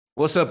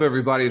What's up,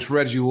 everybody? It's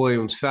Reggie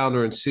Williams,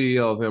 founder and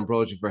CEO of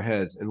Ambrosia for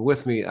Heads. And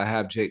with me, I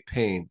have Jake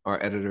Payne,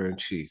 our editor in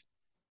chief.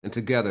 And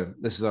together,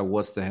 this is our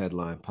What's the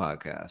Headline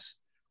podcast.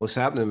 What's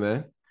happening,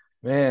 man?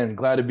 Man,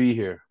 glad to be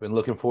here. Been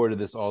looking forward to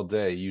this all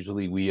day.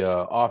 Usually we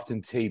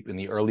often tape in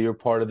the earlier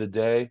part of the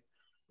day,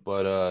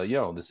 but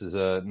this is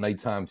a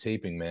nighttime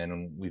taping, man,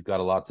 and we've got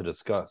a lot to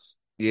discuss.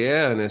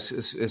 Yeah, and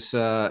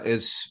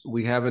it's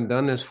we haven't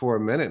done this for a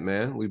minute,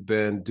 man. We've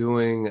been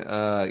doing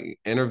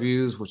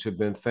interviews, which have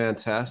been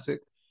fantastic.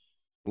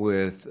 We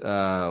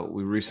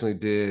recently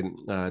did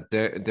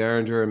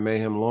Derringer and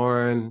Mayhem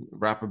Lauren,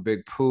 rapper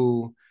Big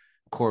Pooh,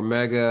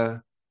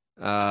 Cormega,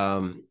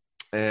 um,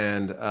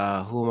 and who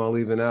am I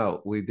leaving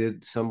out? We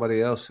did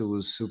somebody else who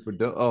was super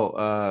dope.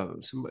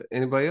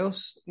 Anybody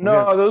else? We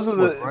have No, those are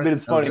fourth, the. right? But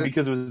it's That was funny it.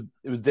 because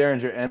it was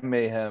Derringer and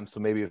Mayhem, so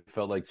maybe it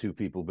felt like two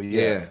people. But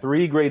yeah, Yeah,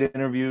 three great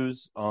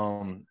interviews.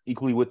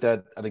 Equally with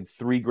that, I think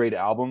three great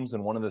albums.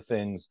 And one of the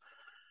things,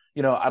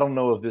 I don't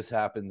know if this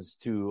happens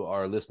to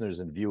our listeners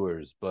and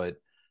viewers, but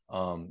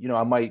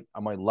I might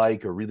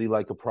like or really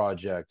like a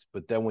project,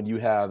 but then when you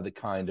have the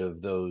kind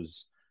of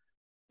those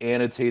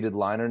annotated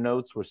liner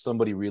notes where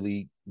somebody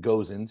really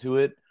goes into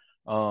it,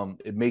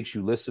 it makes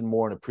you listen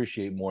more and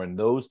appreciate more. And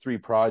those three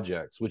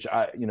projects, which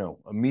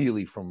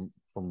immediately from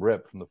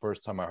the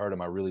first time I heard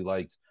them, I really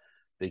liked.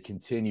 They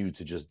continue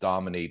to just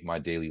dominate my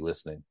daily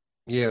listening.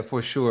 yeah,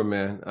 for sure,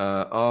 man.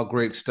 All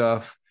great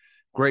stuff,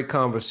 great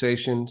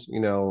conversations.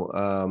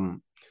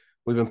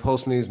 We've been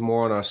posting these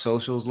more on our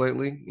socials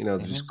lately,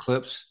 just Mm-hmm.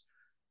 clips.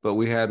 But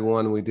we had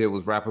one we did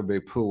with rapper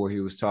Big Pooh where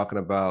he was talking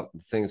about the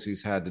things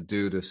he's had to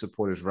do to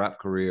support his rap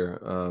career,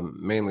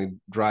 mainly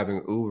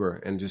driving Uber,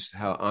 and just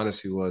how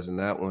honest he was. And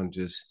that one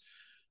just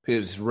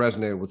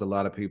resonated with a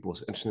lot of people.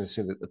 It's interesting to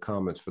see the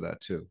comments for that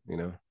too.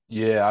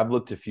 Yeah, I've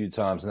looked a few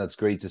times, and that's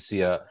great to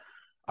see.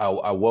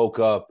 I woke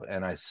up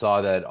and I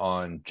saw that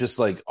on just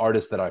like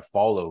artists that I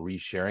follow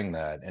resharing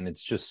that, and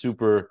it's just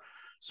super,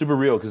 super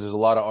real because there's a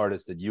lot of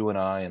artists that you and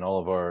I and all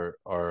of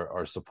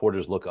our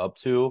supporters look up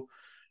to,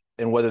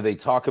 and whether they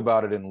talk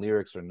about it in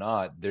lyrics or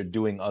not, they're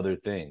doing other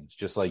things,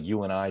 just like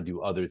you and I do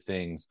other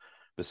things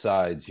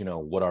besides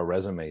what our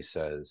resume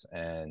says.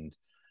 And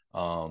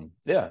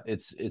yeah,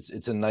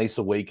 it's a nice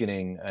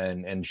awakening,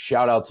 and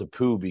shout out to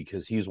Pooh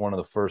because he's one of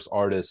the first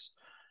artists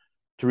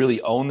to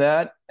really own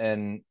that,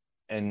 and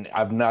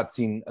I've not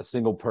seen a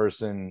single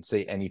person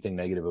say anything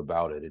negative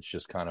about it. It's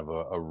just kind of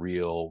a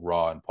real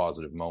raw and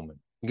positive moment.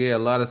 Yeah, a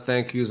lot of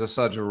thank yous. I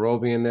saw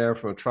Jerobi in there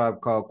from a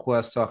Tribe Called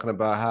Quest talking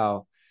about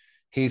how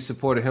he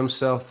supported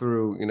himself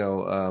through,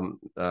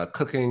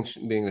 cooking,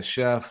 being a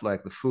chef,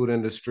 like the food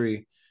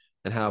industry,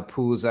 and how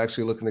Pooh is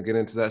actually looking to get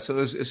into that. So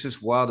it's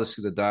just wild to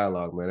see the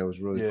dialogue, man. It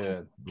was really cool, Yeah,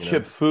 you know.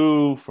 Chip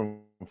Fu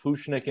from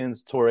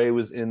Fushnikins, Torre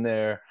was in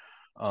there.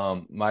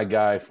 My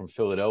guy from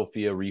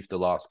Philadelphia, Reef the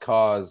Lost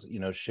Cause,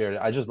 shared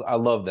it. I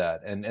love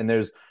that, and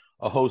there's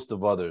a host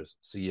of others.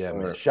 So yeah,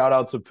 man, Or, shout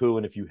out to Pooh,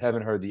 and if you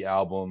haven't heard the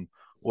album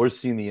or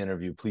seen the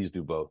interview, please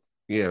do both.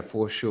 yeah,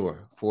 for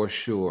sure, for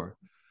sure.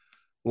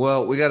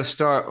 Well, we got to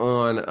start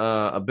on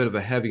a bit of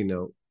a heavy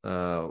note.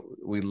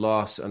 We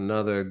lost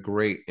another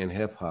great in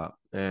hip hop,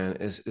 and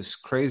it's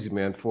crazy,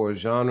 man, for a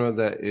genre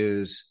that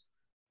is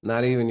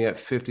not even yet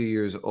 50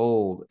 years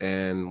old,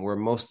 and where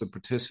most of the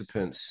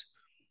participants,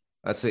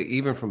 I'd say,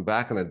 even from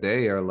back in the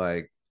day, are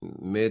like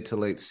mid to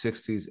late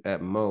 60s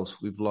at most.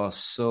 We've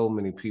lost so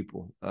many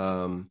people.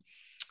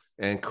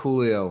 And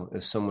Coolio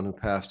is someone who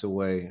passed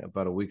away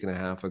about a week and a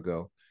half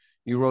ago.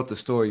 You wrote the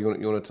story. You want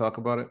to talk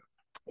about it?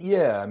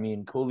 Yeah, I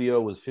mean,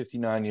 Coolio was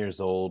 59 years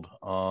old.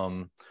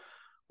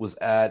 Was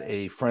at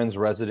a friend's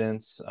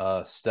residence,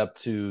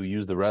 stepped to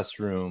use the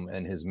restroom,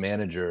 and his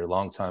manager,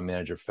 longtime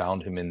manager,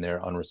 found him in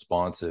there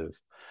unresponsive.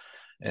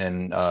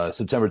 And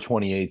September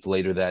 28th,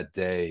 later that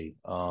day,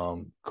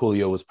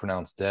 Coolio was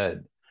pronounced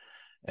dead.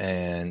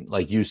 And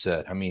like you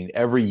said, I mean,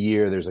 every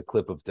year there's a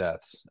clip of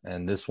deaths,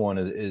 and this one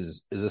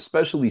is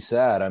especially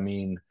sad. I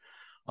mean,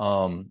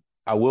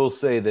 I will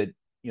say that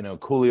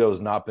Coolio has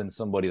not been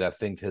somebody that I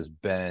think has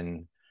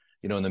been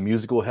in the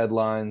musical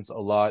headlines a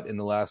lot in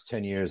the last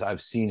 10 years.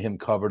 I've seen him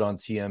covered on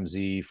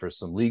TMZ for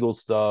some legal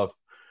stuff,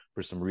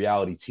 for some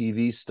reality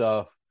TV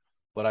stuff,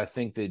 but I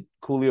think that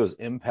Coolio's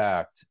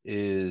impact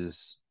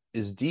is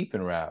deep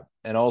in rap.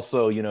 And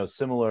also,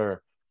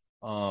 similar,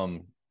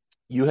 um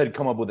you had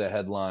come up with a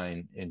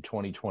headline in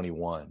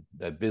 2021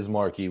 that Biz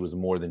Markie was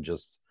more than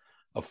just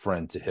a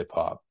friend to hip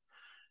hop.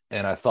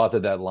 And I thought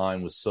that that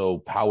line was so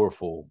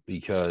powerful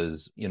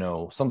because,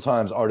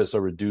 sometimes artists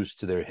are reduced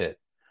to their hit,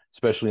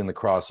 especially in the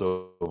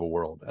crossover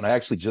world. And I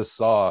actually just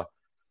saw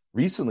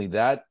recently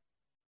that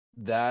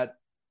that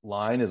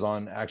line is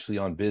on actually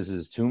on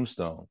Biz's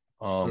tombstone,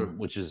 Mm.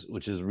 which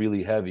is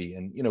really heavy.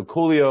 And,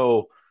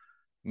 Coolio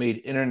made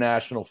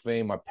international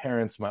fame. My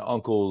parents, my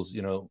uncles,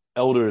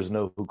 elders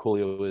know who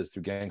Coolio is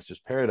through Gangsta's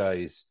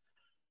Paradise.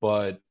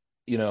 But,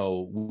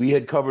 we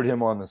had covered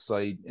him on the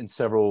site in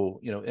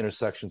several,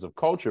 intersections of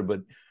culture.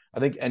 But I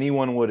think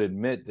anyone would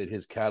admit that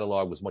his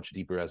catalog was much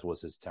deeper, as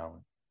was his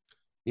talent.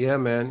 Yeah,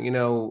 man.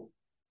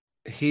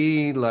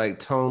 he like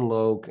Tone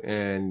Loc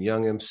and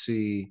Young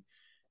MC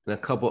and a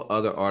couple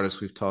other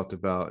artists we've talked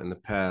about in the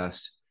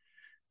past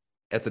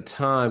at the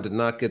time did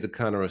not get the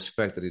kind of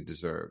respect that he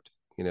deserved.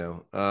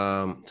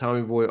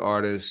 Tommy Boy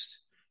artist.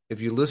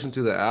 If you listen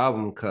to the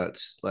album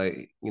cuts,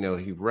 like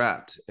he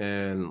rapped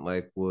and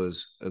like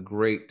was a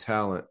great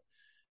talent,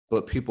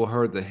 but people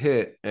heard the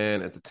hit,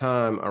 and at the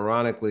time,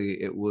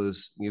 ironically, it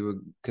was you were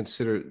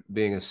considered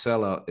being a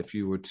sellout if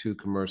you were too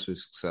commercially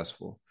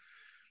successful.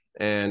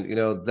 And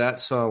that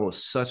song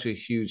was such a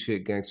huge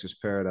hit, Gangsta's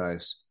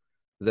Paradise,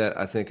 that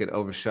I think it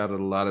overshadowed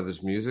a lot of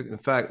his music. In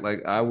fact,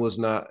 like I was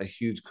not a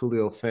huge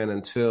Coolio fan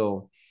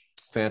until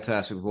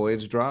Fantastic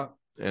Voyage dropped.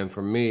 And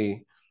for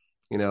me,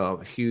 I'm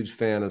a huge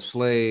fan of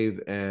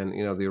Slave and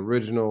the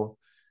original.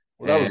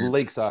 Well, that was And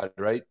Lakeside,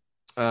 right?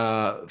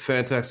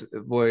 Fantastic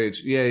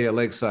Voyage. Yeah,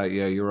 Lakeside.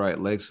 Yeah, you're right,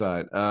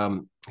 Lakeside.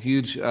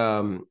 Huge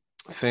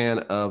fan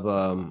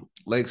of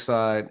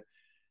Lakeside,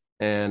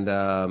 and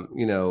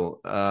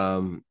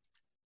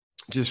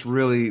just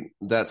really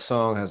that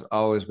song has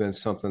always been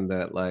something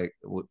that like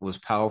was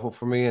powerful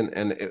for me,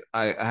 and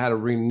I had a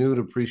renewed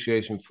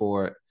appreciation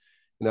for it.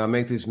 I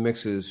make these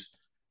mixes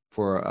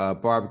for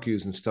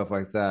barbecues and stuff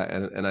like that,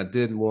 and I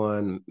did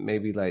one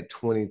maybe like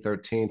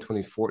 2013,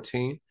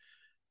 2014,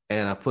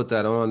 and I put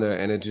that on there,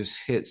 and it just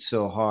hit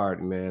so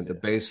hard, man. The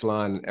bass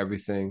line and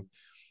everything.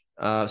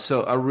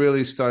 So I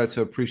really started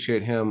to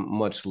appreciate him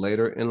much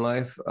later in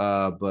life,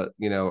 but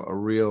a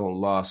real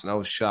loss, and I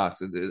was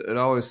shocked. It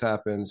always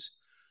happens.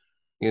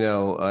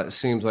 It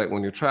seems like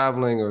when you're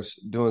traveling or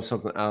doing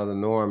something out of the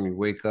norm, you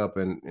wake up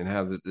and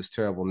have this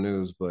terrible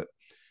news. But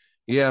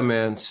yeah,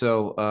 man.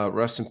 So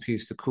rest in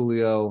peace to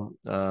Coolio,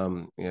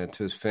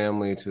 to his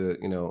family, to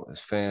his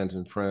fans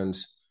and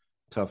friends.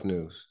 Tough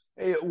news.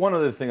 Hey, one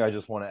other thing I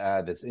just want to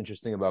add that's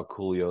interesting about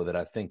Coolio that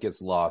I think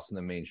gets lost in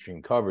the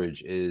mainstream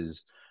coverage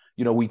is,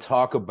 we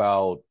talk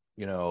about,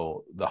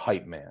 the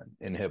hype man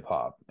in hip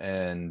hop.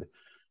 And,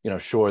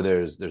 sure,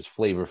 there's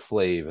Flavor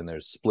Flav and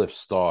there's Spliff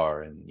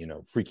Star and,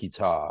 Freaky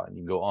Ta, and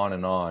you go on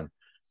and on.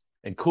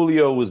 And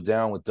Coolio was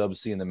down with Dub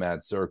C and the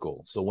Mad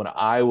Circle. So when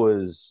I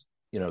was,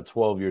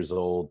 12 years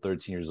old,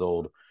 13 years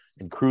old,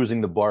 and cruising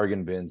the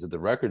bargain bins at the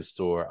record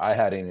store, I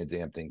had Ain't a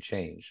Damn Thing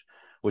Changed,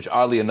 which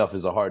oddly enough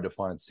is a hard to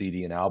find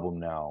CD and album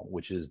now,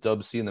 which is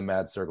Dub C and the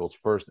Mad Circle's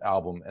first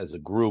album as a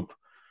group.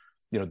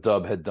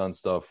 Dub had done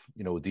stuff,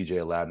 with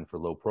DJ Aladdin for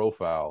Low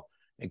Profile.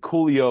 And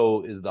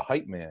Coolio is the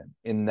hype man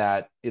in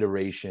that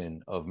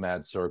iteration of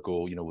Mad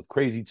Circle, with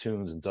Crazy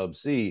Tunes and Dub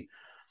C.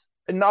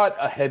 And not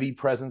a heavy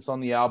presence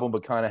on the album,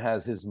 but kind of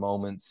has his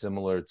moments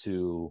similar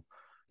to,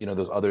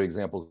 those other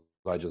examples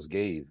I just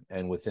gave.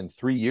 And within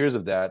 3 years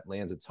of that,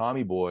 lands at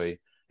Tommy Boy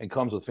and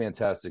comes with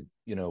Fantastic,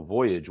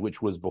 Voyage,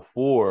 which was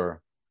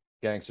before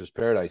Gangster's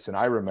Paradise. And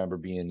I remember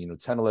being,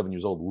 10, 11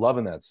 years old,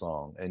 loving that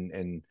song.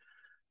 And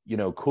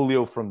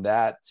Coolio, from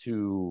that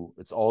to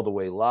It's All the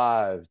Way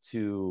Live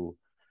to,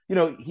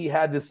 he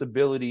had this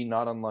ability,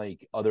 not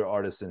unlike other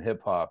artists in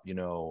hip hop,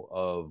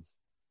 of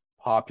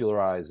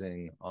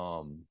popularizing,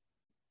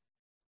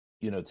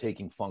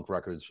 taking funk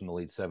records from the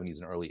late 70s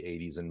and early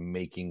 80s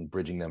and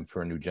bridging them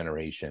for a new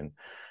generation.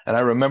 And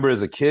I remember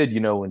as a kid,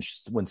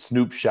 when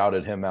Snoop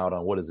shouted him out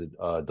on, what is it,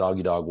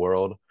 Doggy Dog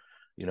World,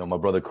 my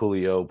brother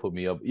Coolio put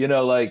me up,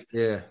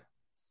 Yeah.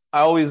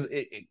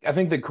 I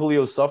think that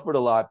Coolio suffered a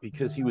lot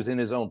because he was in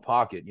his own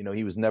pocket.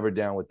 He was never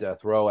down with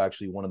Death Row.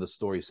 Actually, one of the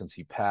stories since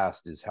he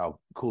passed is how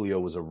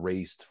Coolio was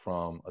erased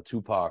from a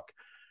Tupac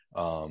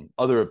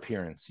other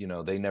appearance.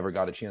 They never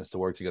got a chance to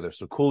work together.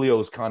 So Coolio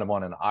was kind of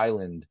on an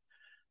island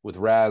with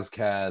Raz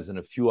Kaz and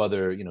a few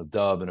other,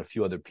 Dub and a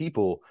few other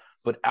people.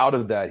 But out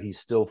of that, he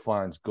still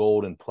finds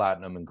gold and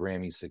platinum and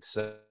Grammy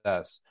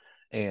success.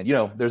 And,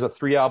 there's a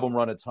 3-album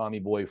run at Tommy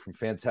Boy from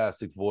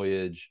Fantastic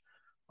Voyage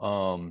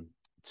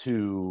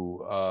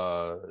to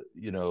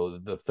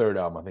the third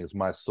album. I think it's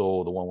My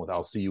Soul, the one with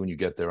I'll See You When You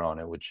Get There on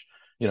it, which,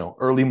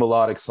 early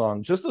melodic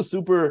song, just a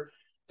super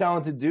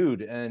talented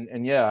dude.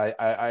 And yeah,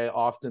 I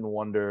often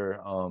wonder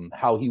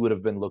how he would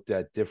have been looked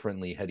at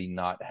differently had he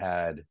not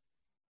had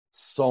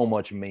so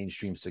much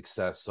mainstream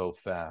success so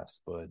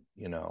fast. But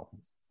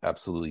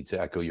absolutely, to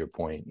echo your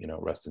point,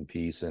 rest in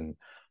peace, and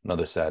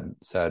another sad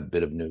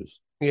bit of news.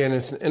 Yeah, and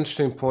it's an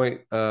interesting point.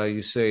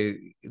 You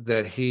say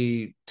that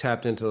he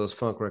tapped into those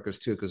funk records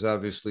too, because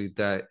obviously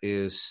that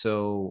is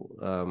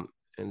so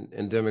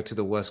endemic to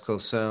the West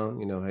Coast sound.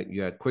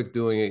 You had Quick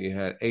doing it, you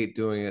had Eight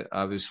doing it.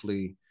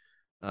 Obviously,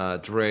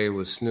 Dre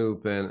with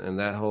Snoop and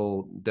that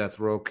whole Death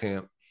Row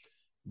camp.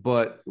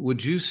 But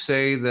would you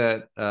say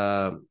that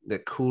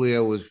that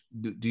Coolio was?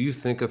 Do you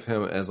think of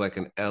him as like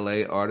an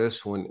LA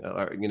artist when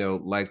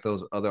like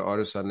those other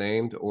artists I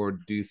named, or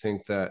do you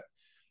think that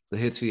the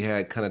hits he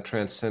had kind of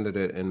transcended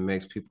it and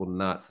makes people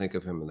not think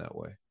of him in that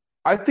way?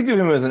 I think of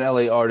him as an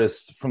LA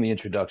artist from the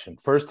introduction.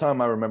 First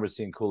time I remember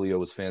seeing Coolio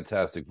was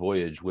Fantastic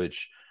Voyage,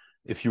 which,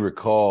 if you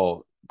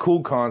recall,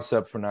 cool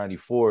concept for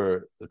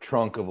 94, the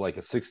trunk of like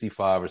a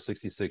 65 or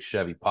 66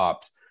 Chevy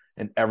pops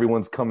and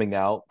everyone's coming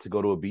out to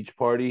go to a beach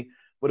party.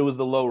 But it was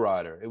the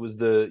lowrider. It was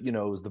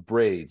the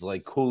braids.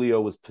 Like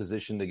Coolio was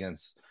positioned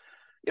against,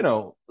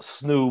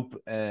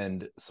 Snoop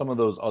and some of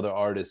those other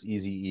artists,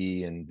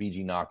 Eazy-E and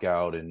BG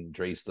Knockout and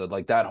Dre Stud,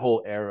 like that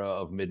whole era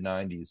of mid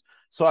 '90s.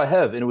 So I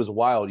have, and it was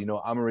wild.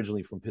 I'm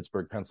originally from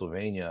Pittsburgh,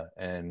 Pennsylvania,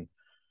 and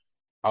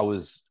I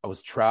was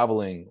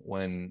traveling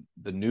when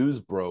the news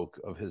broke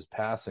of his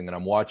passing, and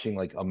I'm watching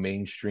like a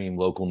mainstream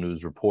local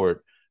news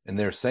report, and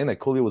they're saying that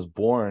Coolio was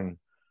born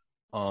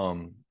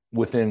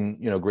within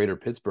greater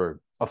Pittsburgh.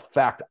 A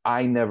fact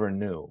I never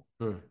knew,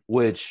 Hmm.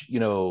 which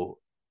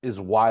is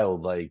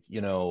wild. Like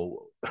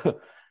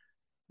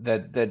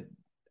that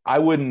I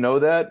wouldn't know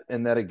that,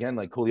 and that again,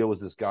 like Coolio was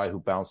this guy who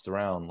bounced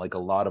around like a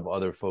lot of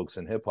other folks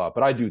in hip hop.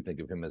 But I do think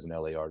of him as an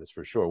LA artist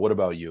for sure. What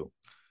about you?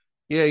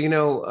 Yeah,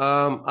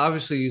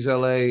 obviously he's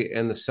LA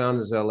and the sound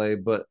is LA,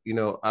 but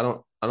I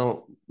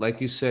don't like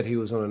you said he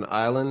was on an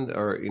island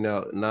or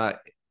not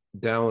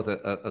down with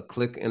a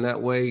click in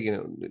that way.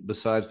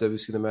 Besides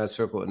WC the Mad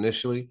Circle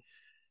initially,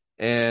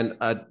 and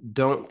I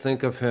don't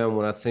think of him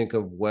when I think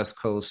of West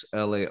Coast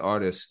LA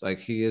artists. Like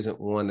he isn't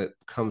one that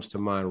comes to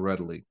mind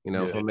readily. If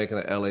Yeah. I'm making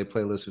an LA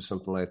playlist or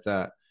something like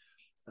that,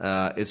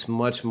 it's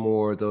much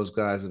more those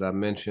guys that I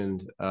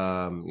mentioned,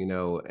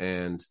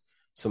 and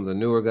some of the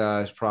newer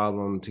guys,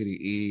 Problem,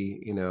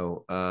 TDE,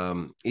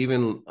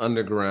 even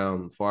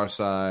Underground, Far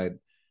Side,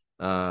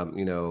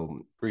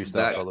 Freestyle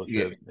that, yeah,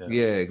 Fellowship. Yeah.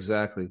 yeah,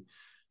 exactly.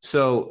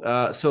 So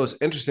it's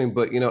interesting,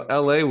 but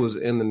LA was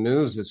in the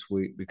news this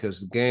week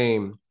because the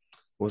game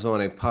was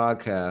on a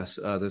podcast.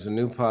 There's a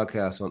new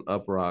podcast on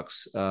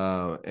Uprocks,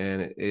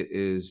 and it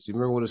is. Do you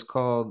remember what it's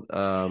called?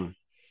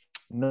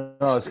 No,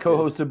 it's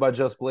co-hosted by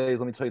Just Blaze.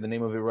 Let me tell you the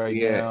name of it right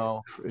Yeah,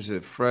 now. is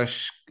it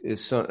fresh?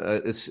 It's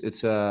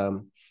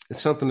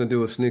something to do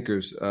with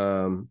sneakers.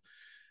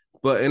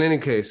 But in any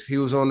case, he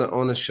was on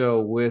the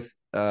show with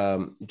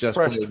Just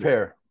Fresh Blaze,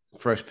 Pair.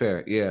 Fresh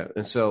Pair, yeah.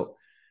 And so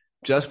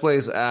Just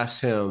Blaze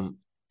asked him,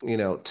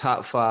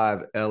 top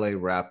five LA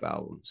rap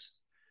albums,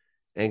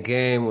 and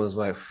Game was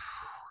like,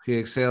 he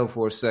exhaled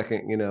for a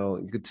second.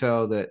 You could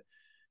tell that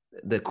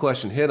the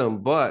question hit him,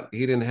 but he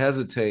didn't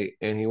hesitate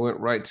and he went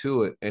right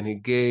to it, and he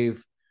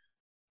gave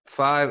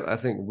five, I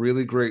think,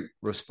 really great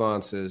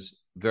responses.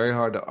 Very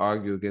hard to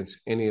argue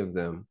against any of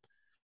them.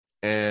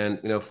 And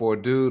for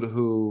a dude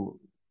who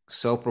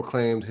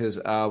self-proclaimed his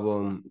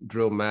album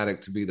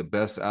Drillmatic to be the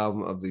best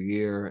album of the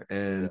year,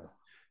 and Yeah.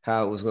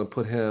 how it was going to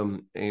put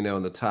him, in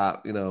the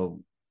top,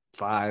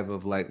 five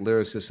of like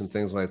lyricists and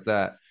things like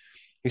that.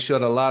 He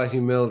showed a lot of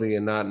humility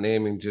in not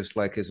naming just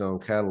like his own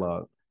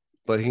catalog,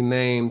 but he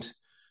named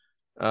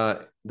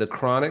the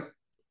Chronic,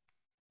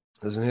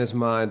 because in his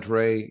mind,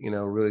 Dre,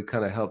 really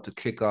kind of helped to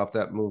kick off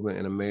that movement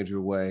in a major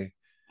way.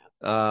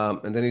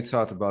 And then he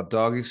talked about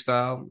Doggy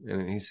Style,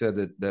 and he said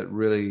that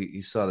really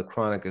he saw the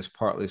Chronic as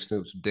partly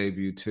Snoop's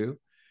debut too.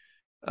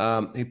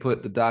 He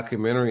put the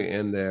documentary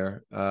in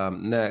there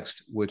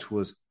next, which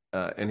was,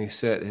 and he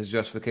said his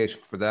justification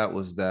for that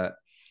was that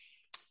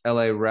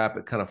L.A. rap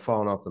had kind of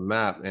fallen off the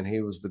map, and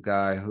he was the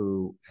guy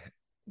who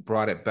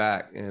brought it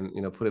back and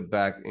put it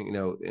back,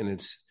 in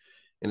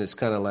its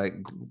kind of like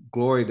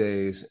glory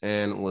days,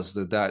 and was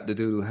the dude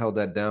who held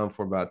that down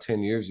for about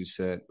 10 years, he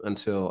said,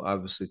 until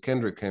obviously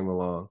Kendrick came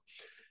along.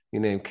 He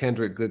named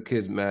Kendrick Good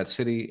Kids Mad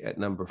City at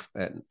number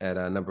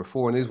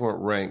four, and these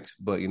weren't ranked,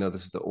 but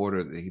this is the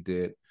order that he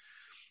did.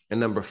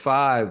 And number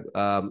five,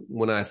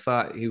 when I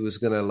thought he was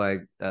gonna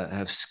like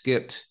have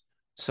skipped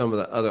some of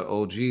the other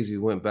OGs, he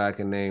went back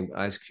and named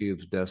Ice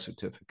Cube's Death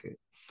Certificate.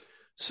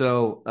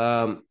 So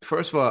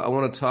first of all, I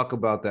want to talk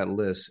about that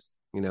list,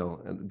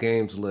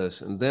 games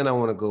list, and then I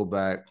want to go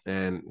back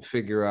and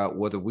figure out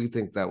whether we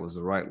think that was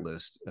the right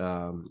list,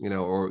 or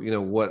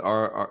what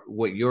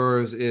what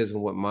yours is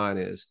and what mine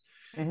is,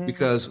 Mm-hmm.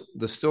 because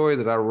the story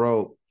that I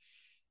wrote,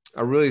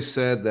 I really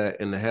said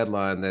that in the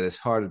headline that it's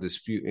hard to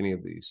dispute any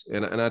of these,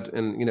 and I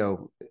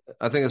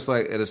think it's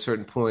like at a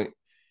certain point,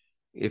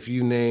 if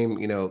you name,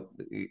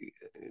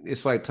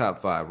 it's like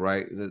top five,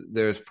 right?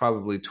 There's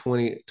probably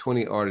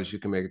 20 artists you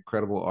can make a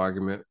credible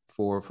argument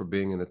for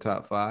being in the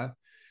top five.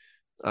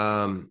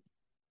 Um,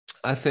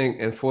 I think,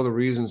 and for the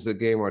reasons the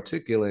game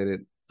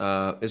articulated,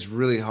 it's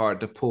really hard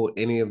to pull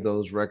any of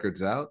those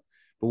records out.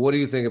 But what do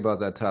you think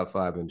about that top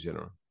five in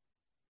general?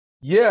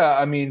 Yeah,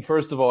 I mean,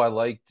 first of all, I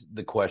liked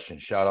the question.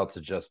 Shout out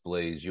to Just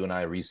Blaze. You and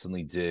I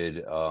recently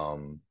did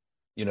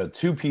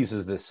two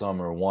pieces this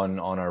summer, one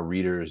on our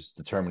readers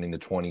determining the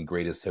 20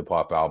 greatest hip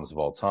hop albums of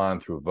all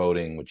time through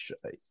voting, which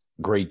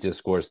great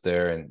discourse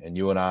there. And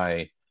you and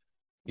I,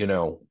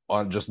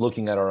 on just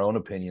looking at our own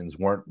opinions,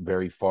 weren't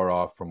very far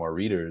off from our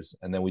readers.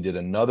 And then we did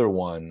another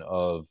one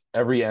of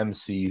every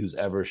MC who's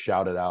ever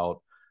shouted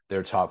out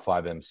their top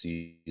five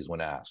MCs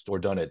when asked, or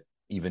done it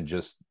even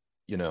just,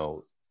 you know,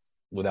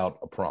 without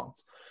a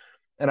prompt.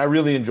 And I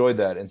really enjoyed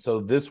that. And so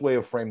this way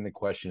of framing the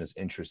question is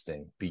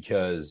interesting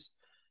because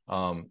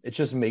it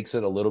just makes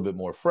it a little bit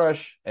more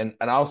fresh. And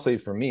I'll say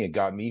for me, it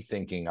got me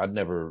thinking. I'd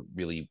never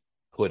really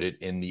put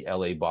it in the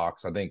LA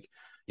box. I think,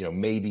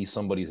 maybe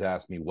somebody's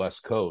asked me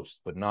West Coast,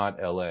 but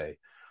not LA.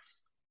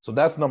 So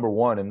that's number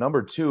one. And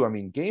number two, I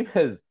mean, Game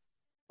has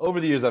over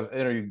the years, I've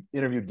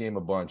interviewed Game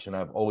a bunch, and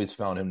I've always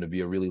found him to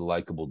be a really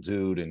likable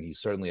dude. And he's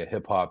certainly a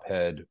hip hop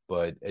head,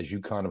 but as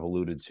you kind of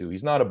alluded to,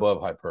 he's not above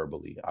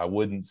hyperbole. I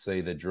wouldn't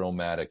say that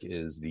Drillmatic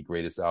is the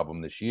greatest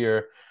album this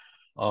year.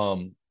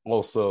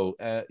 Also,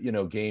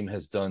 Game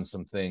has done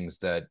some things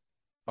that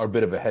are a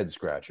bit of a head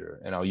scratcher,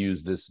 and I'll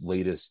use this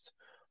latest,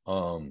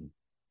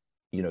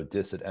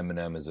 diss at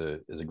Eminem is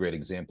a great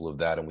example of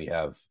that. And we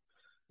have,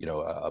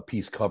 a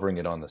piece covering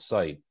it on the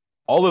site.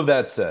 All of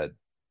that said,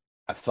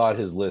 I thought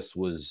his list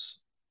was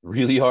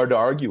really hard to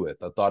argue with.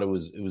 I thought it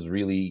was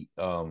really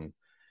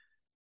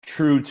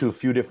true to a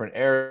few different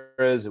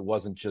eras. It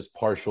wasn't just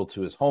partial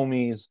to his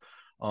homies.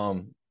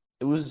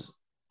 It was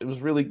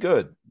really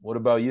good. What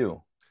about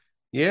you?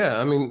 Yeah,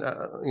 I mean,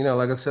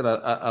 like I said,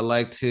 I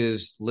liked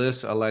his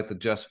list. I liked the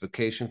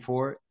justification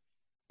for it.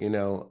 You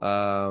know,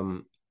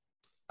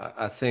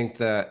 I think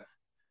that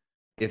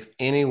if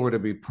any were to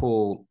be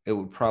pulled, it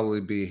would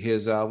probably be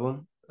his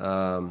album.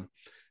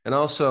 And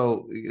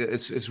also,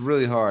 it's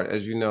really hard,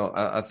 as you know.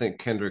 I think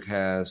Kendrick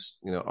has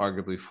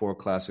arguably four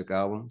classic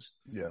albums,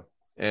 Yeah.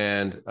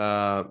 and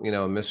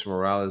Mr.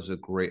 Morale is a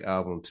great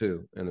album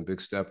too, and the Big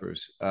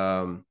Steppers.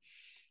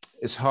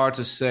 It's hard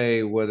to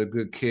say whether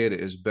Good Kid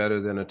is better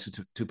than a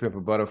To Pimp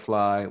a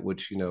Butterfly,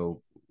 which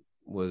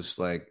was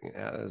like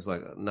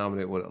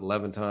nominated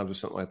 11 times or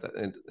something like that,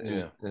 an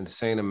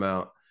insane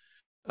amount.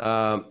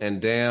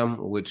 And Damn,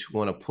 which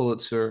won a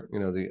Pulitzer,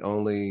 the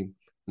only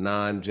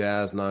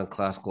non-jazz,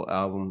 non-classical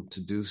album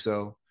to do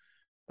so.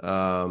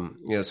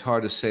 It's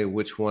hard to say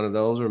which one of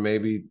those, or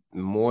maybe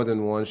more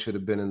than one, should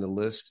have been in the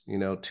list.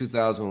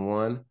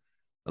 2001,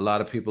 a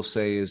lot of people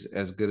say is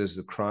as good as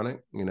The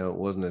Chronic. It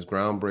wasn't as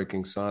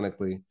groundbreaking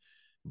sonically,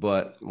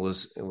 but it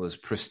was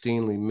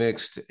pristinely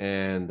mixed,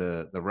 and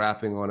the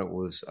rapping on it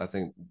was, I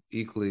think,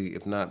 equally,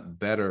 if not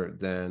better,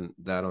 than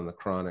that on The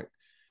Chronic.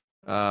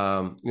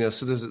 So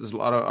there's a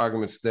lot of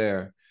arguments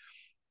there.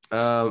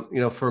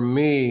 For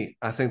me,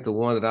 I think the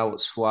one that I would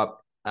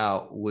swap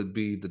out would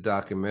be the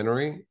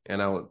documentary,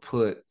 and I would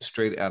put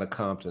Straight Outta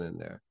Compton in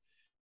there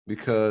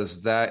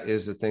because that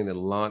is the thing that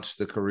launched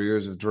the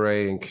careers of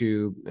Dre and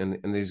Cube and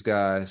these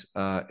guys.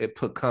 It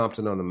put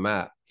Compton on the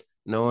map.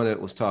 No one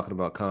that was talking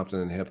about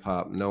Compton and hip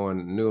hop, no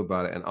one knew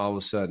about it, and all of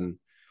a sudden,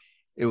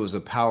 it was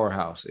a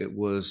powerhouse. It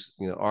was,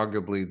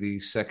 arguably the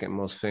second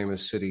most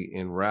famous city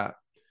in rap,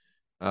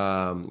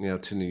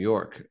 to New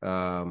York,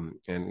 and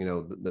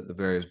the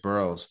various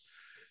boroughs.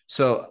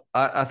 So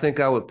I think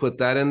I would put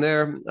that in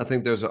there. I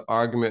think there's an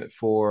argument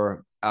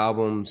for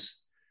albums,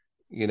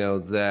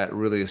 that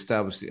really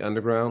establish the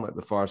underground, like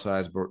the Far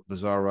Side's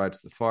Bizarre Ride to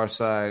the Far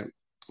Side.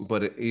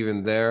 But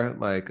even there,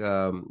 like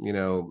their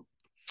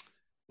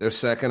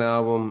second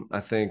album,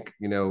 I think,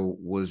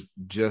 was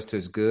just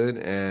as good.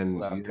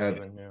 And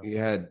you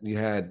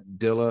had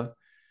Dilla,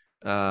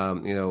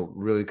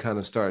 really kind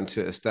of starting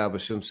to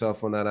establish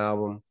himself on that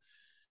album.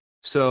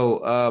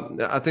 So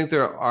I think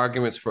there are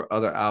arguments for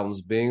other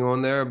albums being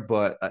on there,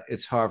 but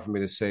it's hard for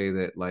me to say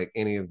that like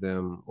any of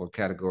them were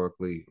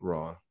categorically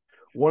wrong.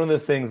 One of the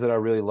things that I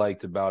really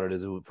liked about it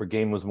is for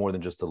Game was more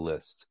than just a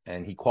list,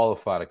 and he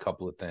qualified a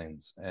couple of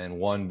things, and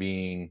one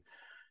being,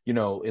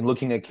 in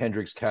looking at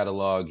Kendrick's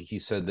catalog, he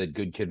said that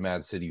Good Kid,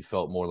 Mad City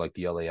felt more like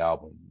the LA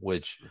album,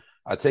 which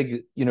I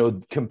take,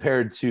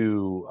 compared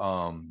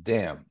to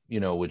Damn,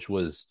 which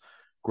was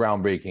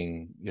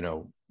groundbreaking,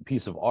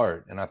 piece of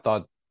art, and I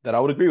thought that I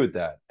would agree with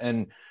that.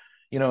 And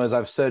as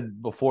I've said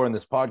before in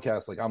this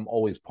podcast, like I'm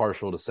always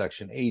partial to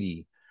Section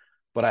 80.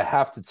 But I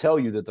have to tell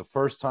you that the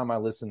first time I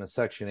listened to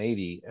Section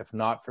 80, if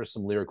not for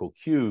some lyrical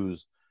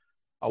cues,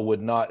 I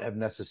would not have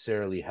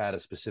necessarily had a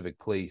specific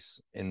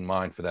place in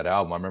mind for that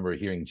album. I remember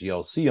hearing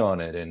GLC on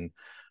it, and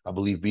I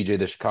believe BJ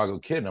the Chicago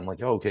Kid, and I'm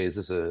like, oh, okay, is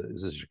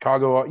this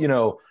Chicago?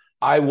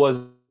 I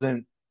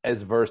wasn't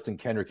as versed in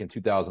Kendrick in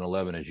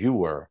 2011 as you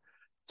were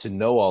to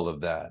know all of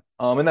that.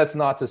 And that's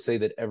not to say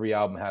that every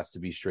album has to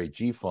be straight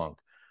G-Funk,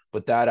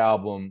 but that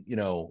album,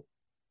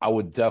 I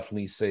would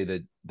definitely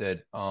say that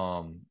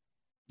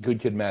Good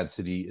Kid, Mad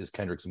City is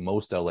Kendrick's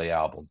most LA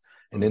album.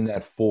 And in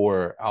that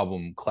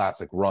 4-album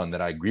classic run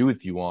that I agree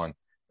with you on,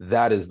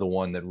 that is the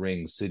one that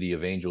rings City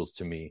of Angels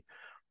to me.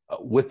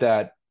 With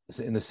that,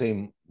 in the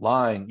same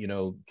line,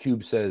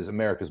 Cube says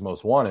America's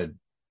Most Wanted,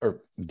 or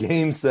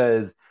Game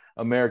says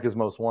America's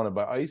Most Wanted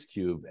by Ice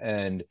Cube.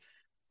 And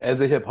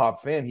as a hip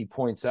hop fan, he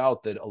points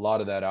out that a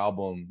lot of that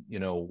album,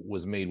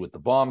 was made with the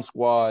Bomb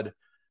Squad,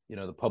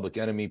 the Public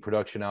Enemy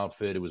production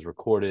outfit. It was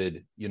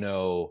recorded,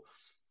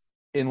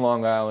 in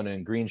Long Island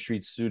and Green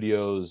Street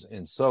Studios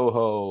in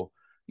Soho.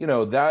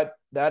 That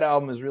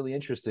album is really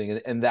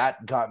interesting. And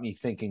that got me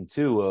thinking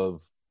too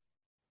of,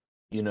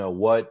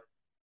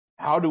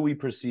 how do we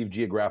perceive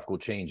geographical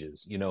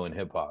changes, in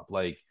hip hop?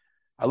 Like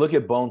I look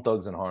at Bone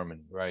Thugs and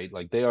Harmony, right?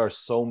 Like they are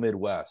so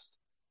Midwest,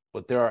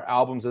 but there are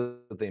albums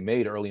that they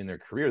made early in their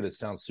career that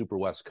sound super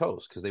West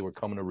Coast because they were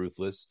coming to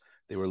Ruthless.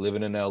 They were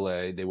living in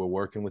LA. They were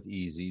working with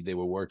Easy. They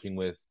were working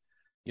with,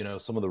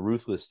 some of the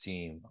Ruthless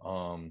team.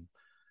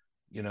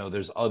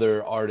 There's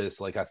other artists,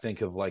 like I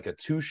think of like a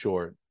Too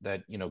Short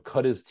that,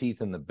 cut his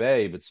teeth in the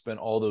Bay, but spent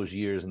all those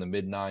years in the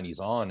mid 90s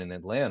on in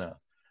Atlanta.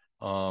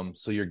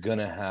 So you're going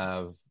to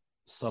have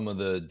some of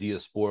the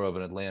diaspora of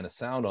an Atlanta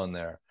sound on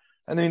there.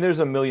 I mean, there's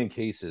a million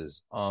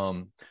cases.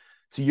 To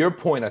your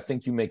point, I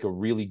think you make a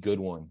really good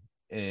one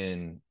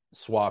in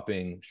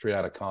swapping Straight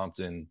Outta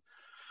Compton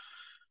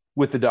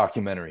with the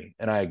documentary.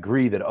 And I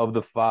agree that of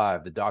the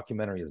five, the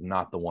documentary is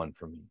not the one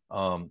for me.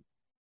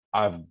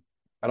 I've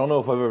I don't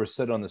know if I've ever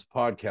said it on this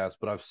podcast,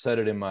 but I've said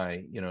it in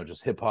my,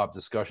 just hip hop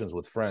discussions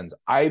with friends.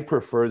 I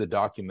prefer the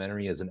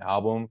documentary as an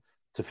album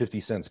to 50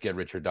 Cent's Get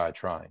Rich or Die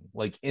Trying.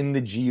 Like in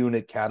the G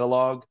Unit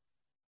catalog,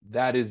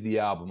 that is the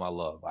album I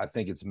love. I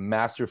think it's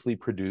masterfully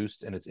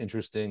produced, and it's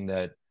interesting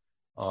that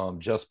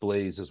Just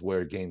Blaze is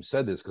where Game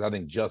said this, because I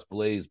think Just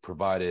Blaze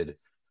provided,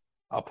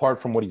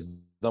 apart from what he's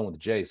done with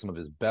Jay, some of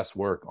his best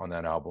work on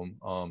that album.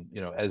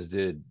 As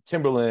did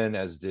Timberland,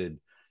 as did,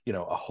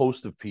 a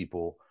host of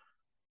people.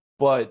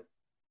 But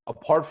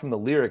apart from the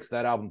lyrics,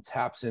 that album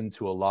taps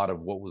into a lot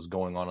of what was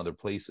going on other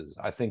places.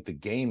 I think the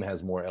Game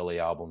has more LA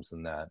albums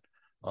than that.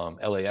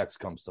 LAX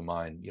comes to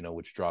mind,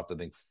 which dropped, I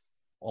think,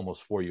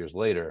 almost 4 years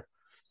later.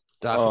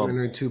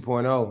 Documentary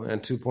 2.0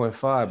 and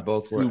 2.5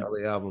 both were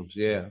LA albums.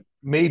 Yeah.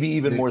 Maybe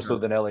even more so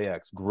than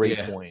LAX. Great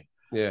point.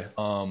 Yeah.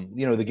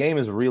 The Game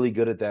is really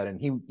good at that. And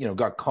he,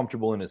 got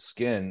comfortable in his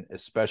skin,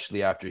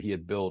 especially after he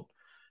had built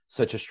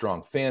such a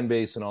strong fan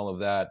base and all of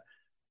that.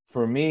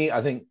 For me,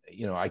 I think,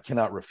 I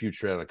cannot refute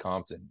Straight Outta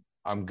Compton.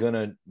 I'm going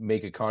to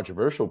make a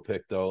controversial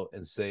pick, though,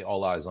 and say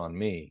All Eyes on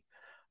Me.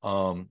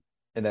 And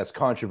that's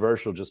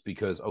controversial just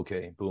because,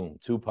 okay, boom,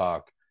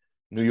 Tupac,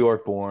 New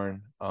York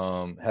born,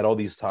 had all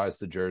these ties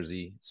to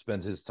Jersey,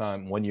 spends his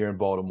time 1 year in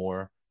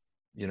Baltimore,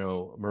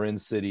 Marin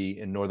City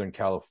in Northern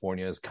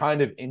California, is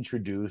kind of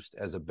introduced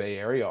as a Bay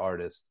Area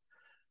artist.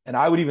 And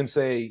I would even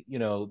say,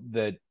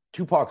 that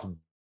Tupac's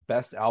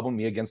best album,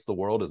 Me Against the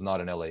World, is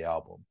not an LA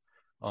album.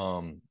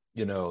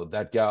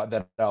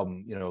 That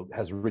album,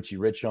 has Richie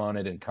Rich on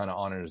it and kind of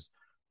honors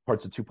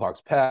parts of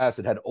Tupac's past.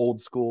 It had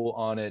Old School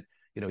on it.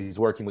 He's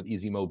working with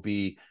Easy Mo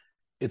B.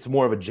 It's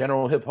more of a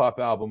general hip hop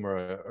album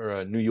or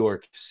a New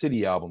York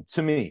City album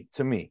to me.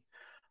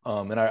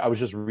 And I was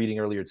just reading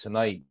earlier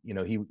tonight,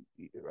 he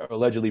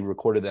allegedly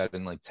recorded that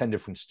in like 10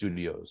 different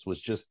studios, was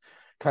just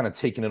kind of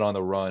taking it on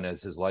the run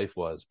as his life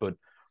was. But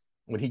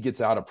when he gets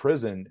out of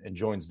prison and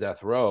joins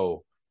Death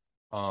Row,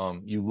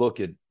 you look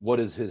at what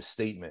is his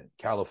statement,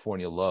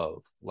 California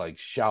Love, like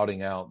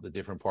shouting out the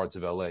different parts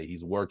of LA.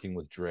 He's working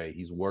with Dre,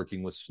 he's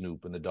working with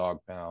Snoop and the Dog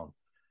Pound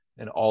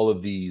and all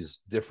of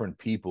these different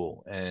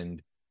people.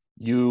 And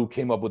you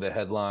came up with a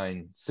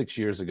headline 6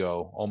 years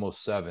ago,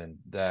 almost 7,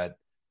 that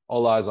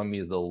All Eyes on Me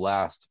is the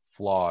last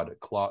flawed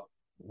classic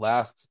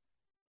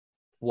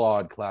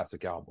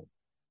album.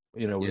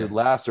 Was it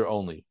last or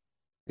only?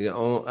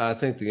 Yeah, I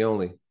think the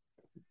only.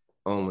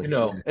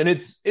 And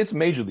it's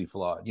majorly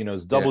flawed.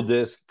 It's double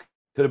disc,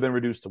 could have been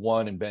reduced to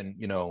one and been,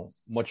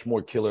 much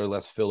more killer,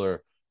 less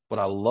filler. But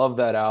I love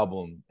that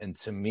album, and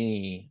to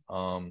me,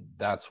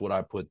 that's what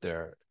I put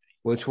there.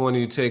 Which one are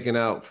you taking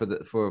out for the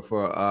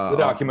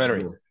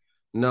documentary?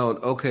 No,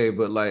 okay,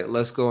 but like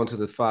let's go into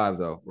the 5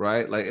 though,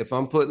 right? Like if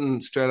I'm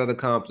putting Straight Outta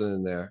Compton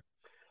in there,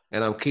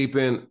 and I'm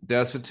keeping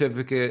Death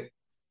Certificate,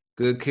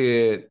 Good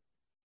Kid,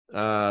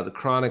 The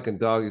Chronic, and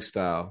Doggy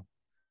Style.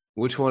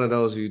 Which one of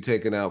those are you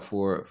taking out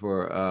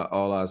for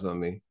All Eyes on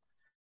Me?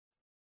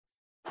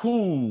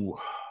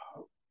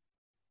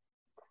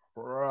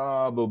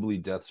 Probably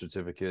Death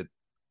Certificate.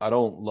 I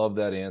don't love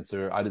that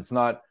answer.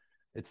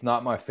 It's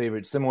not my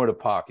favorite. Similar to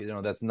Pac,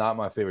 that's not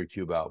my favorite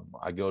Cube album.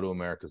 I go to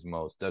America's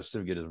Most. Death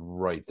Certificate is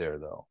right there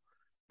though,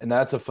 and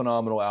that's a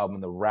phenomenal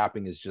album. The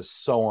rapping is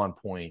just so on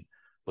point,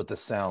 but the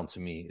sound to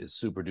me is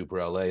super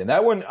duper LA. And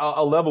that one,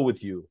 I'll level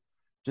with you.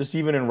 Just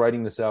even in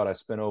writing this out, I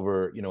spent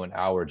over, an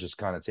hour just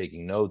kind of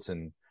taking notes.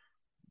 And,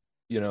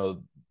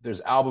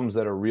 there's albums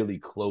that are really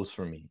close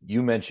for me.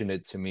 You mentioned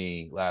it to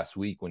me last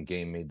week when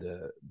Game made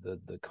the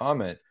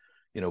comment,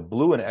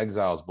 Blue and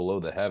Exile's Below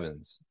the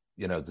Heavens,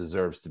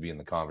 deserves to be in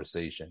the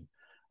conversation.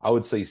 I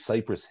would say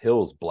Cypress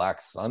Hill's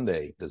Black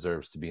Sunday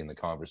deserves to be in the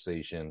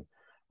conversation.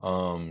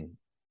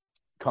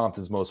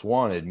 Compton's Most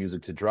Wanted,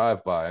 Music to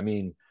Drive By. I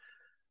mean,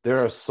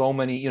 there are so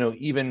many,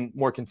 even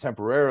more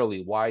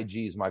contemporarily,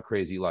 YG's My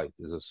Crazy Life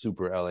is a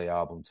super LA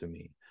album to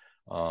me.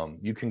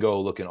 You can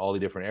go look in all the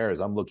different eras.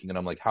 I'm looking and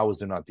I'm like, how is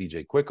there not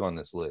DJ Quick on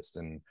this list?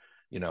 And,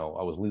 I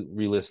was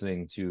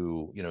re-listening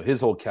to, his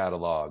whole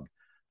catalog.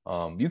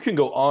 You can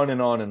go on and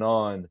on and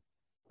on.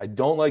 I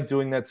don't like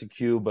doing that to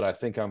Cube, but I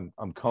think I'm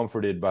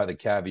comforted by the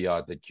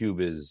caveat that Cube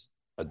is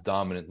a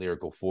dominant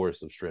lyrical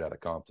force of Straight Outta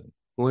Compton.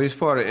 Well, he's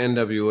part of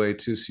NWA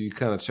too, so you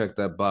kind of check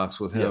that box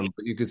with him.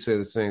 But you could say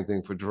the same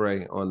thing for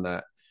Dre on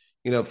that.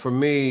 For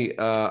me,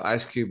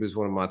 Ice Cube is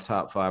one of my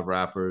top 5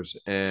 rappers,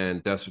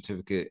 and Death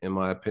Certificate, in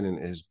my opinion,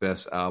 is his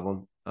best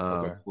album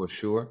for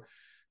sure.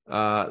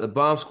 The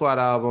Bomb Squad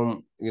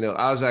album,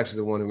 I was actually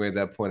the one who made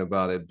that point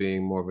about it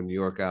being more of a New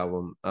York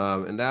album,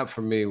 and that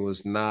for me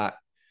was not.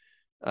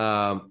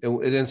 It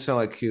didn't sound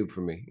like Cube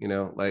for me,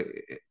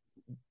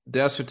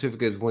 Death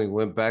Certificate is when he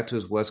went back to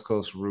his West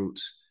Coast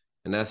roots,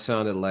 and that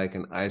sounded like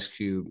an Ice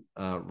Cube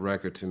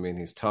record to me. And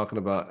he's talking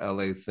about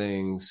LA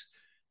things.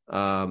 He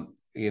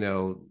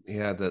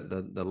had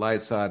the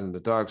light side and the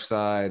dark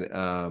side.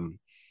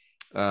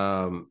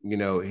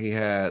 He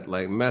had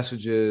like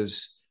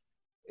messages.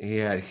 He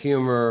had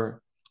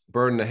humor.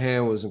 Bird in the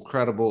Hand was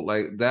incredible.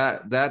 Like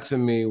that. That to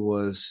me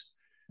was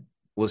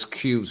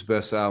Cube's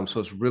best album. So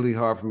it's really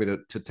hard for me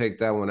to take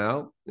that one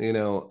out.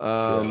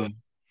 Yeah.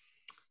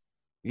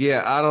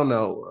 Yeah, I don't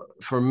know.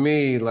 For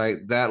me,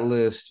 like that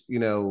list,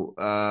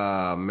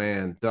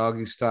 man,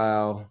 Doggy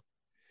Style.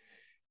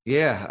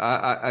 Yeah,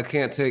 I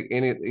can't take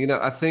any.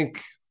 I think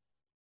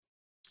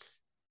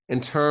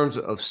in terms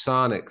of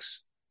Sonics,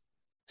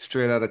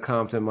 Straight Outta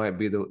Compton might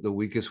be the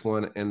weakest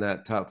one in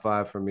that top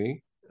five for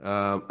me.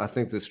 I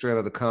think that Straight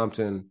Outta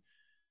Compton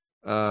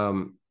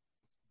um,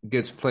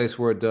 gets placed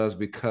where it does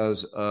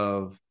because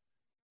of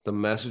the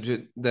message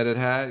that it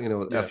had,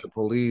 Yeah. after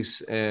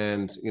police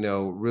and,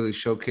 really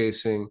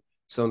showcasing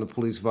some of the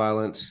police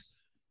violence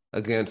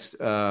against,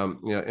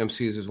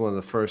 MCs is one of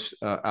the first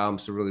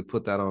albums to really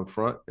put that on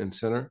front and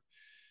center.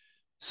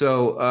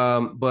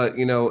 So, but,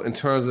 in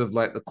terms of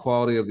like the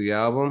quality of the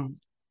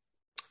album,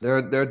 there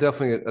are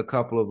definitely a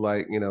couple of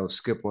like,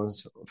 skip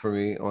ones for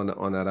me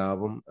on that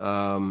album.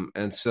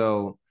 And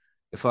so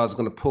if I was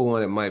going to pull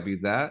one, it might be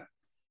that.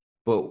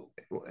 But,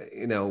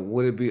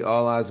 would it be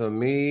All Eyes on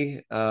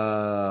Me?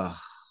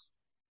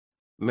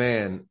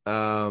 Man,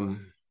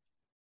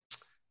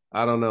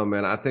 I don't know,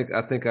 man. I think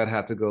I'd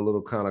have to go a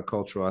little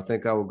countercultural. I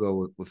think I would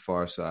go with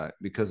Pharcyde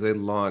because they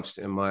launched,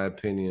 in my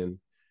opinion,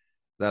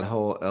 that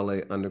whole LA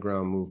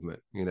underground movement.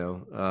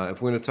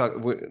 If we're gonna talk,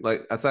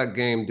 like I thought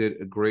Game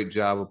did a great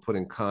job of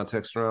putting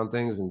context around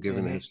things and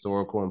giving the Hmm.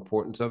 historical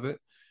importance of it,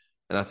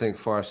 and I think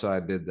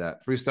Pharcyde did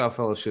that. Freestyle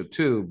Fellowship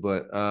too,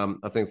 but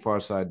I think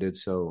Pharcyde did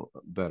so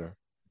better.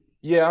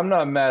 Yeah, I'm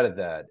not mad at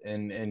that.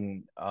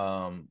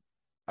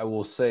 I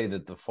will say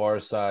that the Far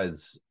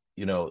Side's,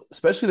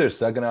 especially their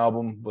second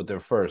album, but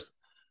their first,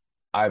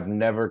 I've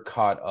never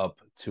caught up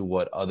to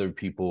what other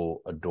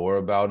people adore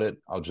about it.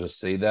 I'll just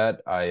say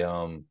that.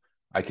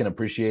 I can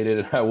appreciate it.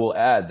 And I will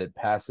add that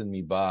Passing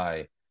Me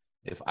By,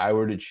 if I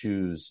were to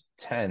choose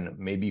 10,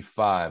 maybe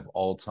five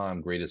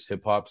all-time greatest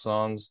hip-hop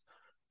songs,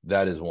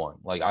 that is one.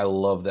 Like I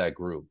love that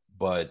group,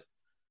 but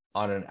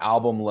on an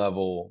album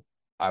level,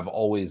 I've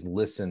always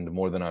listened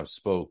more than I've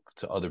spoke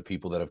to other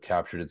people that have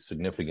captured its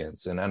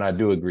significance. And I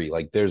do agree.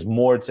 Like there's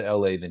more to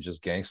LA than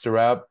just gangster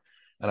rap.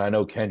 And I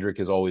know Kendrick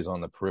is always on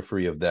the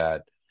periphery of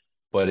that,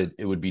 but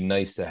it would be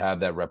nice to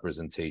have that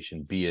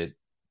representation, be it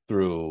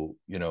through,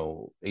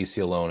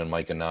 AC Alone and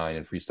Micah Nine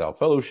and Freestyle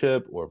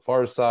Fellowship or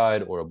Far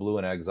Side or a Blue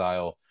in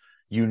Exile.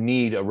 You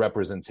need a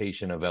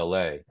representation of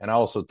LA. And I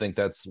also think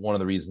that's one of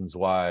the reasons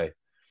why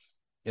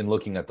in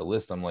looking at the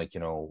list, I'm like,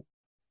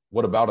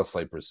 what about a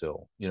Cypress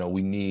Hill?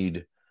 We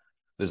need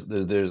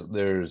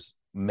there's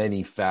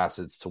many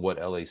facets to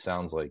what LA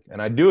sounds like. And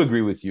I do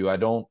agree with you. I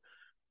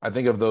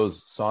think of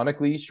those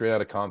sonically, Straight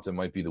Outta Compton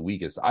might be the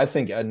weakest. I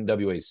think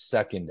NWA's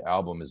second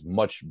album is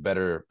much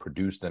better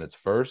produced than its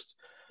first.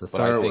 The But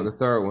I third one, think, the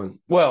third one,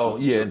 well,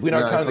 yeah, we're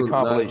not counting the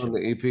not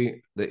including compilation.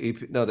 the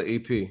EP, no, the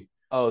EP.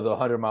 Oh, the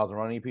 100 Miles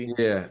Run EP.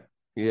 Yeah,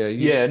 yeah.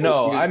 Yeah,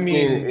 no, I You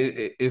mean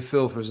mean, it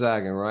fell for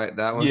zagging, right?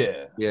 That one.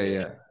 yeah, Yeah, yeah.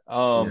 yeah,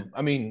 yeah,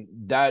 I mean,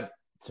 that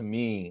to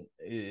me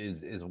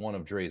is one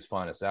of Dre's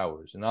finest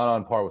hours. Not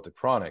on par with the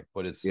Chronic,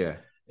 but yeah.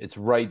 it's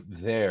right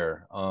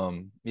there.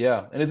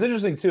 Yeah, and it's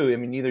interesting too. I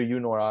mean, neither you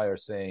nor I are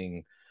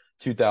saying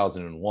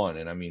 2001,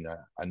 and I mean,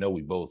 I know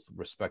we both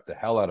respect the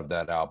hell out of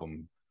that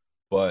album,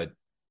 but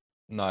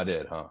not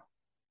it, huh?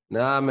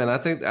 Nah, man.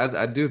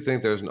 I do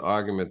think there's an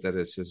argument that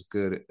it's as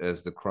good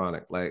as the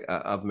Chronic. Like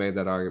I've made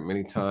that argument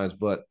many times,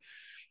 but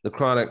the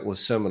Chronic was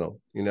seminal.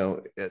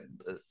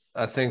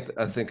 I think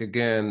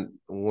again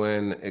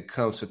when it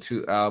comes to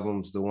two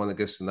albums, the one that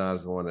gets denied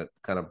is the one that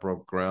kind of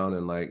broke ground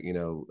and like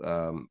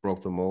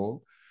broke the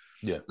mold.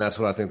 Yeah. That's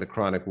what I think the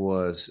Chronic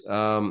was.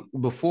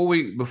 Before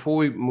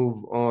we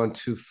move on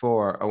too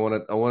far, I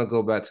want to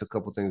go back to a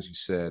couple things you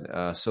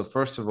said. So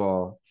first of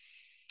all,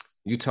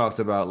 you talked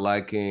about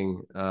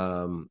liking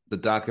the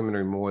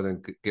documentary more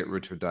than Get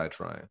Rich or Die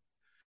Trying.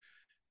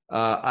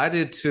 I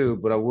did too,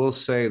 but I will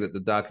say that the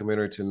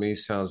documentary to me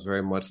sounds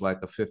very much like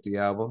a 50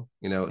 album.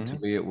 To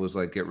Mm-hmm. me, it was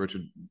like Get Rich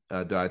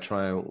or Die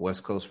Trying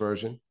West Coast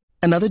version.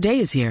 Another day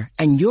is here,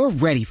 and you're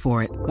ready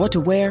for it. What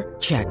to wear?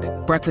 Check.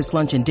 Breakfast,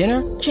 lunch, and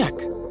dinner? Check.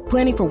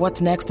 Planning for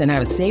what's next and how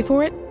to save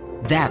for it?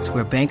 That's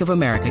where Bank of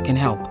America can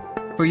help.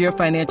 For your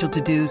financial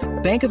to-dos,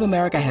 Bank of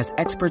America has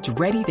experts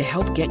ready to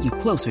help get you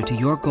closer to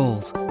your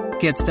goals.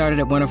 Get started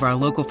at one of our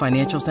local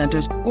financial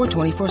centers or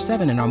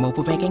 24/7 in our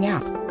mobile banking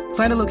app.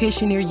 Find a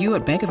location near you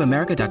at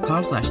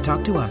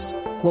bankofamerica.com/talktous.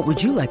 What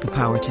would you like the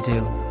power to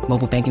do?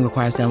 Mobile banking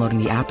requires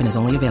downloading the app and is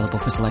only available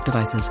for select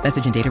devices.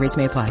 Message and data rates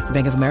may apply.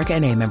 Bank of America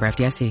N.A., member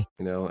FDIC.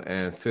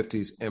 And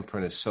 50's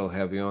imprint is so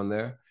heavy on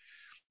there.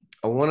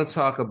 I want to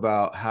talk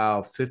about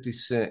how 50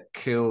 Cent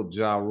killed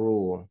Ja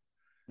Rule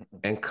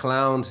and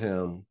clowned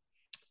him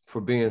for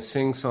being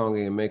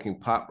sing-songy and making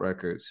pop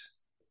records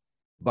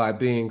by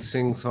being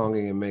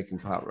sing-songing and making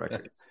pop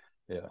records.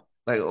 Yeah.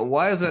 Like,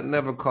 why is that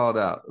never called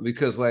out?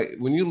 Because like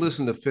when you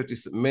listen to 50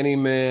 Many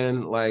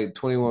Men, like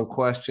 21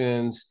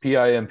 Questions,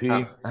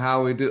 PIMP.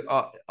 how we do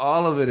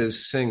all of it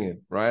is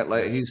singing, right?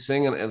 Like he's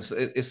singing, and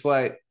it's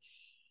like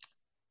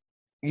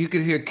you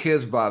could hear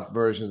Kids Bop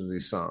versions of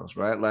these songs,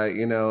 right? Like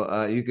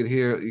you could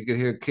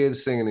hear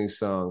kids singing these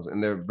songs,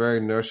 and they're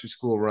very nursery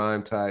school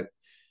rhyme type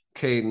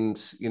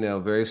cadence,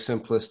 very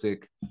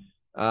simplistic.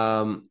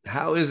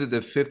 How is it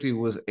that 50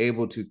 was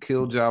able to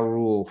kill Ja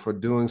Rule for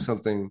doing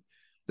something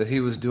that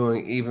he was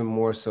doing even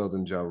more so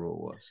than Ja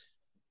Rule was?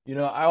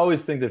 I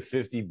always think that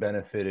 50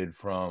 benefited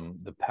from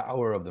the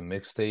power of the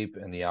mixtape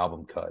and the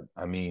album cut.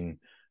 I mean,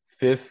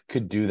 Fifth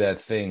could do that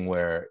thing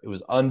where it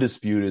was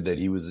undisputed that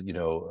he was,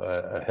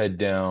 a head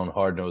down,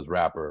 hard nosed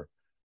rapper,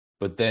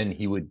 but then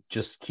he would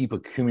just keep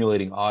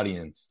accumulating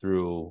audience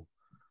through,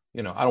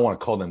 I don't want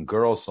to call them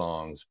girl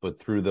songs, but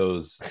through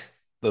those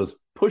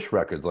push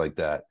records like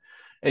that.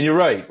 And you're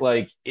right,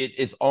 like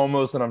it's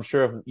almost, and I'm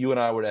sure if you and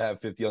I were to have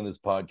 50 on this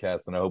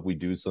podcast, and I hope we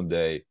do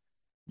someday,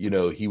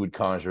 he would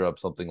conjure up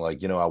something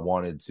like, I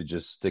wanted to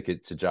just stick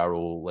it to Ja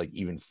Rule, like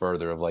even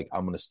further of like,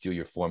 I'm going to steal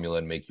your formula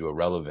and make you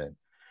irrelevant.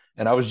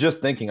 And I was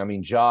just thinking, I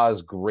mean,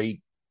 Ja's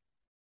great,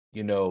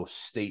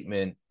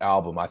 statement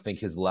album. I think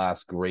his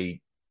last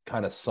great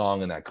kind of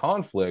song in that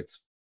conflict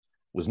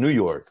was New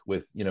York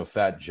with,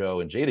 Fat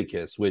Joe and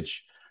Jadakiss,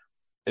 which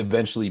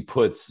eventually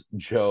puts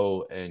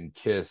Joe and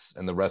Kiss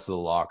and the rest of the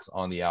Locks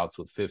on the outs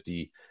with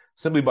 50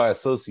 simply by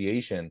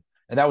association.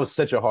 And that was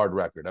such a hard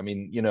record. I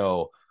mean,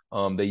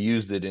 they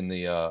used it in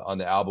the on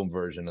the album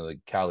version of the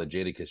Khaled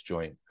Jadakiss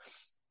joint.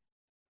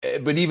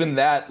 But even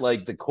that,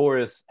 like the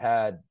chorus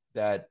had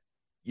that,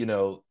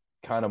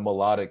 kind of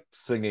melodic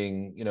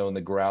singing, in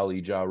the growly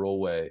Ja Rule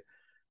way.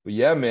 But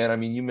yeah, man, I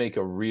mean, you make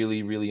a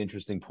really, really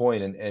interesting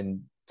point.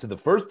 And to the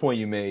first point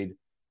you made,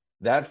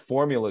 that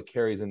formula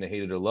carries into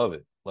Hate It or Love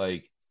It,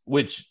 like,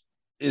 which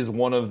is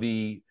one of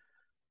the,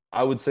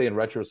 I would say in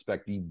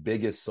retrospect, the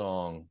biggest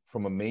song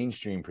from a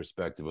mainstream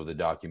perspective of the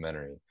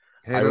documentary.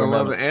 Hate It or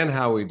Love It and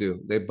How We Do.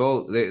 They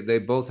both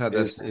had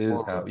that same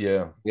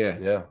formula.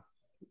 Yeah.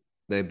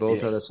 They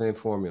both had the same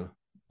formula.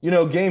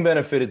 Game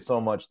benefited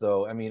so much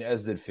though. I mean,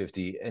 as did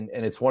 50. And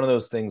it's one of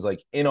those things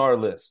like in our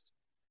list,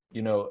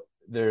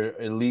 there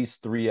are at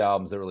least 3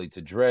 albums that relate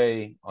to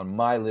Dre. On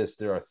my list,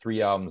 there are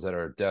 3 albums that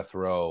are Death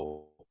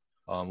Row.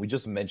 We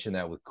just mentioned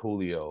that with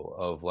Coolio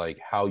of like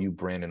how you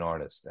brand an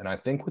artist. And I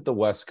think with the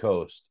West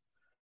Coast,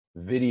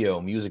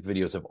 music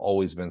videos have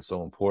always been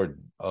so important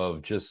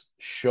of just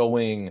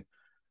showing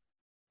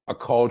a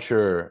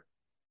culture,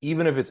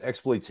 even if it's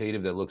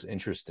exploitative, that looks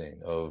interesting,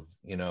 of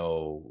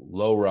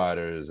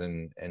lowriders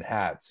and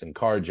hats and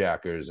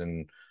carjackers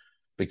and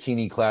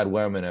bikini clad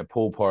women at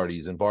pool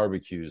parties and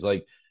barbecues,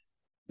 like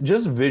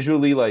just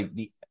visually, like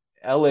the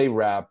LA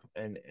rap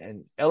and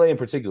LA in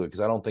particular, because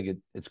I don't think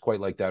it's quite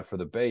like that for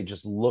the Bay,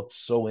 just looked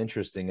so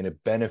interesting, and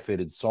it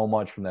benefited so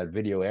much from that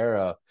video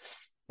era.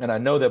 And I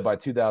know that by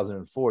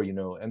 2004,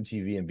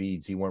 MTV and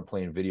BET weren't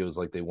playing videos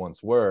like they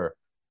once were,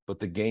 but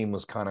the Game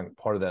was kind of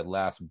part of that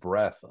last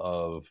breath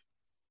of,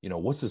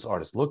 what's this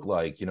artist look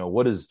like?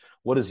 What is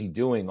he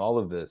doing? All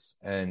of this.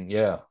 And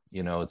yeah,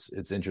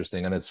 it's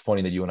interesting. And it's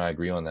funny that you and I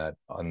agree on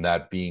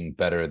that being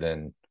better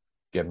than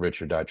Get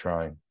Rich or Die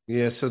Trying.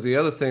 Yeah. So the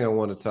other thing I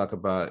want to talk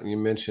about, you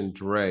mentioned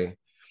Dre.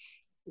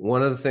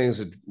 One of the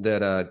things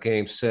that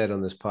Game said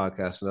on this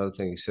podcast, another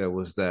thing he said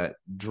was that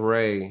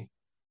Dre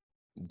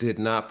did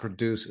not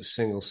produce a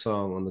single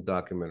song on the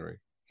documentary.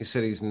 He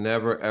said he's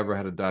never, ever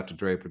had a Dr.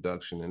 Dre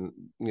production.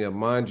 And,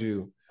 mind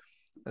you,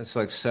 it's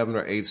like 7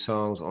 or 8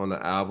 songs on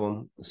the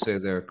album say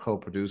they're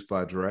co-produced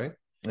by Dre.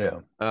 Yeah.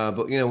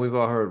 But we've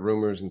all heard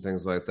rumors and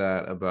things like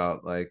that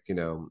about like,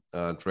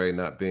 Dre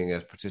not being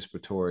as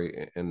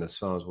participatory in the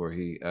songs where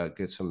he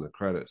gets some of the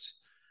credits.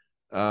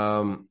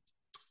 And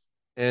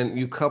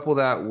you couple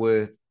that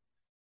with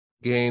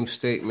Game's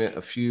statement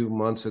a few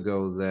months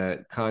ago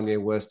that Kanye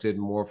West did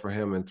more for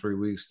him in 3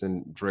 weeks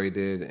than Dre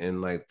did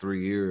in like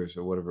 3 years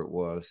or whatever it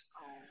was.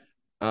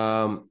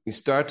 You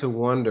start to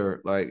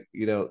wonder, like,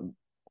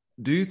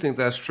 do you think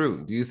that's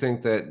true? Do you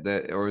think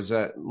that or is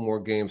that more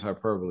Game's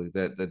hyperbole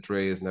that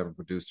Dre has never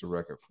produced a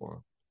record for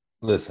him?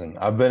 Listen,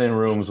 I've been in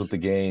rooms with the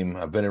Game.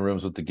 I've been in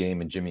rooms with the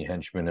Game and Jimmy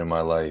Henchman in my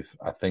life.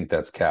 I think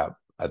that's cap.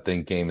 I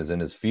think Game is in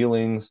his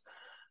feelings.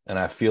 And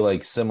I feel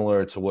like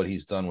similar to what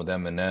he's done with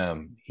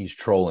Eminem, he's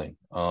trolling.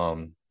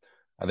 I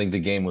think the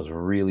Game was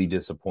really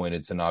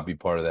disappointed to not be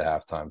part of the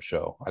halftime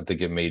show. I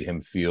think it made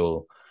him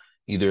feel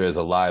either as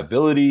a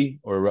liability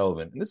or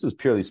irrelevant. And this is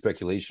purely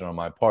speculation on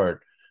my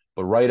part.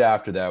 But right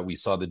after that, we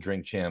saw the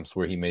Drink Champs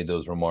where he made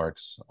those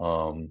remarks.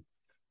 And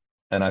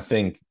I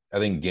think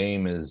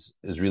Game is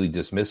really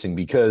dismissing,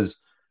 because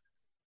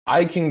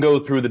I can go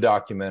through the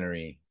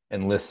documentary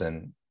and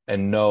listen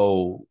and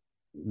know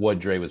what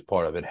Dre was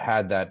part of. It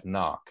had that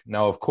knock.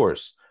 Now, of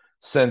course,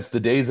 since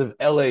the days of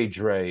LA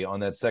Dre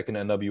on that second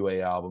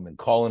NWA album and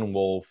Colin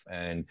Wolf,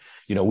 and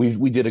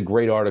we did a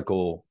great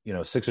article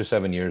 6 or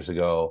 7 years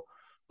ago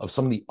of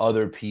some of the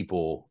other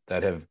people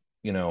that have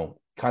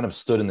kind of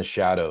stood in the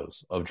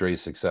shadows of Dre's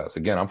success.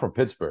 Again, I'm from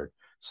Pittsburgh.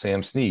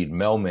 Sam Snead,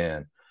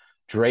 Melman.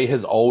 Dre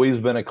has always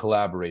been a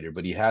collaborator,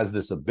 but he has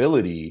this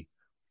ability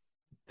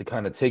to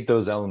kind of take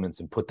those elements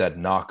and put that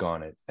knock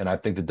on it. And I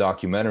think the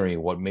documentary,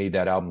 what made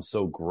that album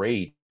so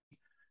great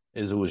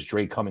is it was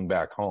Dre coming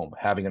back home,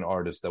 having an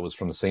artist that was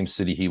from the same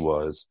city he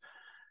was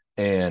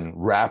and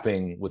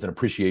rapping with an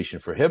appreciation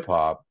for hip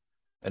hop.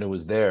 And it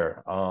was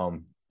there.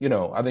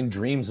 I think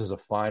Dreams is a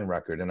fine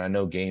record. And I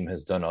know Game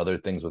has done other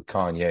things with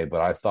Kanye,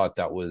 but I thought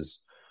that was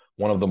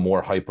one of the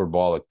more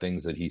hyperbolic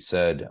things that he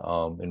said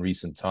in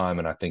recent time.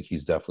 And I think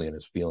he's definitely in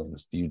his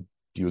feelings. Do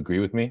you agree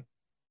with me?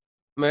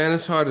 Man,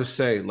 it's hard to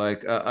say.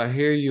 Like, I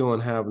hear you on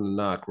having a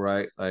knock,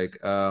 right? Like,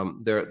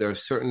 there are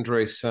certain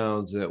Dre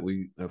sounds that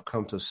we have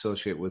come to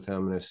associate with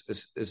him, and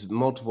it's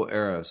multiple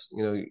eras.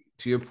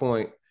 To your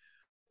point,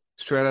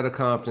 straight out of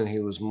Compton, he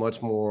was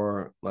much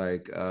more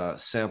like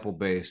sample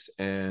based,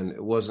 and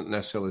it wasn't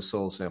necessarily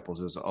soul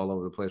samples. It was all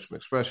over the place, from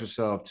Express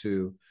Yourself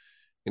to,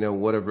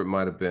 whatever it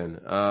might have been.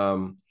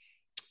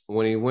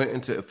 When he went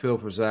into A Feel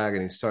for Zag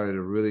and he started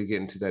to really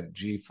get into that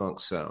G Funk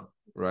sound,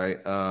 right?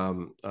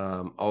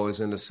 Always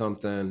into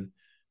something.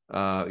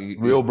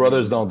 Real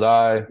Brothers Don't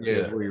Die. Yeah,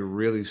 is where you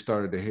really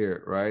started to hear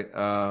it, right?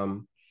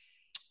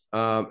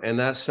 And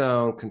that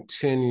sound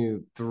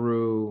continued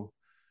through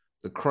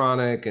The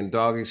Chronic and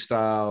Doggy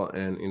Style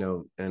and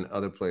and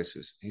other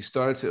places. He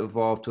started to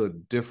evolve to a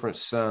different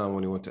sound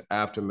when he went to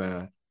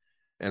Aftermath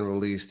and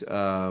released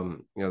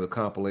the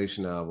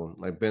compilation album.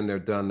 Like Been There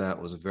Done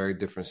That was a very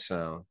different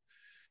sound.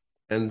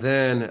 And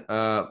then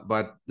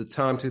by the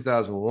time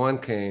 2001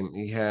 came,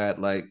 he had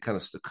like kind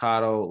of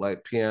staccato,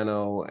 like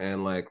piano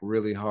and like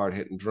really hard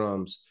hitting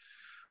drums.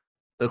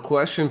 The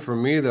question for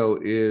me though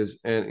is,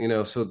 and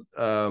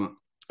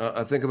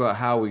I think about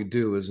How We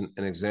Do as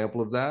an example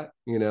of that,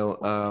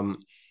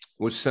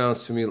 which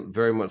sounds to me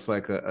very much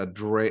like a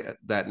Dre,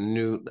 that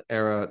new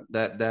era,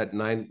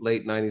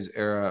 late 90s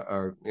era,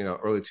 or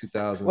early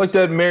 2000s, like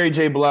that Mary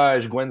J.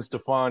 Blige, Gwen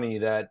Stefani,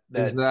 that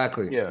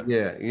exactly, yeah,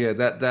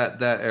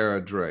 that era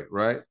Dre,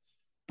 right?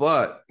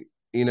 But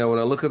when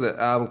I look at the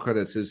album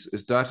credits,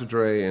 it's Dr.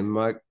 Dre and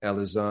Mike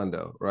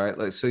Elizondo, right?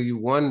 Like, so you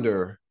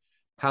wonder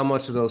how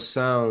much of those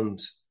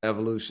sounds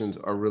evolutions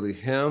are really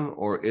him,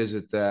 or is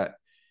it that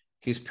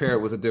he's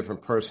paired with a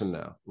different person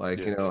now?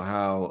 Like,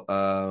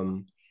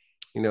 how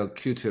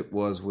Q-Tip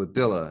was with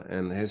Dilla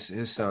and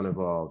his sound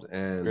evolved.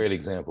 And great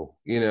example.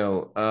 You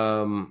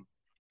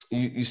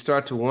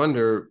start to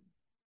wonder,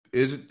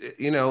 is it,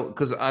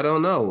 because I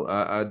don't know.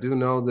 I do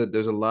know that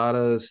there's a lot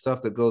of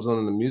stuff that goes on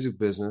in the music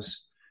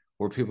business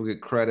where people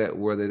get credit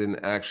where they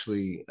didn't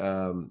actually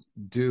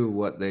do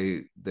what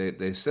they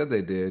said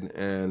they did.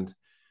 And,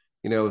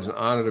 it was an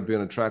honor to be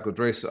on a track with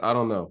Dre. So I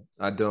don't know.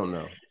 I don't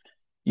know.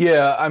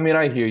 Yeah, I mean,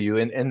 I hear you,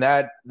 and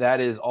that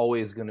is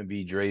always going to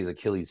be Dre's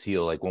Achilles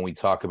heel. Like when we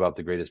talk about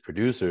the greatest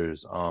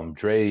producers,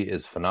 Dre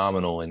is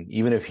phenomenal, and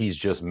even if he's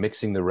just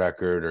mixing the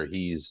record or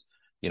he's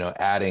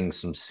adding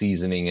some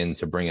seasoning in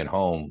to bring it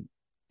home,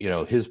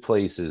 his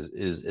place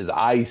is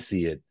I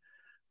see it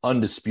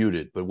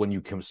undisputed. But when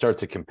you can start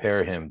to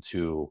compare him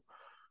to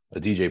a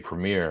DJ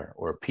Premier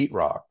or a Pete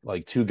Rock,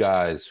 like two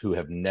guys who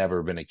have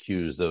never been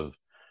accused of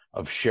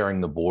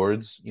sharing the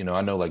boards.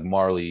 I know like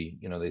Marley,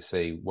 they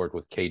say worked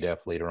with K-Def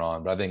later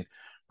on, but I think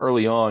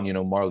early on,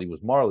 Marley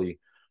was Marley.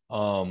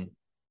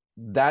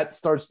 That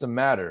starts to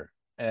matter.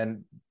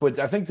 But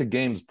I think to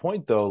Game's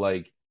point though,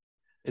 like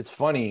it's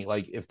funny,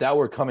 like if that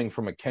were coming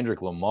from a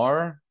Kendrick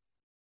Lamar,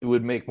 it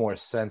would make more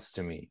sense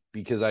to me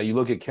because you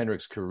look at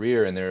Kendrick's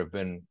career and there have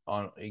been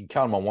you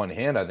count them on one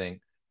hand, I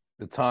think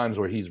the times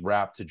where he's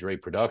rapped to Dre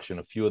production,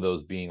 a few of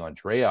those being on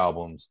Dre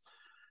albums.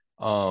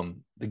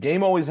 The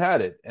Game always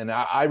had it. And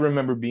I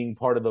remember being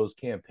part of those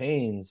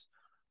campaigns,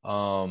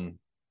 when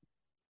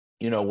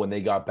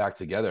they got back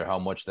together, how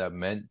much that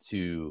meant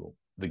to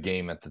the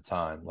Game at the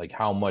time. Like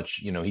how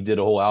much, he did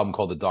a whole album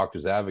called The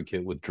Doctor's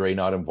Advocate with Dre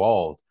not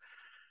involved.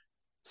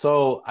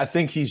 So I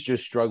think he's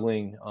just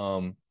struggling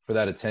for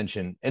that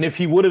attention. And if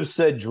he would have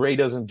said Dre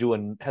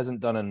hasn't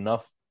done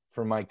enough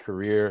for my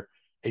career,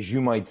 as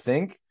you might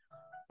think,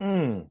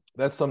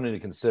 that's something to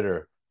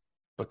consider.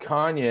 But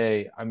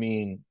Kanye, I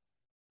mean,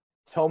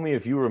 tell me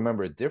if you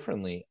remember it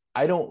differently.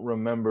 I don't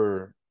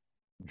remember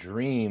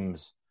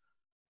Dreams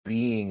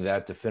being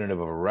that definitive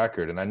of a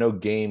record. And I know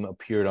Game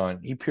appeared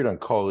on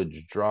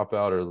College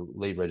Dropout or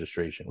Late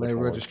Registration. Late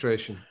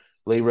Registration.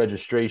 Late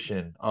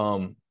Registration.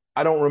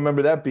 I don't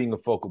remember that being a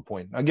focal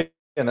point. Again,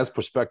 that's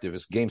perspective.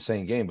 It's Game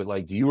saying Game. But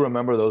like, do you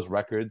remember those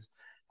records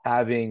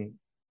having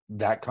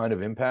that kind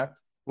of impact?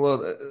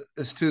 Well,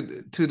 it's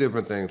two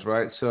different things,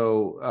 right?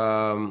 So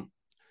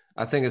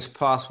I think it's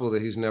possible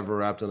that he's never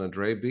rapped on a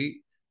Dre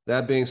beat.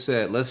 That being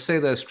said, let's say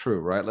that's true,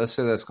 right? Let's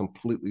say that's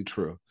completely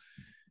true.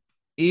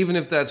 Even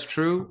if that's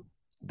true,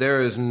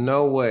 there is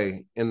no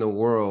way in the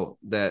world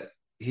that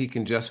he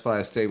can justify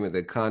a statement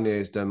that Kanye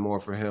has done more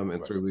for him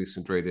in 3 weeks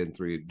than Dre did in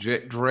 3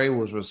 years. Dre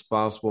was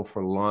responsible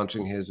for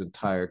launching his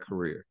entire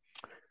career.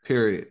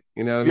 Period.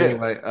 You know what I Yeah.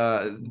 mean? Like,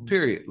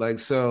 period. Like,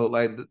 so,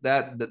 like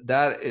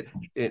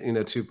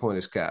it 2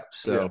 pointers cap. Yeah.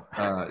 So,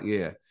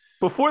 yeah,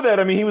 Before that,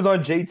 I mean, he was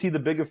on JT the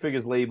Bigger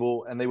Figures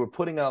label, and they were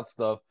putting out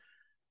stuff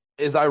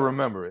as I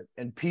remember it,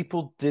 and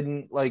people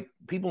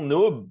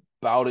knew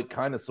about it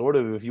kind of sort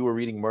of if you were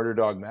reading Murder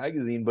Dog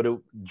magazine, but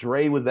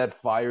Dre was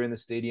that fire in the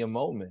stadium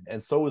moment,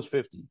 and so was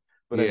 50.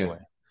 But yeah. anyway,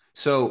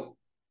 So,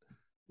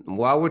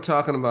 while we're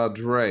talking about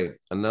Dre,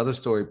 another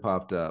story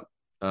popped up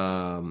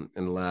in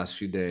the last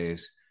few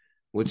days,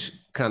 which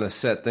kind of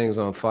set things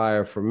on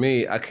fire for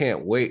me. I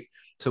can't wait.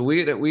 So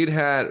we'd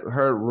had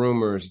heard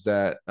rumors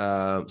that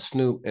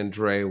Snoop and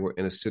Dre were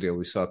in the studio.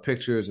 We saw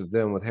pictures of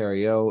them with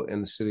Harry O in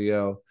the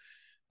studio.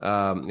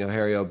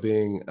 Harry O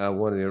being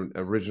one of the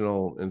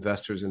original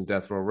investors in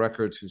Death Row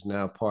Records, who's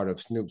now part of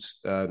Snoop's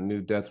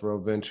new Death Row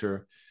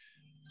venture.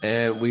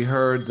 And we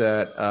heard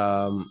that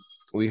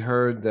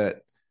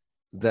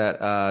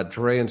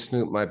Dre and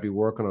Snoop might be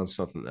working on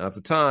something. At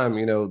the time,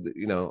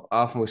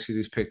 often we see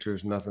these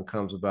pictures, nothing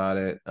comes about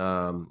it.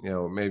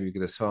 Maybe you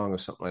get a song or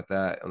something like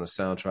that on a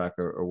soundtrack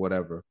or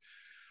whatever.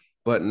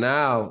 But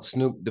now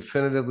Snoop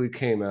definitively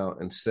came out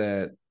and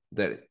said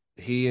that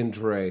he and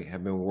Dre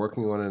have been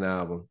working on an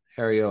album.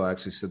 Harry O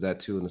actually said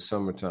that too in the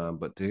summertime,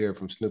 but to hear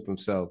from Snoop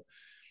himself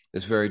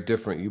is very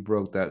different. You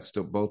broke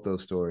both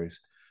those stories,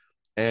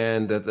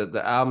 and that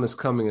the album is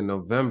coming in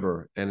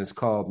November, and it's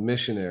called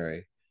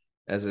Missionary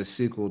as a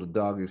sequel to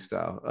Doggy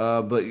Style.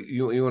 But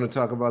you want to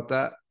talk about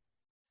that?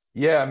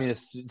 yeah, I mean,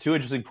 it's two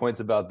interesting points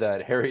about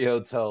that. Harry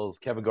O tells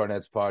Kevin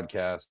Garnett's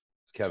podcast,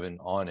 Kevin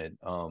on it,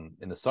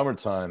 in the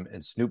summertime,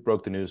 and Snoop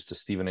broke the news to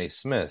Stephen A.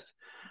 Smith.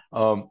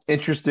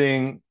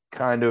 Interesting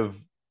kind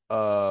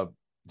of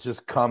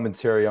just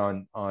commentary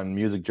on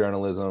music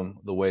journalism,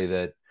 the way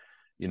that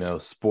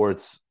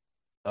sports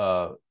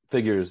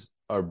figures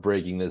are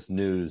breaking this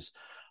news.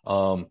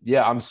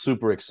 Yeah, I'm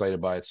super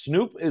excited by it.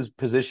 Snoop is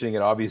positioning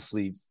it,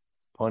 obviously,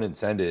 pun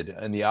intended,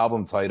 and the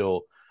album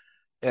title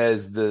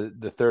as the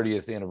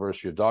 30th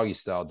anniversary of Doggy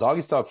Style.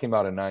 Doggy Style came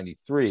out in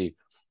 93.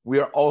 We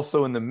are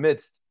also in the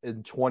midst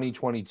in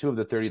 2022 of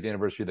the 30th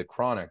anniversary of The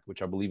Chronic,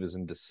 which I believe is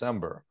in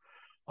December.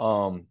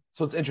 So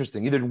it's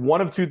interesting. Either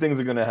one of two things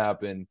are going to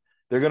happen.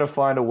 They're going to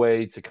find a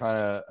way to kind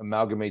of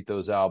amalgamate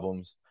those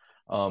albums,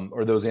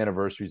 or those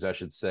anniversaries, I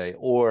should say,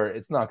 or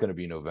it's not going to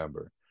be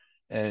November.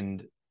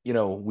 And,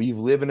 we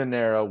live in an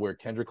era where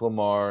Kendrick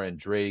Lamar and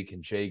Drake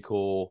and J.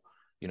 Cole,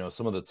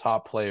 some of the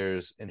top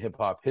players in hip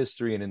hop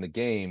history and in the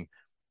game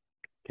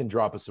can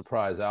drop a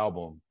surprise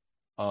album.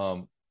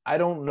 I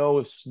don't know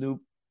if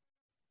Snoop,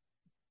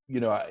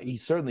 he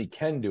certainly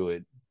can do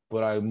it,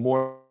 but I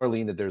more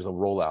lean that there's a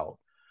rollout.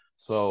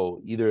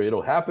 So either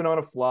it'll happen on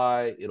a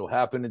fly, it'll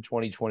happen in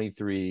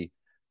 2023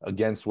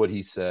 against what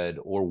he said,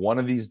 or one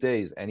of these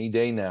days, any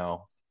day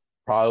now,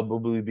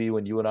 probably be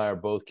when you and I are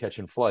both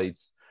catching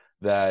flights,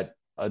 that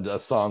a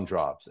song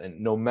drops. And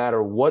no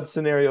matter what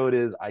scenario it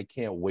is, I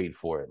can't wait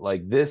for it.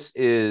 Like, this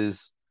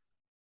is,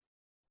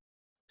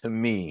 to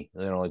me,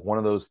 like one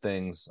of those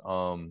things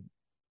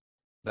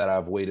that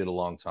I've waited a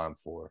long time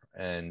for.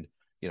 And,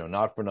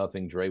 not for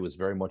nothing, Dre was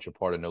very much a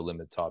part of No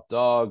Limit Top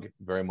Dog,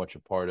 very much a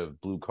part of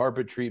Blue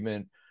Carpet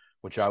Treatment,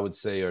 which I would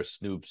say are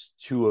Snoop's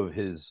two of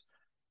his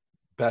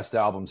best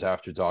albums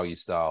after Doggy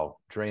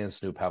Style. Dre and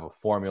Snoop have a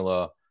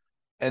formula.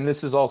 And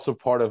this is also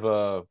part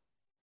of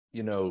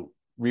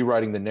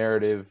rewriting the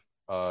narrative,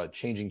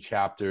 changing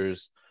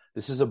chapters.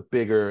 This is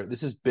bigger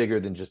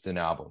than just an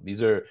album.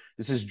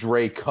 This is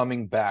Dre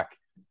coming back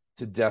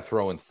to Death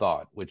Row and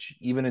Thought, which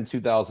even in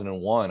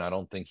 2001, I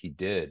don't think he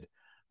did.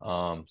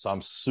 So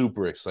I'm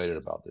super excited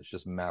about this.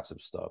 Just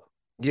massive stuff.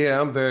 Yeah,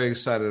 I'm very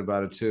excited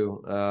about it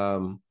too.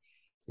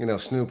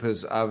 Snoop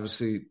has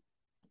obviously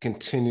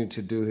continued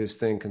to do his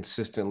thing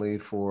consistently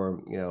for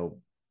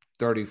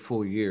 30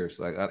 full years.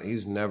 Like,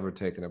 he's never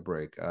taken a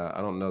break.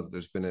 I don't know that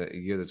there's been a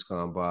year that's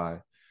gone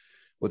by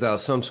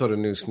without some sort of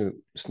new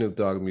Snoop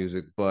Dogg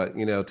music. But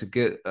to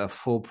get a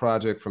full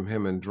project from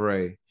him and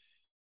Dre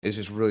is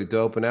just really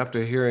dope. And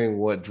after hearing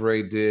what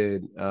Dre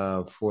did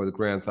for the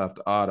Grand Theft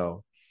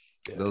Auto,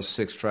 those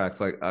 6 tracks,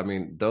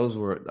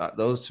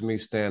 those to me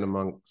stand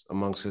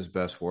amongst his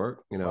best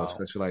work. Wow.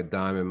 Especially like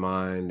Diamond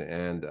Mine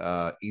and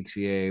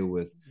ETA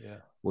with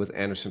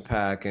Anderson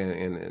 .Paak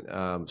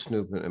and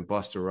Snoop and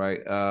Busta, right?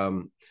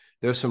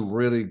 There's some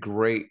really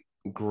great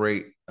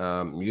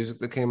music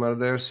that came out of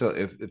there. So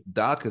if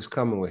Doc is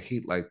coming with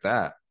heat like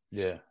that,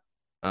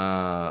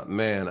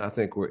 man, I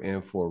think we're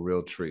in for a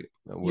real treat.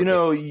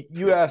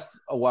 You asked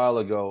a while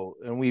ago,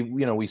 and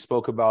we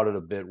spoke about it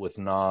a bit with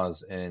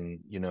Nas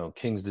and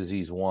King's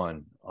Disease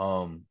 1.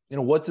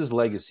 What does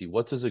legacy,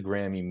 what does a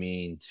Grammy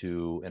mean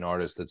to an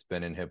artist that's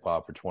been in hip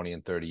hop for 20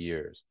 and 30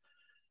 years?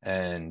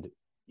 And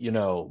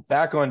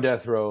Back on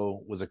Death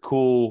Row was a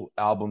cool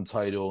album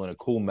title and a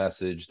cool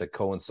message that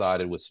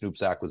coincided with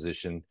Snoop's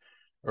acquisition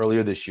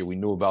earlier this year. We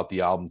knew about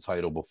the album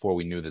title before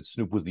we knew that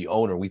Snoop was the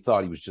owner. We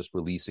thought he was just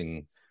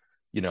releasing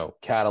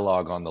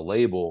catalog on the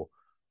label.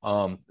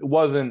 It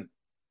wasn't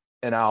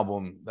an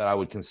album that I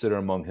would consider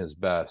among his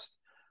best.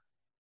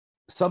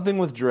 Something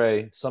with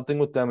Dre, something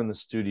with them in the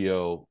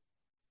studio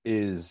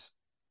is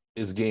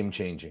game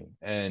changing.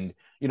 And,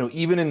 you know,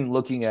 even in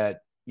looking at,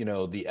 you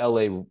know, the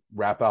LA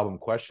rap album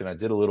question, I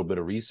did a little bit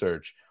of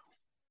research.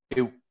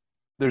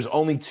 There's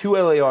only 2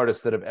 LA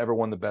artists that have ever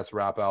won the best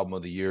rap album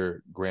of the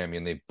year Grammy,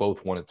 and they've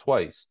both won it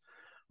twice.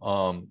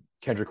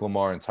 Kendrick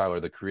Lamar and Tyler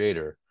the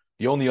Creator.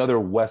 The only other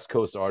West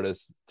Coast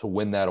artist to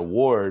win that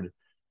award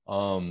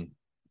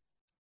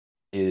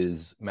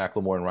is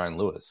Macklemore and Ryan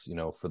Lewis, you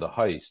know, for The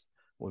Heist,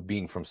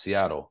 being from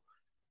Seattle.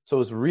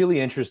 So it's really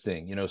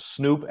interesting. You know,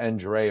 Snoop and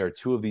Dre are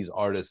 2 of these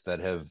artists that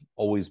have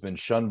always been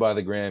shunned by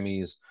the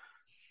Grammys.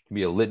 Can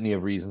be a litany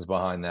of reasons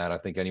behind that. I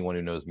think anyone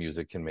who knows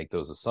music can make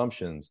those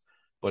assumptions.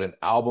 But an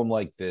album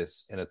like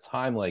this, in a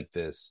time like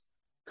this,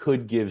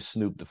 could give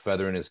Snoop the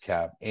feather in his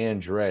cap,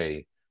 and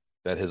Dre,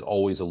 that has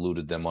always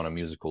eluded them on a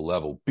musical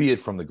level, be it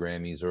from the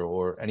Grammys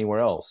or anywhere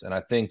else. And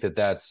I think that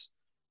that's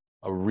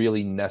a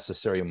really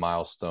necessary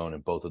milestone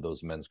in both of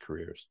those men's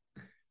careers.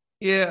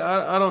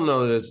 Yeah, I don't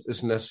know that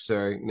it's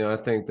necessary. You know, I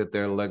think that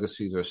their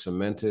legacies are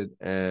cemented,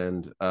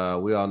 and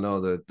we all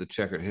know the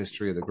checkered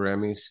history of the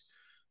Grammys.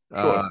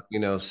 Sure. You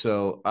know,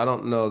 so I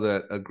don't know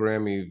that a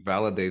Grammy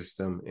validates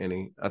them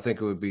any. I think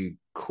it would be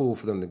cool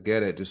for them to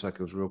get it, just like it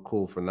was real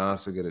cool for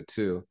Nas to get it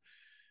too.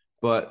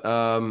 But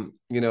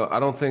you know, I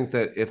don't think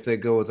that if they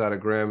go without a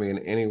Grammy in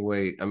any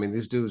way, I mean,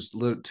 these dudes,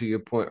 to your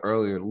point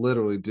earlier,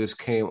 literally just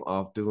came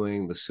off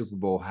doing the Super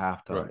Bowl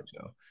halftime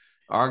show,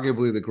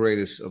 arguably the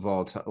greatest of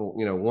all time.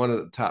 You know, one of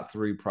the top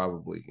 3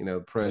 probably. You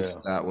know, Prince,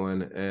 that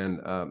one,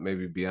 and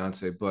maybe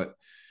Beyonce. But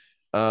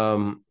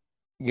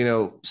you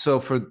know,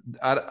 so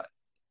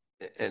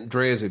and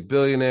Dre is a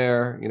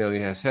billionaire. You know, he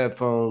has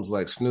headphones.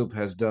 Like Snoop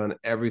has done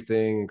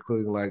everything,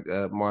 including like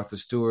Martha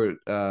Stewart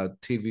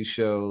TV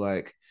show.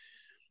 Like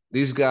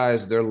these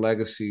guys, their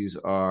legacies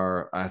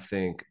are, I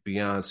think,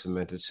 beyond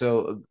cemented.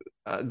 So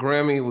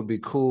Grammy would be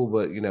cool,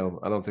 but you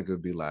know, I don't think it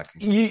would be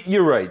lacking.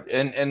 You're right,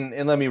 and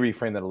let me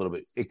reframe that a little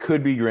bit. It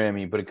could be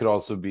Grammy, but it could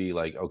also be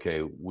like,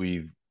 okay,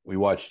 we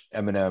watched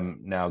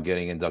Eminem now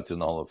getting inducted in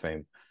the Hall of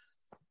Fame.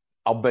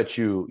 I'll bet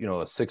you, you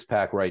know, a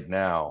 6-pack right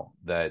now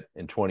that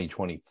in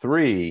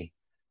 2023,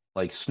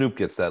 like Snoop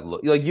gets that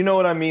look. Like, you know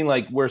what I mean?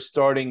 Like we're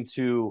starting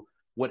to,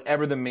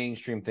 whatever the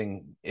mainstream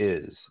thing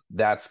is,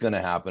 that's going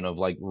to happen, of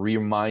like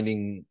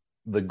reminding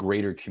the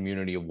greater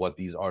community of what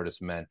these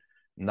artists meant,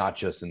 not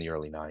just in the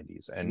early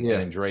 90s. And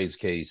in Dre's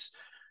case,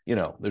 you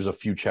know, there's a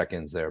few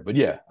check-ins there. But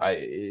yeah,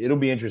 it'll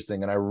be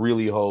interesting. And I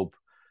really hope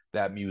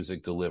that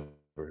music delivers.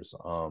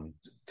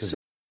 Because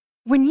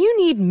when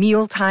you need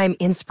mealtime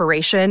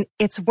inspiration,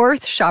 it's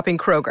worth shopping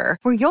Kroger,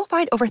 where you'll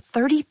find over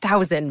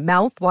 30,000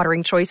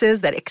 mouth-watering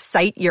choices that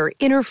excite your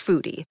inner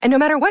foodie. And no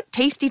matter what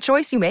tasty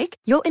choice you make,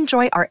 you'll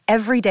enjoy our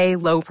everyday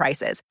low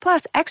prices,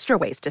 plus extra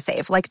ways to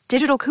save, like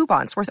digital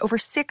coupons worth over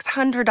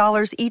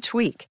 $600 each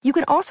week. You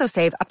can also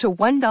save up to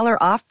 $1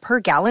 off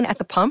per gallon at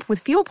the pump with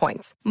fuel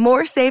points.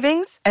 More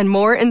savings and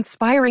more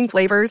inspiring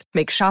flavors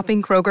make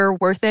shopping Kroger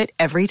worth it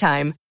every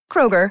time.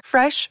 Kroger,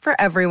 fresh for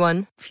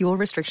everyone. Fuel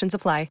restrictions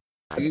apply.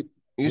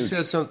 You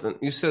said something.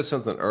 You said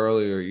something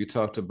earlier. You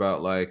talked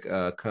about like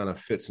kind of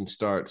fits and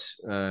starts,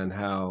 and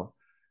how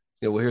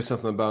you know we'll hear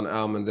something about an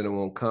album and then it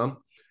won't come.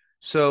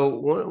 So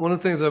one of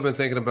the things I've been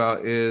thinking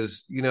about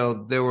is, you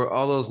know, there were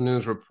all those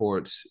news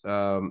reports,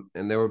 and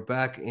they were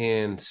back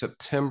in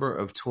September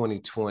of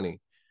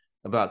 2020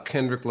 about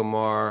Kendrick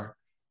Lamar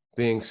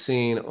being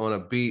seen on a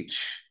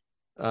beach,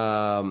 you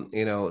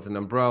know, with an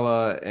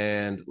umbrella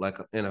and like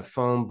in a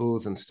phone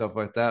booth and stuff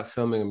like that,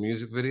 filming a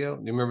music video.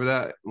 Do you remember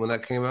that when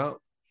that came out?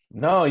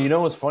 no, you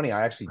know what's funny?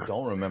 I actually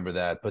don't remember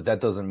that, but that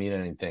doesn't mean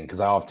anything because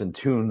I often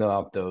tune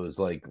up those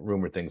like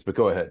rumor things. But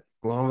go ahead.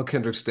 Well, I'm a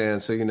Kendrick stan,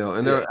 so you know,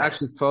 and there are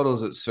actually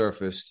photos that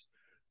surfaced.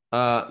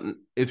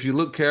 If you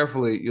look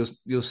carefully,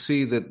 you'll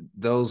see that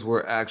those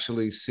were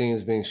actually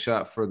scenes being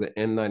shot for the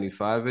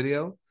N95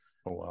 video,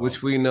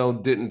 which we know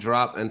didn't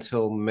drop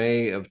until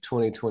May of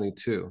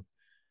 2022.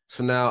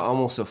 So now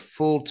almost a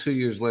full 2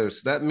 years later.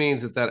 So that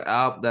means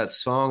that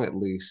song at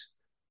least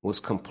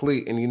was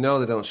complete. And you know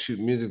they don't shoot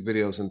music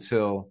videos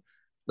until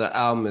the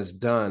album is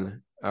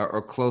done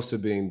or close to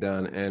being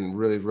done and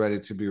really ready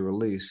to be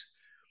released.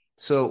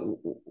 So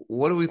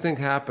what do we think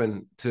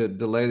happened to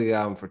delay the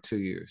album for 2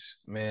 years?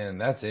 Man,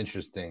 that's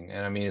interesting.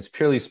 And I mean, it's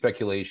purely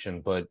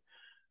speculation, but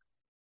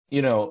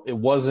you know, it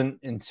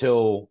wasn't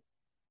until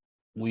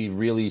we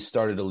really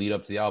started to lead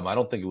up to the album. I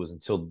don't think it was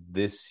until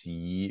this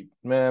year,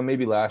 man,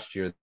 maybe last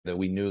year, that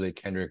we knew that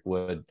Kendrick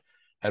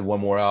had one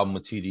more album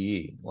with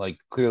TDE. Like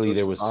clearly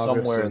there was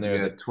somewhere in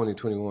there that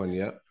 2021,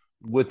 yeah.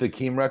 With the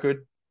Keem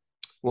record.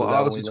 Well,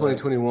 August of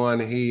 2021,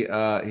 he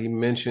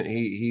mentioned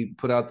he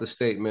put out the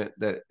statement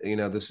that, you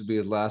know, this would be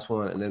his last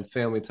one, and then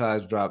Family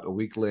Ties dropped a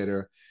week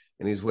later,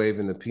 and he's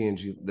waving the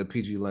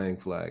PG Lang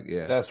flag.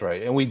 Yeah, that's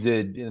right, and we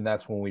did, and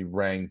that's when we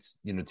ranked,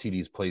 you know,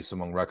 TD's place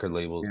among record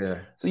labels. Yeah,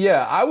 so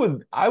yeah,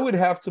 I would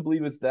have to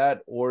believe it's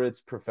that or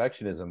it's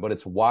perfectionism, but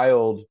it's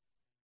wild.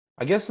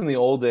 I guess in the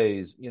old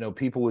days, you know,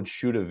 people would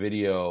shoot a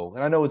video,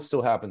 and I know it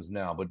still happens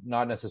now, but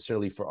not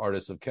necessarily for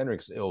artists of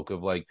Kendrick's ilk,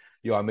 of like,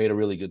 yo, I made a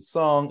really good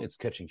song, it's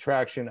catching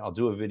traction, I'll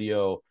do a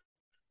video,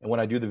 And when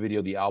I do the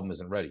video, the album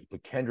isn't ready.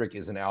 But Kendrick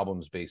is an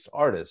albums-based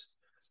artist.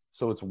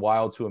 So it's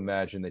wild to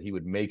imagine that he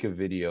would make a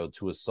video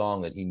to a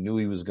song that he knew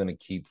he was going to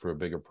keep for a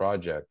bigger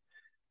project.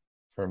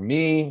 For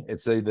me,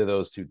 it's either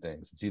those two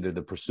things. It's either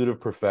the pursuit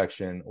of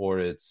perfection, or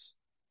it's,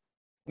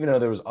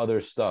 there was other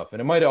stuff.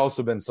 And it might have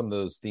also been some of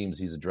those themes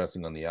he's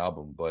addressing on the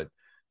album. But,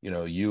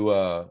 you,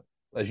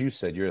 as you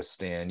said, you're a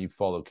stan. You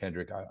follow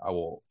Kendrick. I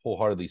will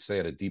wholeheartedly say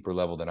at a deeper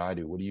level than I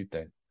do. What do you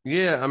think?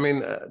 Yeah, I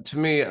mean, to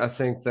me, I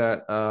think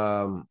that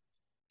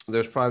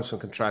there's probably some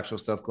contractual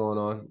stuff going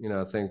on.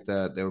 I think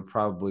that they were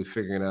probably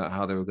figuring out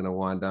how they were going to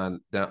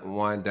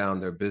wind down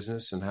their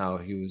business, and how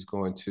he was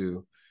going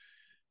to,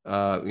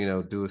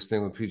 do his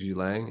thing with PG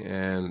Lang,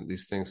 and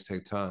these things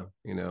take time.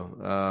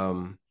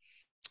 Yeah,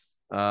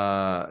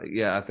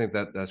 I think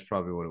that's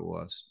probably what it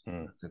was.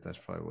 I think that's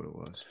probably what it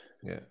was.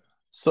 Yeah.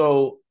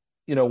 So,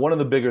 one of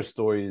the bigger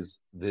stories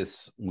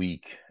this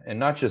week, and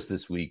not just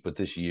this week, but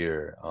this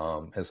year,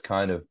 has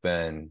kind of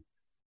been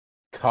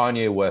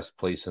Kanye West's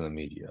place in the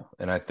media.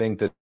 And I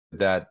think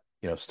that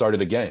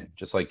started again,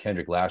 just like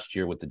Kendrick last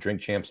year with the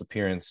Drink Champs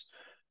appearance,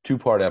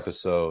 2-part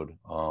episode.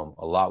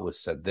 A lot was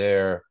said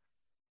there.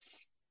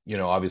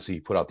 Obviously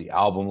he put out the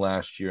album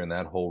last year and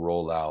that whole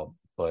rollout,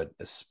 but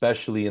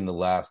especially in the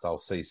last, I'll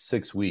say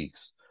 6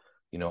 weeks,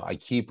 I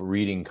keep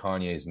reading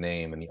Kanye's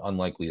name in the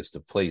unlikeliest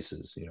of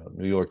places.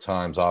 New York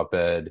Times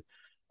op-ed.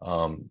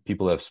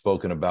 People have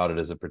spoken about it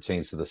as it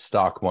pertains to the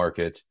stock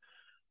market.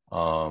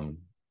 I'm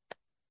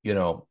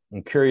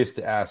curious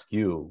to ask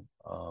you,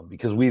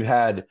 because we've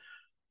had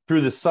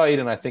through the site,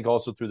 and I think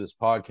also through this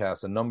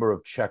podcast, a number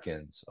of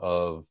check-ins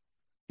of,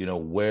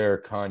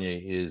 where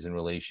Kanye is in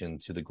relation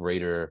to the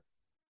greater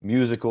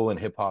musical and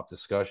hip hop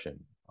discussion.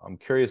 I'm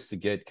curious to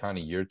get kind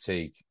of your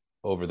take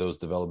over those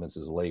developments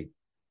as late.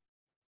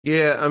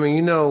 Yeah, I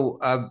mean,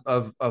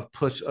 I've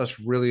pushed us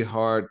really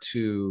hard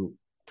to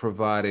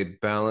provide a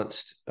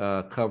balanced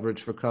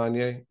coverage for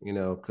Kanye,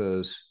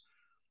 because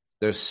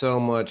there's so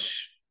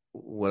much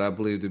what I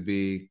believe to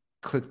be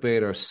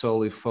clickbait, or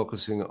solely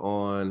focusing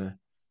on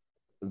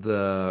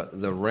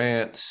the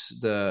rants,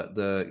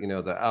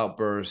 the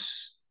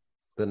outbursts,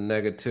 the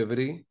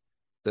negativity,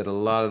 that a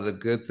lot of the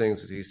good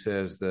things that he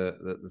says,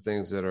 the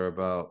things that are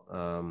about,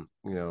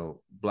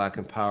 Black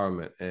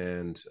empowerment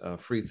and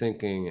free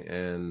thinking,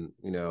 and,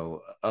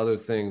 other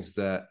things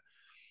that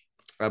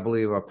I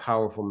believe are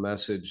powerful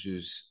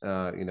messages,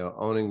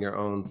 owning your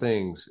own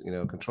things,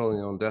 controlling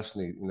your own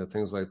destiny,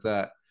 things like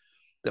that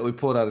we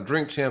pulled out of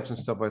Drink Champs and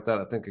stuff like that.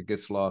 I think it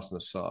gets lost in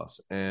the sauce.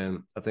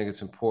 And I think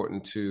it's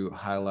important to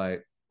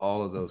highlight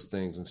all of those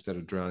things instead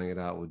of drowning it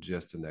out with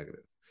just the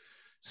negative.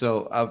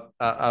 So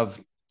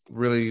I've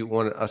really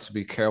wanted us to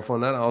be careful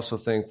on that. I also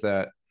think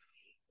that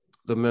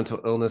the mental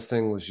illness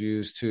thing was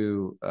used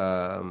to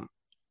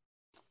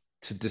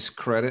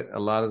discredit a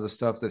lot of the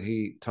stuff that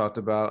he talked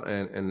about,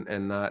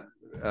 and not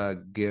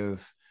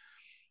give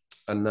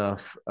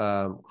enough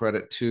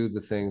credit to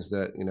the things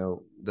that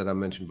that I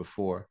mentioned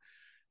before.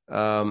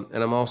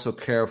 And I'm also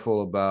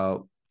careful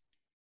about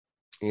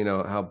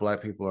how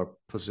Black people are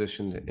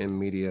positioned in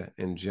media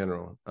in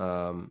general.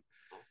 And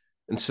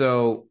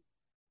so,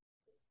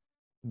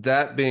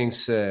 that being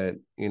said,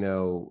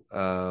 the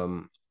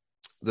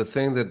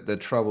thing that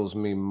troubles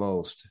me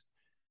most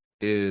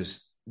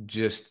is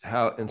just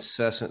how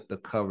incessant the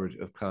coverage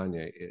of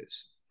Kanye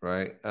is,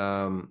 right?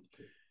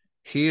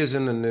 He is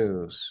in the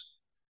news.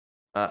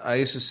 I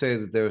used to say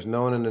that there's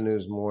no one in the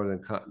news more than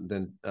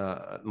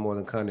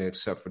Kanye,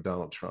 except for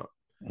Donald Trump.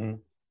 Mm-hmm.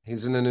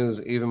 He's in the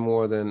news even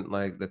more than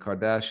like the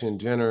Kardashian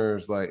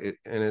Jenners,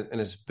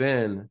 and it's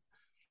been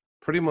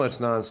pretty much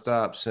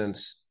nonstop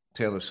since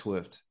Taylor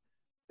Swift.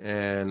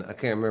 And I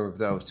can't remember if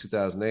that was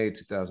 2008,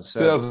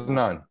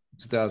 2007.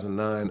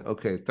 2009.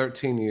 Okay,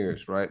 13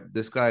 years, right?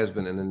 This guy has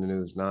been in the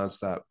news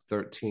nonstop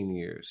 13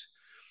 years.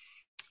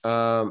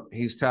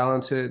 He's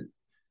talented,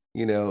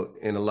 in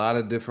a lot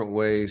of different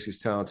ways. He's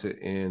talented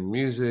in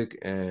music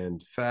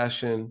and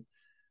fashion,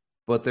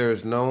 but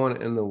there's no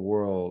one in the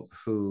world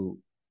who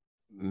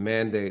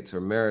mandates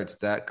or merits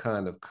that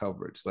kind of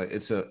coverage. Like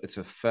it's a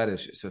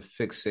fetish, it's a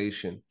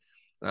fixation.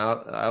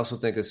 I also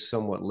think it's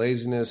somewhat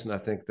laziness, and I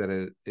think that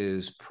it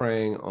is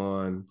preying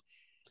on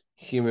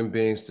human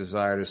beings'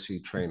 desire to see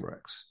train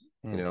wrecks.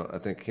 I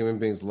think human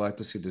beings like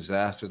to see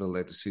disaster, they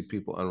like to see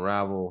people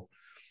unravel,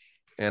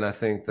 and I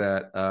think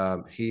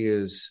that he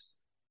is,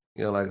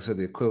 like I said,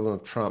 the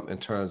equivalent of Trump in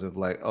terms of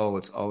like, oh,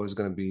 it's always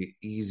going to be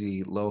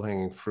easy,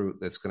 low-hanging fruit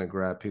that's going to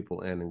grab people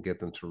in and get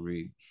them to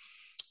read.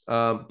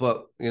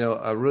 But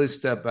I really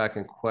step back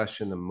and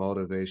question the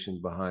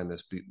motivation behind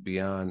this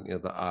beyond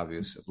the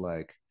obvious of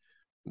like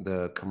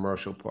the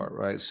commercial part,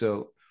 right?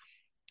 So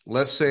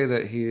let's say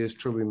that he is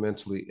truly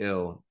mentally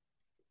ill.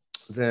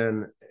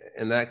 Then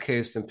in that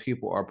case, then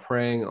people are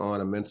preying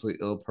on a mentally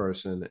ill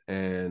person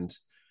and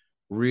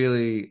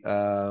really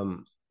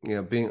being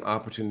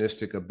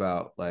opportunistic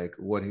about like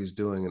what he's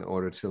doing in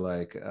order to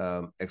like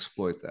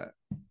exploit that.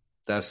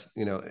 That's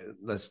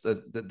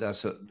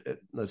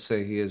let's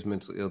say he is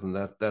mentally ill,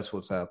 and that's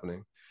what's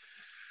happening.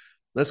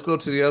 let's go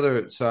to the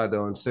other side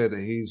though and say that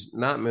he's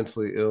not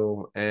mentally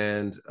ill,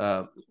 and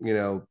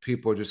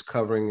people are just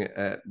covering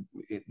it.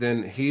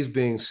 Then he's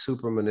being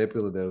super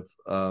manipulative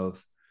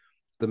of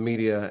the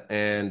media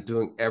and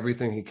doing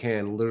everything he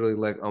can, literally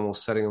like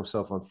almost setting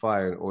himself on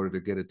fire in order to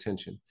get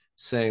attention,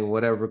 saying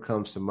whatever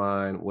comes to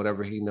mind,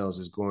 whatever he knows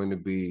is going to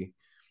be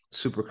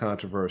super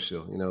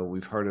controversial.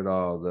 We've heard it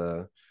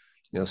all.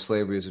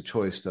 Slavery is a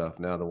choice stuff.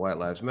 Now the White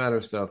Lives Matter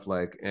stuff,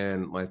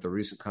 and the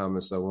recent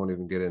comments I won't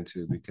even get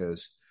into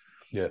because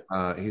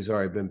he's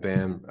already been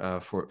banned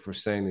for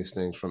saying these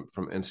things from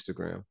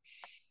Instagram.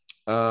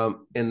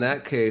 In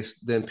that case,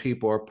 then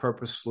people are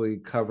purposefully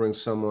covering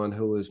someone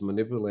who is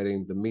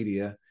manipulating the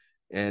media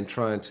and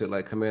trying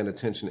to command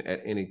attention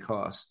at any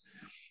cost.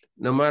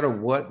 No matter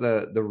what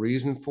the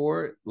reason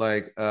for it,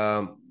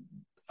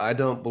 I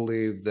don't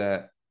believe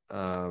that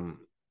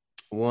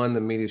one,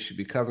 the media should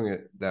be covering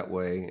it that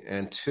way,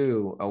 and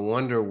two, I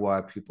wonder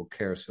why people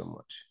care so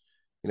much.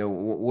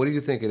 What do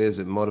you think it is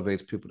that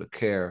motivates people to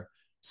care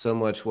so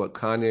much what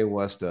Kanye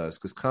West does?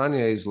 Because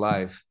Kanye's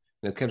life,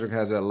 Kendrick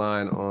has that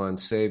line on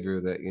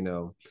Savior that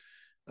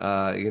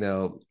about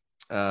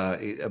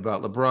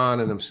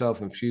LeBron and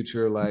himself and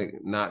Future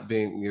not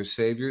being your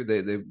savior.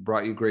 They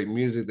brought you great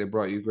music, they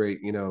brought you great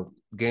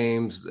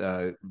games.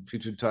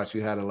 Future taught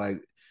you how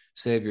to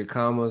save your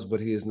commas, but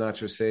he is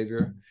not your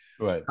savior.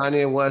 Right.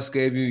 Kanye West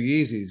gave you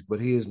Yeezys, but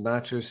he is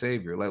not your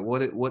savior.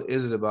 What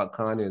is it about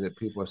Kanye that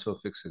people are so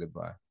fixated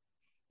by?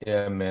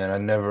 Yeah, man, I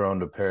never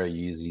owned a pair of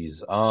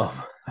Yeezys. I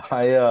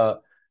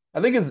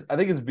think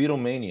it's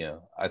Beatlemania.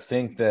 I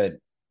think that,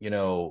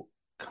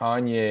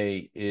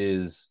 Kanye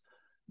is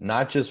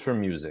not just for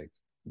music,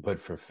 but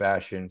for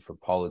fashion, for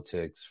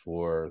politics,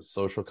 for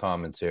social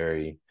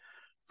commentary,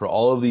 for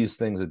all of these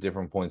things at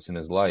different points in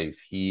his life.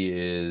 He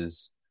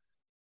is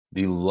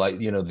the light,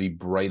 the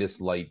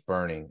brightest light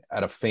burning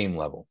at a fame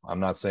level. I'm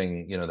not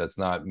saying, that's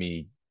not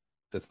me.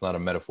 That's not a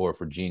metaphor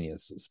for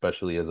genius,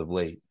 especially as of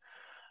late.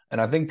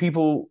 And I think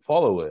people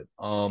follow it.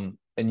 And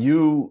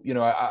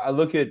I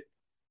look at,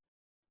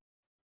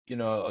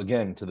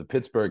 again, to the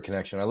Pittsburgh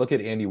connection, I look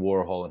at Andy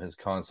Warhol and his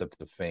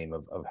concept of fame,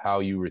 of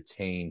how you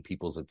retain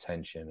people's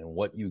attention and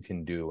what you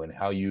can do and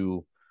how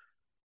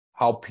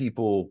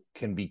people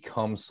can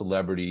become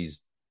celebrities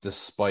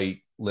despite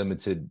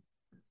limited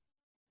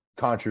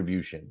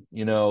contribution.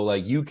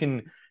 You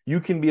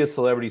can be a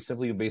celebrity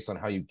simply based on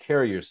how you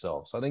carry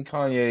yourself. So I think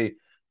Kanye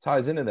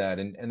ties into that.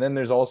 And then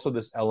there's also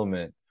this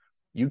element.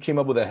 You came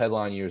up with a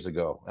headline years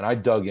ago, and I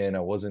dug in. I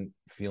wasn't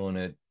feeling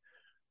it,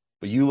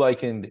 but you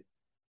likened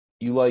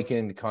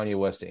Kanye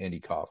West to Andy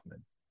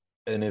Kaufman.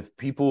 And if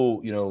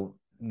people,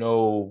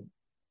 know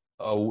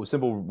a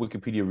simple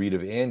Wikipedia read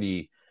of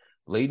Andy,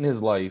 late in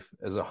his life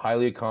as a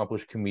highly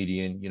accomplished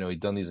comedian, he'd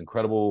done these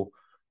incredible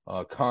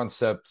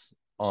concepts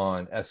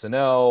on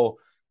SNL,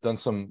 done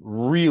some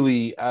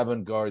really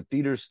avant-garde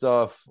theater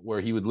stuff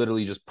where he would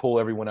literally just pull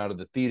everyone out of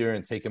the theater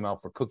and take them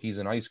out for cookies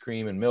and ice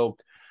cream and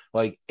milk.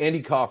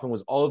 Andy Kaufman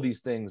was all of these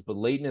things, but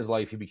late in his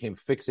life, he became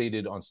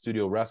fixated on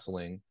studio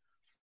wrestling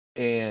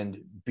and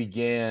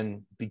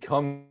began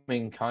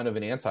becoming kind of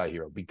an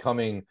anti-hero,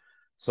 becoming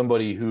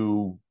somebody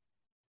who,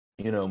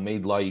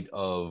 made light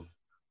of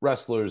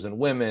wrestlers and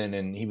women,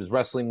 and he was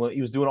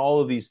doing all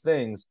of these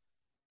things.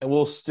 And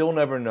we'll still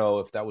never know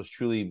if that was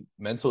truly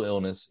mental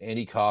illness,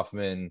 Andy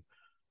Kaufman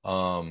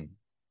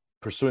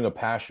pursuing a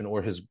passion,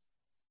 or his,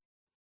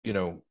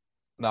 I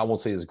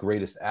won't say his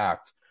greatest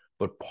act,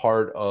 but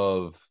part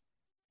of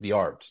the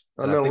art.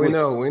 Oh no, we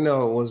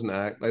know it was an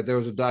act. There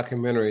was a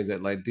documentary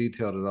that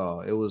detailed it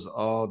all. It was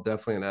all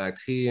definitely an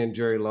act. He and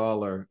Jerry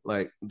Lawler,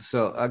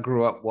 so I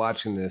grew up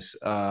watching this.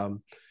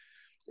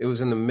 It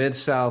was in the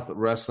Mid-South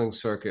wrestling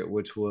circuit,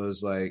 which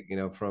was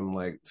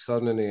from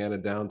Southern Indiana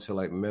down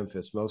to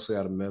Memphis, mostly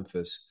out of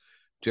Memphis.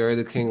 Jerry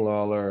the King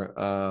Lawler,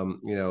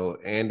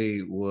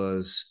 Andy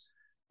was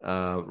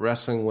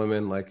wrestling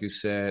women, like you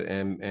said,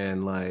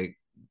 and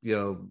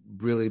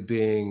really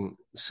being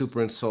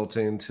super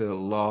insulting to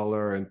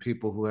Lawler and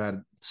people who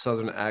had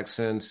Southern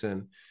accents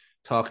and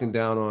talking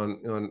down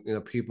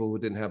on people who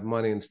didn't have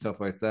money and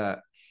stuff like that.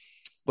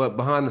 But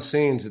behind the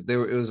scenes, it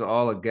was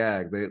all a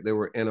gag. They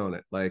were in on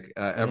it.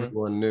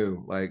 Everyone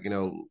knew.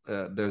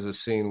 There's a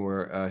scene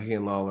where he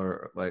and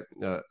Lawler,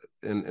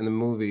 in the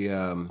movie,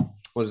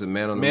 what is it,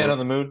 Man on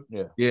the Moon?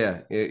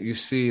 Yeah. You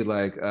see, him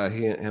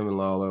and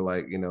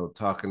Lawler,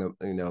 talking,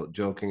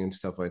 joking and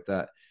stuff like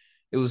that.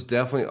 It was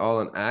definitely all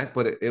an act,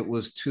 but it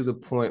was to the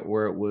point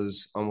where it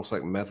was almost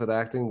like method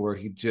acting, where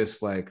he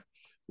just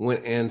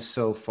went in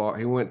so far.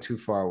 He went too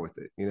far with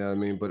it. You know what I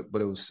mean?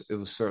 But it was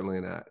certainly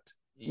an act.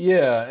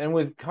 Yeah, and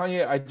with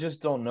Kanye, I just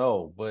don't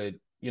know. But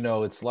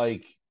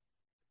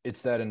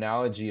it's that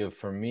analogy of,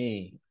 for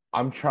me,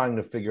 I'm trying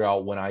to figure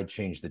out when I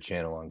changed the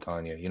channel on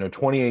Kanye.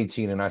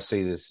 2018, and I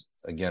say this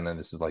again, and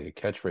this is like a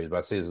catchphrase, but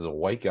I say this as a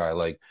white guy.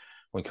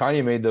 When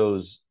Kanye made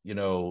those,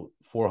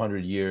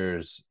 400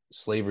 years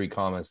slavery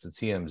comments to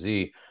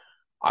TMZ,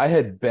 I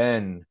had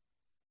been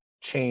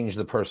changed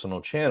the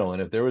personal channel.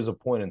 And if there was a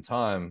point in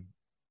time,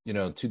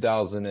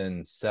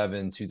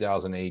 2007,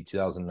 2008,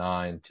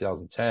 2009,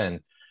 2010,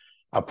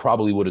 I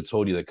probably would have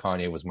told you that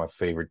Kanye was my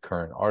favorite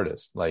current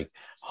artist. Like,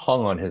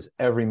 hung on his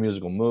every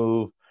musical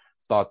move,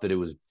 thought that it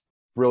was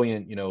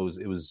brilliant. You know,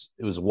 it was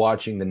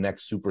watching the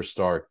next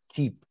superstar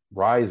keep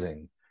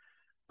rising.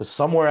 But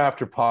somewhere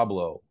after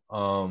Pablo,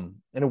 and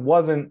it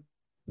wasn't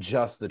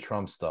just the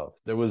Trump stuff.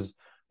 There was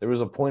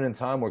a point in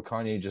time where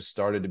Kanye just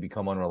started to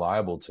become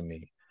unreliable to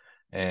me,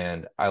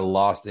 and I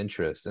lost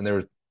interest. And there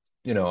was,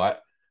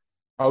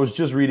 I was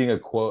just reading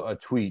a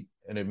tweet,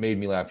 and it made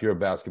me laugh. You're a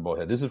basketball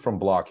head. This is from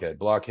Blockhead.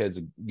 Blockhead's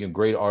a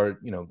great art.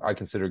 I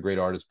consider a great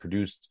artist.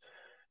 Produced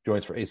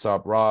joints for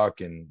Aesop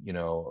Rock and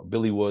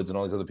Billy Woods and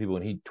all these other people.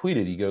 And he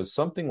tweeted, he goes,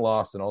 "Something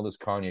lost in all this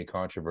Kanye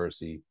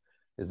controversy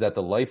is that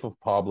The Life of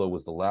Pablo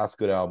was the last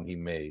good album he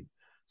made.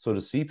 So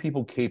to see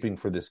people caping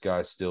for this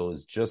guy still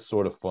is just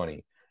sort of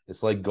funny.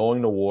 It's like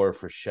going to war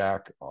for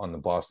Shaq on the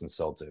Boston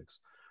Celtics."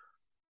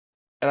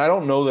 And I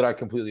don't know that I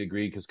completely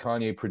agree, because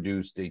Kanye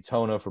produced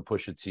Daytona for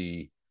Pusha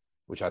T,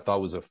 which I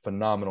thought was a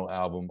phenomenal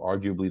album,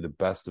 arguably the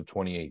best of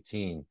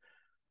 2018.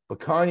 But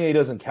Kanye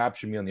doesn't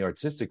capture me on the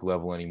artistic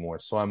level anymore,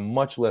 so I'm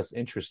much less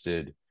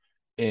interested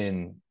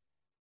in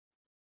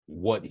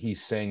what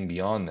he's saying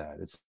beyond that.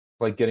 It's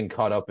like getting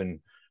caught up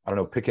in, I don't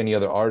know, pick any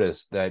other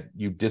artist that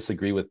you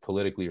disagree with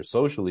politically or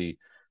socially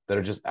that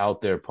are just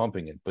out there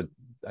pumping it. But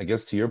I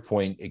guess to your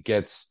point, it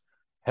gets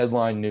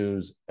headline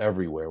news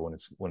everywhere when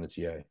it's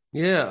Ye.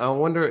 Yeah, I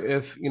wonder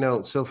if,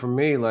 so for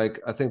me, like,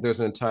 I think there's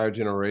an entire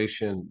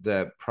generation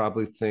that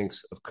probably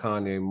thinks of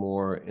Kanye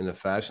more in the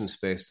fashion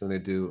space than they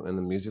do in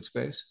the music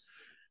space.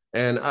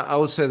 And I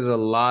would say that a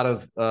lot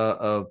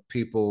of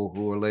people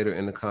who are later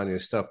into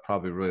Kanye stuff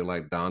probably really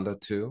like Donda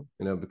too,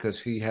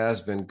 because he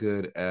has been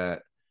good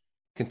at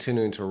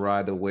continuing to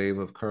ride the wave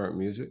of current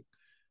music.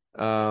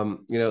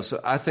 So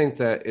I think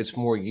that it's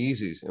more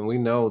Yeezys, and we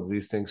know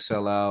these things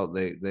sell out.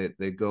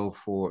 They go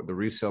for, the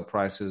resale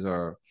prices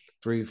are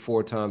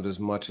 3-4 times as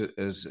much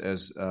as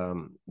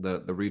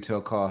the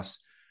retail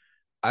cost.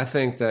 I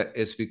think that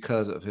it's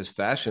because of his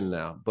fashion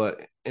now.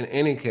 But in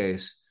any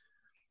case,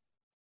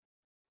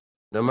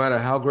 no matter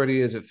how great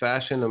he is at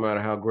fashion, no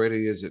matter how great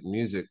he is at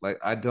music, like,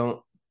 I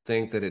don't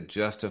think that it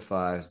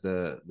justifies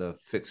the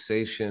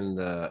fixation,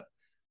 the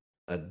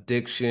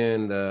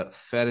addiction, the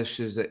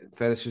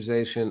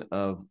fetishization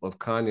of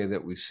Kanye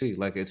that we see.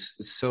 Like, it's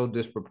so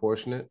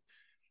disproportionate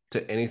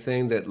to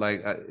anything that,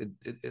 like,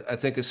 I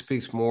think it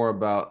speaks more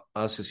about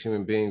us as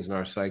human beings and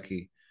our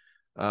psyche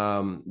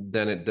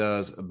than it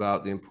does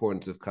about the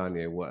importance of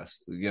Kanye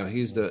West.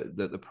 He's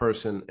the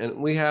person,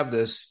 and we have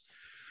this.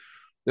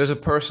 There's a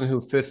person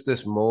who fits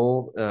this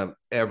mold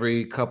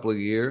every couple of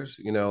years.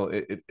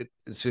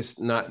 It's just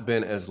not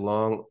been as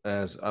long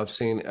as I've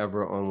seen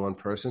ever on one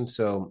person.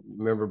 So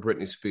remember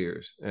Britney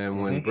Spears,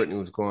 and when Britney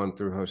was going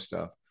through her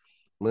stuff,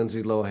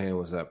 Lindsay Lohan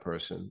was that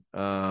person.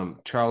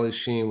 Charlie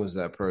Sheen was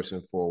that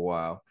person for a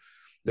while.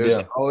 There's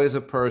always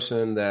a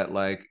person that,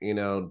 like,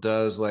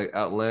 does like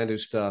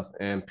outlandish stuff,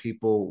 and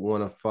people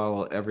want to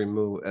follow every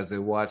move as they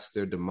watch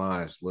their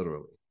demise,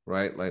 literally,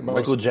 right? Like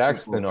Michael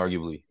Jackson,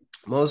 arguably.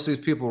 Most of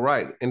these people,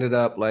 right, ended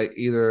up like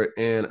either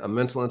in a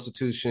mental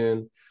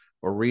institution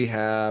or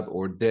rehab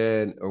or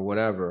dead or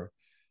whatever.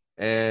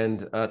 And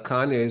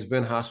Kanye has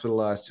been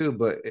hospitalized too,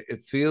 but it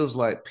feels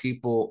like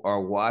people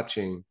are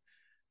watching,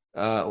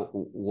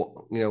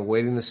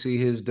 waiting to see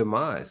his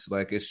demise.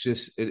 Like, it's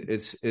just,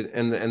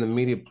 and the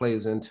media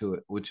plays into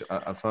it, which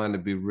I find to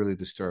be really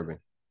disturbing.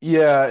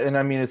 Yeah. And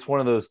I mean, it's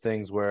one of those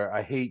things where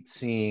I hate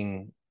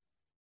seeing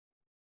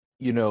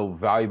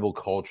valuable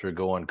culture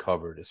go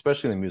uncovered,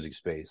 especially in the music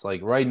space.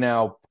 Like right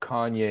now,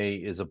 Kanye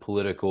is a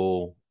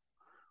political,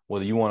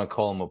 whether you want to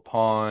call him a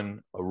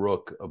pawn, a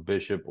rook, a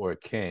bishop, or a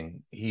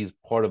king, he's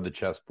part of the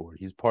chessboard.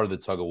 He's part of the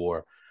tug of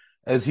war,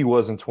 as he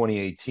was in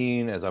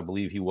 2018, as I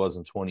believe he was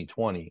in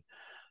 2020.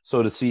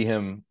 So to see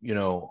him,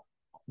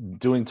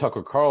 doing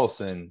Tucker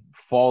Carlson,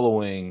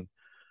 following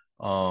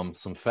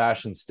some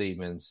fashion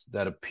statements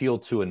that appeal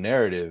to a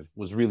narrative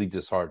was really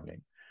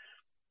disheartening.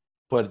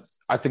 But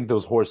I think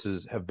those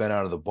horses have been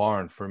out of the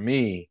barn for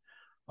me.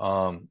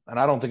 And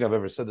I don't think I've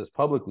ever said this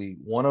publicly.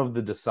 One of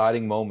the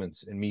deciding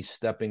moments in me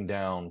stepping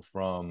down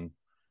from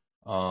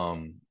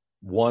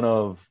one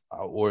of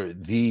or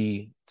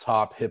the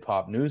top hip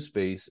hop news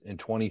space in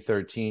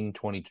 2013,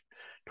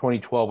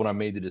 2012, when I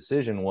made the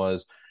decision,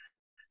 was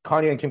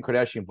Kanye and Kim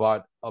Kardashian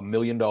bought $1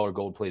 million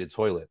gold plated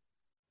toilet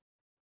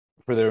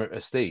for their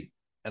estate.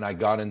 And I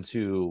got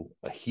into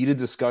a heated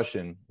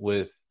discussion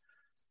with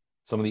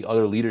some of the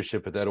other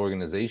leadership at that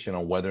organization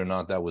on whether or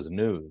not that was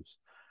news.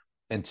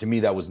 And to me,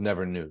 that was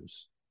never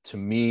news. To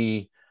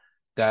me,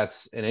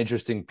 that's an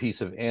interesting piece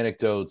of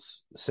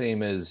anecdotes,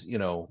 same as,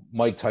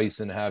 Mike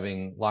Tyson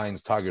having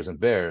lions, tigers, and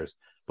bears,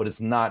 but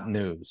it's not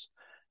news.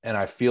 And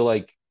I feel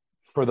like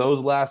for those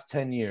last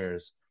 10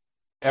 years,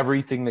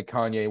 everything that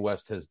Kanye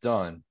West has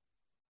done,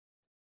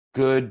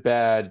 good,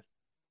 bad,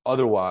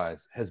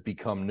 otherwise, has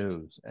become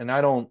news. And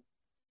I don't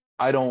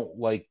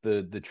like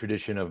the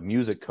tradition of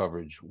music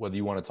coverage, whether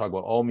you want to talk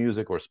about all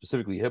music or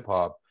specifically hip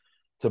hop,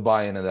 to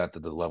buy into that to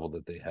the level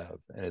that they have.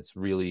 And it's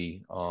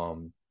really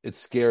it's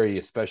scary,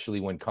 especially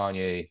when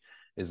Kanye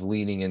is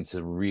leaning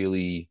into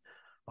really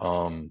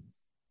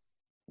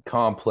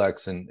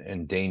complex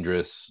and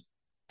dangerous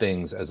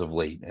things as of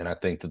late. And I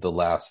think that the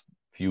last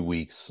few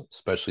weeks,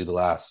 especially the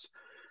last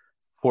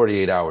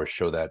 48 hours,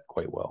 show that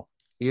quite well.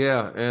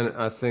 Yeah, and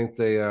I think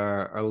they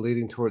are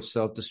leading towards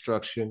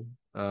self-destruction.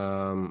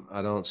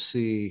 I don't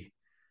see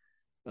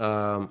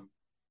um,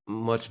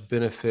 much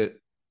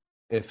benefit,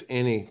 if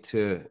any,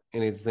 to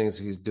any of the things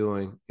he's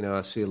doing.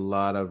 I see a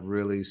lot of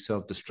really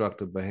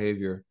self-destructive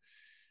behavior,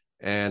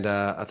 and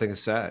I think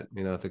it's sad.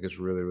 I think it's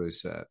really, really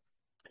sad.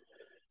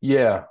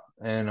 Yeah,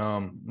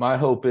 and my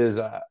hope is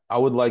I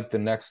would like the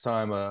next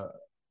time a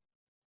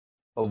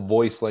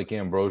voice like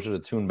Ambrosia to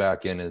tune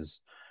back in is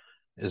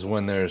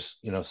when there's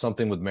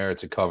something with merit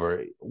to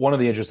cover. One of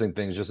the interesting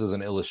things, just as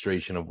an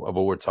illustration of what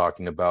we're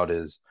talking about,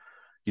 is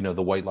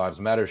the White Lives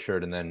Matter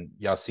shirt, and then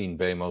Yassine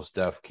Bey Mos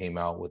Def came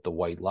out with the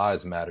White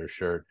Lives Matter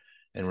shirt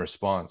in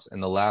response.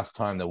 And the last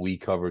time that we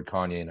covered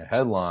Kanye in a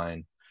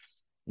headline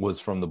was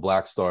from the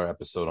Black Star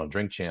episode on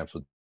Drink Champs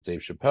with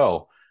Dave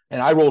Chappelle,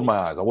 and I rolled my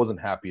eyes. I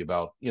wasn't happy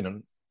about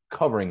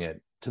covering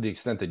it to the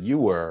extent that you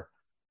were,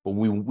 but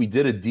we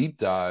did a deep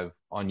dive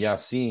on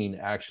Yassine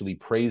actually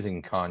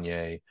praising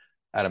Kanye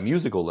at a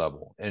musical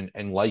level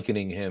and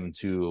likening him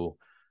to,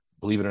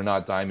 believe it or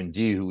not, Diamond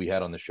D, who we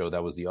had on the show.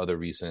 That was the other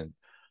recent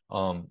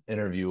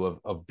interview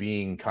of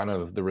being kind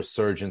of the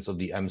resurgence of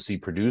the MC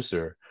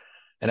producer.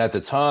 And at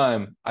the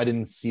time, I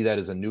didn't see that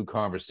as a new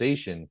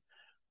conversation,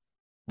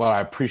 but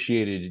I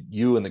appreciated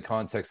you in the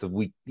context of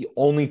the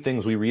only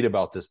things we read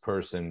about this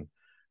person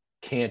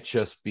can't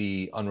just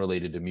be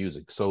unrelated to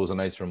music. So it was a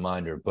nice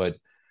reminder. But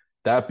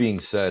that being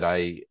said,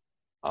 I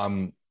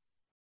don't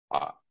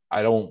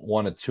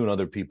want to tune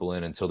other people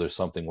in until there's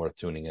something worth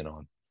tuning in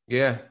on.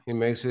 Yeah, he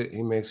makes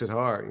it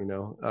hard,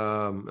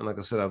 and like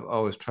I said, I've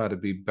always tried to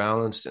be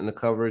balanced in the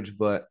coverage,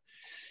 but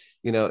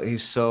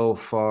he's so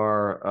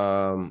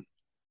far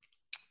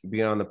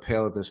beyond the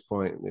pale at this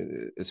point.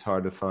 It's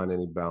hard to find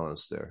any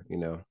balance there.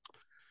 Yeah.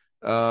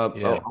 I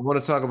want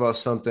to talk about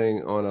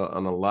something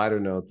on a lighter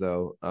note,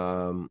 though.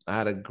 I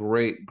had a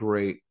great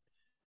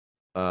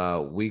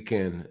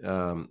weekend,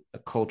 a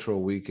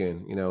cultural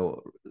weekend,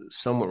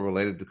 somewhat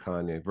related to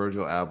Kanye.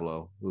 Virgil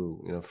Abloh,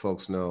 who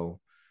folks know,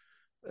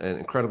 an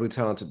incredibly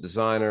talented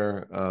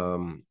designer,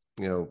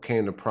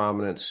 came to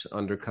prominence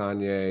under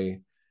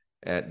Kanye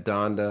at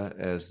Donda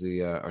as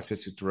the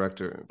artistic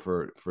director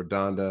for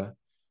Donda.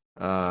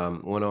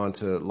 Went on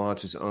to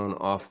launch his own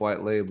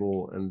Off-White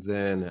label, and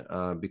then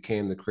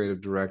became the creative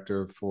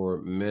director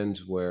for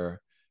menswear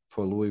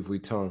for Louis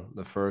Vuitton,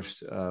 the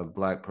first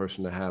Black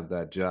person to have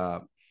that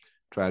job.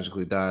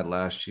 Tragically died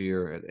last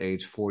year at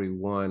age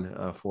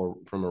 41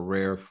 from a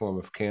rare form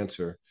of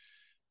cancer.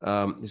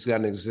 He's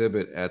got an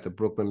exhibit at the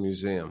Brooklyn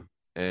Museum,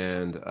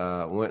 and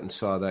went and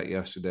saw that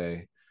yesterday.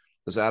 It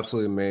was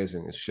absolutely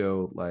amazing. It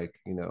showed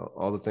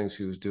all the things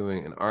he was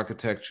doing in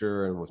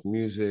architecture and with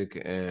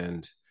music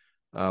and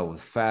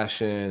with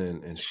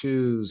fashion and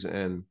shoes,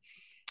 and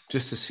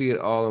just to see it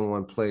all in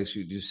one place,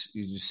 you just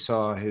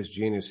saw his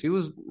genius. He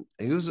was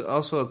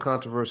also a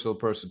controversial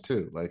person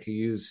too. Like, he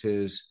used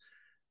his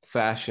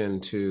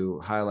fashion to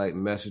highlight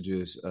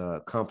messages,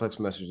 complex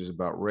messages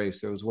about race.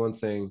 There was one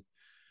thing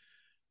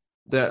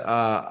that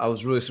I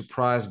was really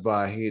surprised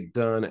by. He had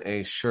done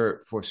a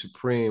shirt for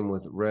Supreme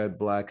with red,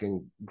 black,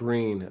 and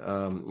green,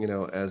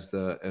 as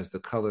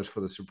the colors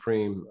for the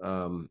Supreme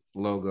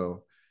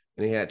logo,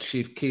 and he had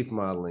Chief Keef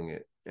modeling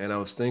it. And I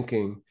was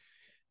thinking,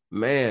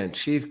 man,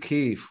 Chief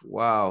Keef,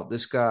 wow,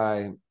 this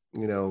guy,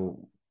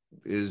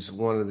 is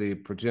one of the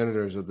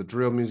progenitors of the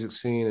drill music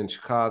scene in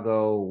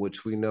Chicago,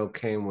 which we know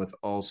came with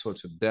all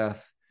sorts of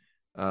death.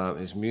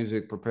 His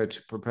music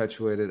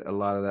perpetuated a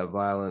lot of that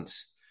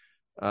violence.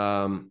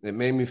 It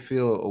made me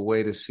feel a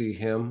way to see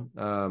him,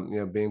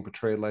 being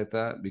portrayed like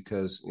that,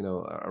 because,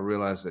 I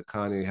realized that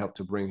Kanye helped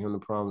to bring him to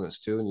prominence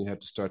too. And you have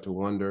to start to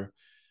wonder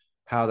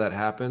how that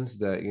happens,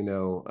 that,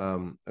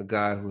 a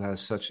guy who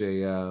has such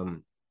a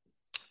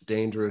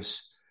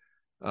dangerous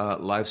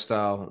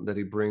lifestyle that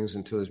he brings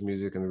into his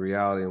music and the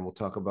reality, and we'll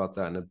talk about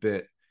that in a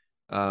bit,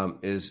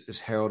 is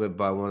heralded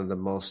by one of the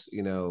most,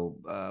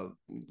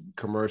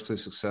 commercially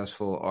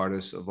successful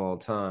artists of all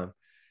time.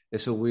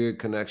 It's a weird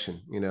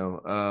connection,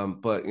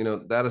 but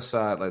that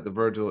aside, like, the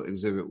Virgil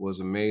exhibit was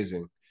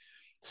amazing.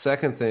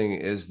 Second thing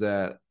is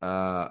that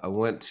I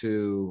went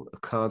to a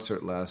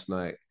concert last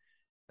night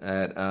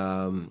at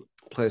a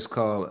place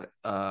called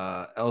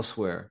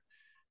Elsewhere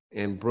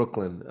in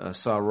Brooklyn. I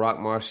saw Rock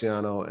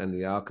Marciano and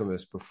The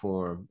Alchemist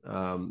perform.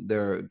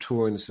 They're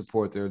touring to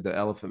support the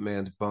Elephant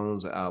Man's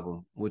Bones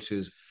album, which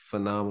is a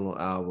phenomenal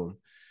album.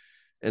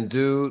 And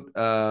dude,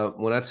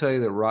 when I tell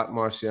you that Rock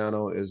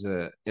Marciano is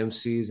a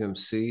MC's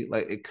MC,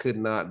 like, it could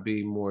not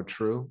be more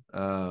true.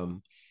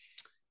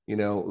 We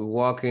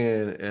walk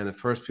in and the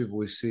first people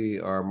we see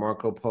are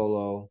Marco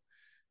Polo,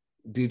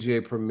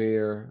 DJ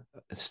Premier,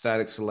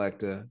 Static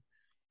Selector.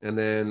 And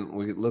then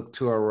we look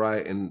to our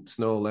right, and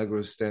Snow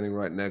Allegra is standing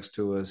right next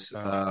to us.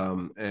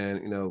 And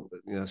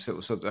so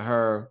what's up to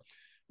her.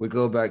 We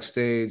go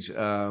backstage,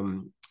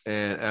 and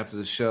after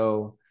the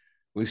show,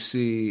 We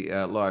see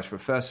Large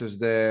Professors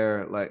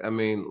there. Like, I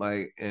mean,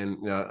 like, and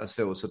I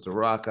said what's up to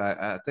Rock.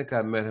 I think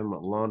I met him a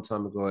long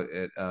time ago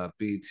at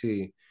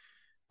BT,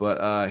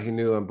 but he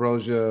knew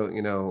Ambrosia.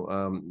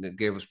 That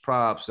gave us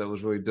props. That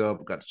was really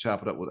dope. Got to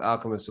chop it up with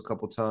Alchemist a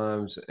couple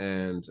times,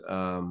 and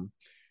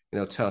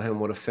tell him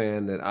what a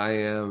fan that I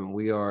am.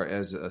 We are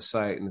as a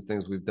site and the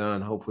things we've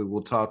done. Hopefully,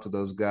 we'll talk to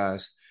those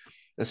guys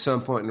at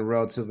some point in the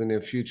relatively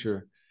near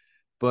future.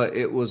 But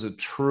it was a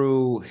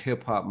true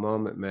hip hop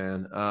moment,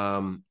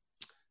 man.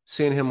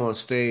 Seeing him on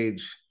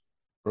stage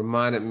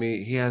reminded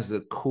me he has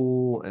the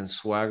cool and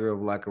swagger of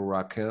like a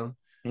Rakim.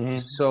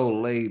 Just so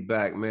laid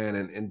back, man,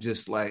 and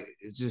just like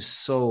it's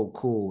just so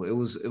cool. It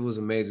was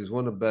amazing. It's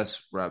one of the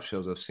best rap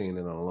shows I've seen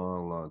in a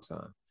long, long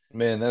time.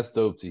 Man, that's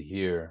dope to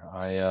hear.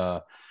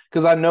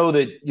 Because I know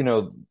that,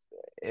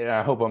 and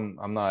I hope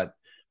I'm not,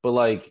 but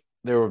like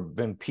there have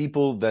been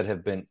people that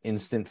have been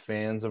instant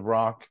fans of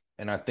Rock,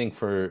 and I think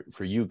for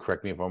you,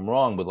 correct me if I'm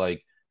wrong, but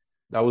like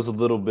that was a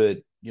little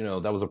bit,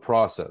 that was a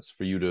process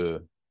for you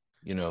to,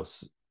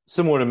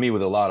 similar to me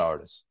with a lot of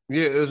artists.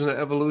 Yeah, it was an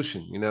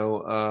evolution.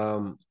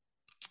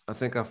 I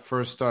think I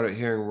first started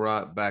hearing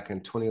rock back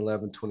in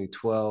 2011,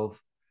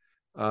 2012.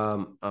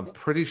 I'm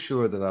pretty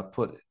sure that I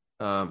put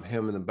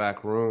him in the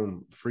back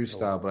room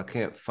freestyle, but I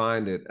can't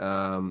find it.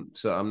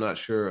 So I'm not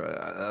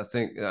sure. I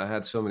think I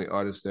had so many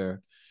artists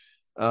there.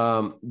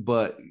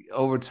 But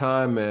over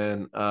time,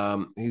 man,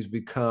 he's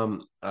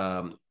become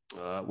one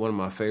of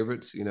my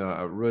favorites.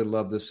 I really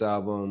love this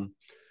album.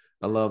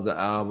 I love the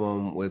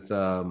album with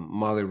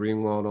Molly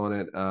Ringwald on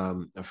it.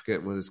 I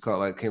forget what it's called.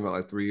 Like, came out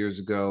like 3 years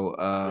ago.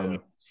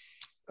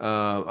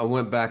 I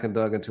went back and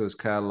dug into his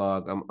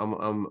catalog.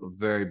 I'm a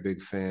very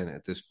big fan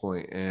at this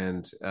point,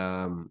 and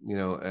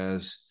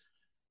as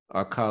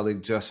our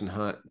colleague Justin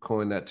Hunt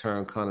coined that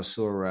term,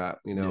 connoisseur rap.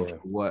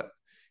 What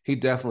he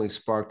definitely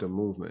sparked a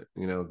movement.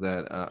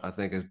 That I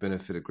think has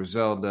benefited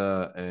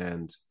Griselda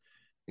and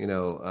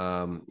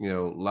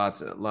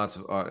lots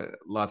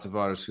of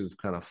artists who've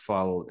kind of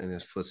followed in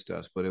his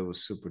footsteps. But it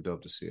was super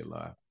dope to see it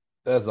live.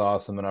 That's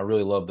awesome, and I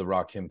really love the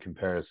Rakim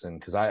comparison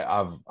because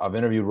I've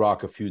interviewed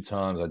Rock a few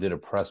times. I did a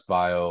press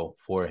bio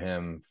for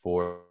him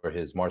for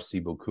his Merci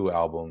Beaucoup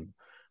album,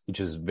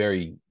 which is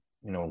very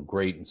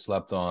great and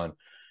slept on.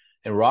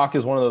 And Rock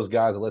is one of those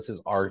guys that lets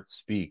his art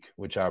speak,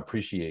 which I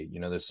appreciate.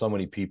 There's so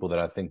many people that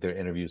I think their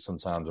interviews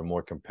sometimes are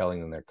more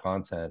compelling than their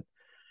content,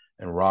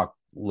 and Rock,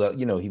 he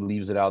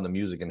leaves it out in the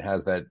music and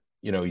has that.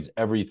 He's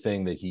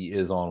everything that he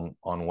is on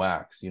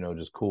wax.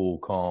 Just cool,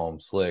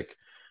 calm, slick,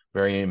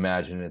 very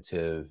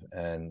imaginative,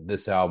 and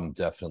this album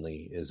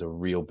definitely is a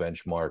real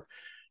benchmark,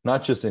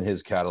 not just in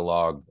his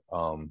catalog,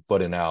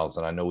 but in ours.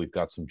 And I know we've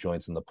got some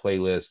joints in the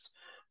playlist,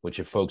 which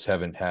if folks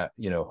haven't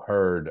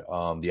heard,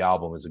 the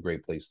album is a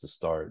great place to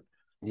start.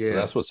 Yeah, so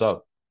that's what's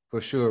up for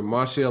sure.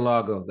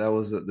 Murcielago, that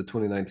was the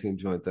 2019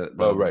 joint.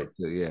 Right.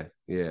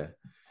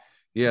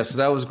 Yeah. So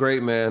that was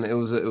great, man. It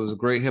was a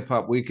great hip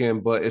hop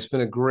weekend, but it's been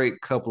a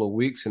great couple of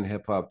weeks in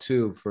hip hop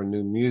too for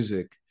new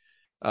music.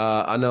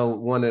 I know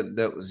one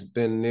that was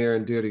been near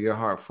and dear to your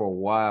heart for a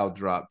while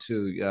dropped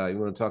too. You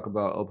want to talk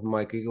about Open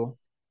Mike Eagle?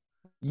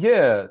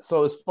 Yeah,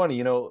 so it's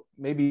funny,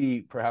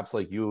 maybe perhaps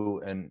like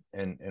you and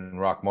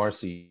Rock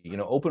Marcy,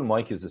 Open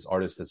Mike is this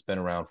artist that's been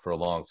around for a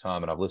long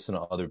time, and I've listened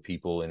to other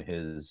people in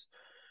his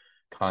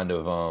kind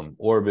of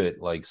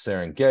orbit, like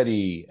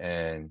Serengeti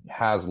and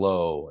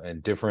Haslo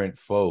and different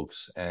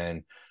folks,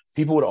 and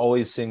people would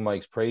always sing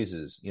Mike's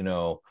praises,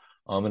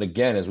 and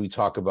again, as we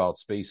talk about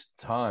space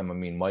time, I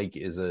mean, Mike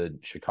is a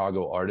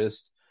Chicago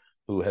artist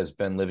who has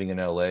been living in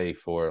LA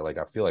for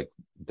I feel like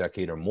a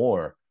decade or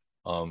more.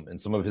 And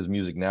some of his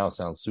music now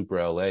sounds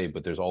super LA,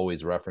 but there's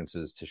always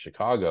references to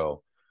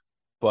Chicago.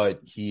 But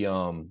he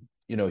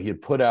he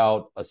had put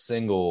out a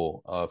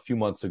single a few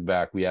months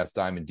back. We asked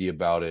Diamond D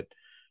about it,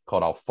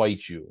 called I'll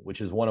Fight You,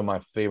 which is one of my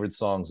favorite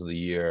songs of the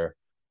year.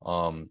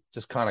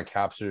 Just kind of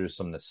captures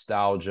some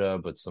nostalgia,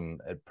 but some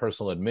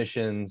personal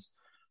admissions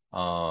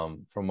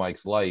from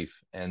Mike's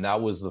life. And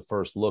that was the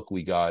first look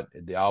we got.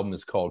 The album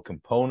is called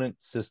Component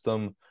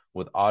System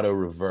with Auto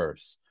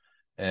Reverse.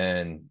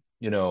 And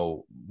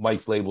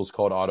Mike's label is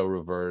called Auto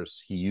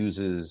Reverse. He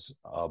uses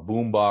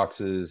boom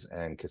boxes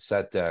and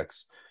cassette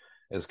decks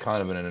as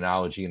kind of an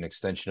analogy and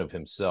extension of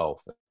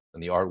himself.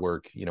 And the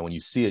artwork, when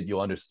you see it,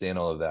 you'll understand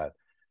all of that.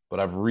 But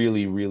I've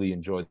really, really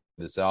enjoyed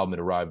this album. It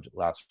arrived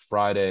last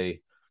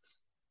Friday,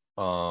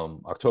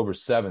 October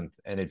 7th,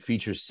 and it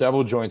features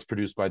several joints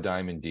produced by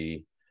Diamond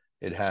D.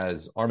 It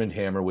has Armand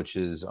Hammer, which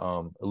is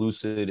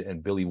Elucid,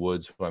 and Billy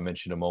Woods, who I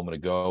mentioned a moment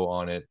ago,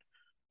 on it.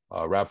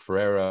 Rap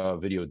Ferreira,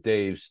 Video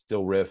Dave,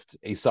 Still Rift,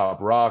 Aesop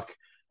Rock.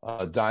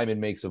 Diamond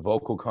makes a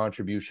vocal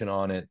contribution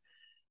on it.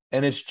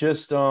 And it's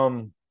just, it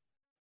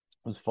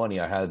was funny.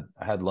 I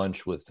had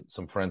lunch with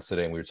some friends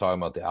today, and we were talking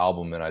about the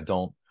album, and I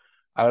don't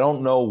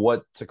know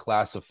what to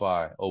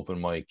classify Open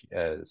Mike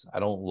as. I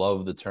don't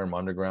love the term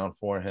underground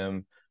for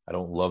him. I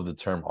don't love the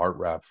term art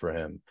rap for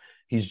him.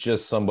 He's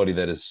just somebody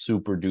that is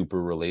super duper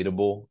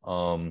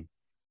relatable,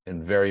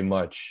 and very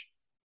much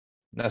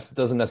That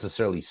doesn't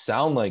necessarily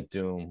sound like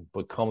doom,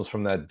 but comes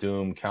from that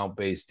doom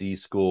count-based D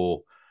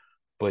school.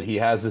 But he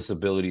has this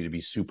ability to be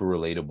super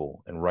relatable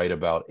and write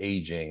about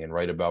aging and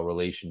write about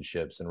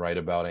relationships and write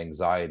about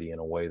anxiety in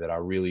a way that I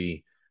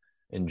really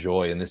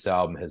enjoy. And this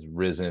album has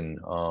risen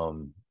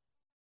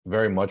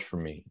very much for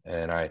me.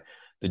 And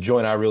the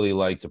joint I really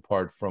liked,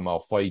 apart from I'll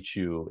Fight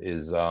You,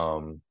 is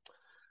the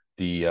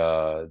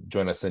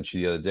joint I sent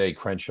you the other day,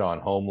 Crenshaw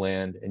and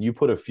Homeland. And you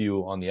put a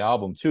few on the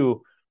album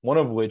too, one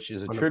of which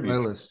is a On the tribute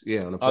playlist.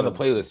 Yeah, on the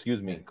playlist,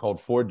 excuse me, called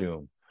For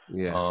Doom.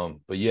 Yeah.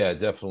 But yeah,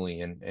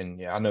 definitely. And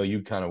yeah, I know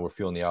you kind of were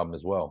feeling the album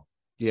as well.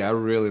 Yeah, I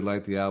really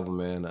like the album,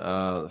 man.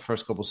 The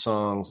first couple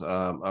songs,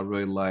 I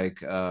really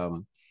like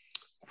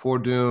For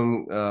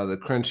Doom, the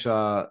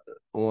Crenshaw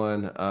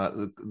one,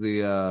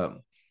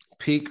 the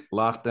Peak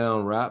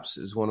Lockdown Raps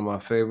is one of my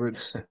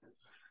favorites.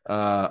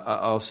 I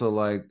also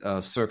like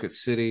Circuit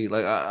City.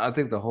 Like I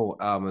think the whole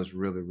album is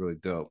really, really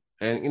dope.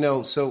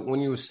 And so when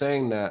you were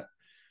saying that,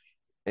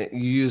 you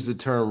used the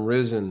term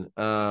risen,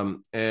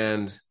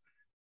 and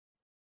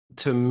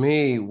to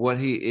me, what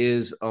he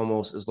is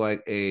almost is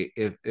like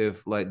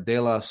if like De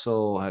La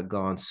Soul had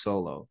gone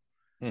solo.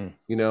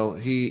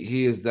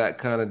 He is that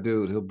kind of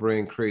dude. He'll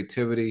bring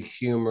creativity,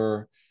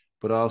 humor,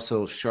 but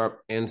also sharp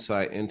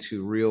insight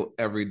into real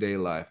everyday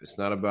life. It's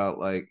not about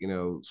like,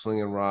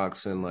 slinging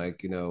rocks and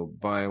like,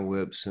 buying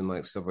whips and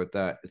like stuff like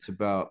that. It's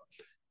about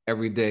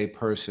everyday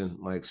person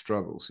like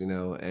struggles,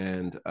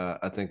 and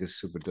I think it's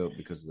super dope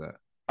because of that.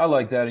 I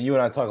like that. And you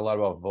and I talk a lot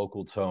about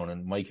vocal tone,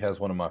 and Mike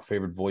has one of my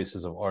favorite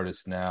voices of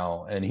artists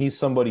now. And he's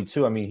somebody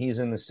too. I mean, he's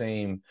in the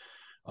same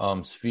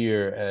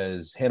sphere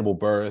as Hannibal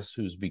Buress,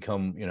 who's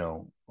become,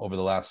 over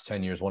the last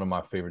 10 years, one of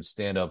my favorite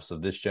stand-ups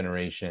of this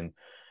generation.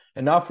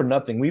 And not for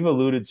nothing, we've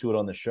alluded to it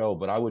on the show,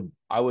 but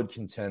I would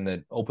contend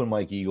that Open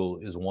Mike Eagle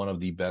is one of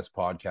the best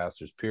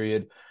podcasters,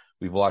 period.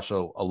 We've watched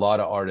a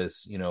lot of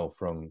artists,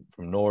 from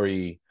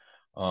Nori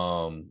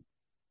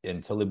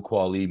and Talib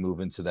Kweli move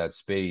into that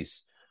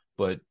space.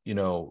 But,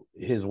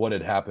 his What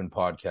Had Happened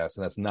podcast,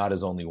 and that's not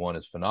his only one,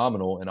 is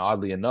phenomenal. And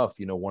oddly enough,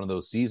 one of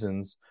those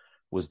seasons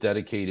was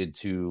dedicated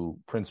to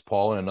Prince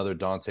Paul and another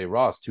Dante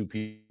Ross, two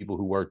people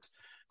who worked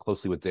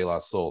closely with De La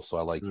Soul. So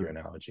I like your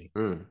analogy.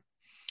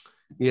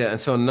 Yeah, and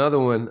so another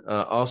one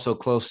also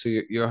close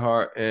to your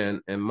heart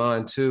and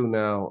mine too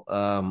now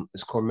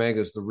is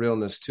Cormega's The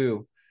Realness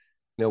too.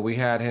 We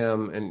had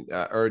him, and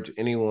I urge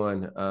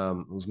anyone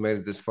who's made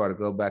it this far to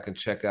go back and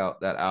check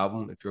out that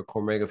album. If you're a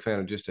Cormega fan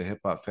or just a hip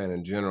hop fan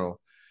in general,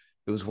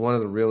 it was one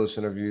of the realest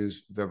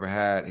interviews we've ever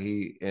had.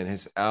 He and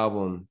his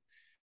album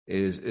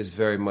is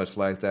very much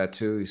like that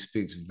too. He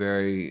speaks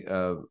very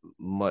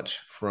much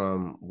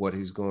from what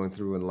he's going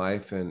through in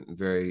life and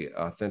very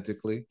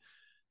authentically.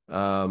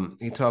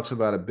 He talks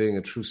about it being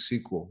a true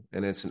sequel,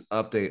 and it's an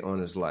update on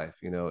his life.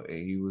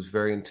 He was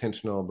very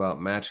intentional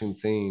about matching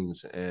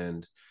themes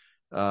and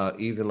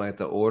even like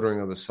the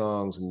ordering of the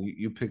songs, and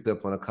you picked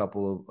up on a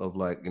couple of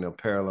like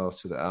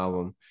parallels to the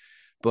album.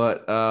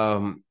 But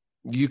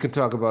you can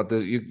talk about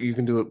this. You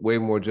can do it way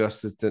more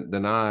justice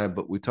than I.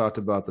 But we talked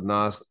about the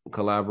Nas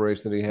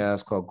collaboration that he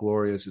has called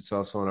Glorious. It's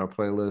also on our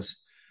playlist.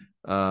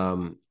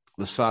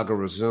 The Saga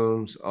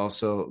Resumes,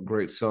 also a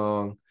great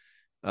song.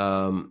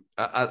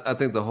 I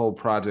think the whole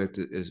project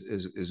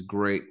is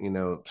great.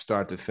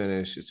 Start to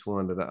finish. It's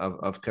one that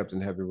I've kept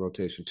in heavy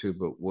rotation too.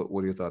 But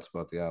what are your thoughts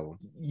about the album?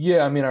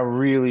 Yeah, I mean, I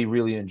really,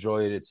 really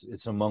enjoy it.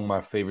 It's among my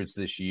favorites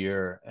this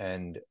year,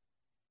 and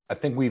I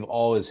think we've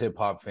all, as hip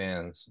hop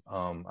fans,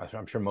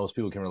 I'm sure most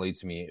people can relate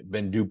to me,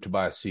 been duped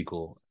by a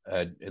sequel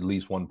at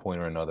least one point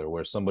or another,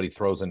 where somebody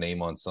throws a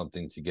name on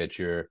something to get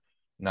your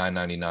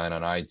 $9.99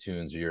 on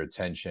iTunes or your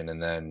attention,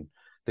 and then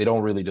they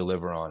don't really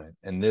deliver on it.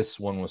 And this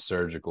one was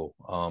surgical.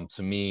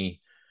 To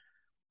me,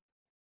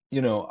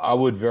 I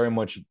would very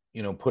much,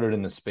 put it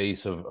in the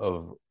space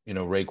of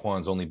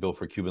Raekwon's Only Built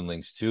for Cuban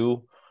Links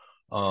too.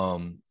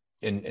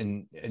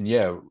 And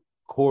yeah,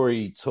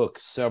 Corey took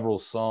several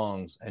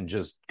songs and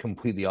just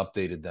completely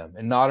updated them,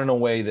 and not in a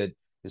way that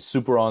is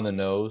super on the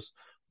nose.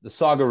 The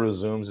Saga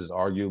Resumes is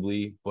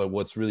arguably, but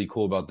what's really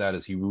cool about that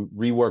is he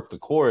reworked the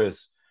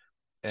chorus,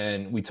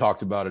 and we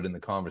talked about it in the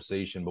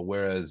conversation. But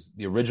whereas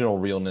the original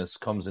Realness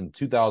comes in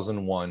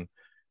 2001,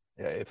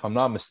 if I'm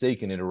not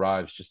mistaken, it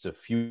arrives just a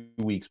few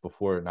weeks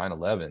before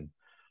 9/11,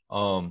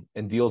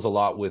 and deals a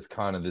lot with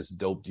kind of this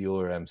dope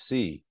dealer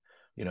MC,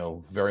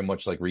 very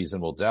much like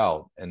Reasonable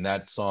Doubt. And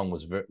that song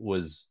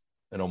was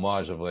an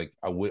homage of like,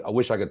 I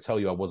wish I could tell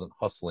you I wasn't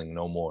hustling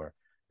no more,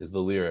 is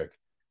the lyric.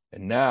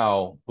 And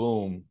now,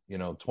 boom,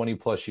 20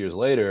 plus years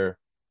later,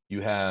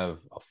 you have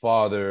a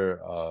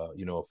father,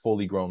 a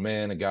fully grown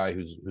man, a guy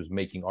who's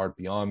making art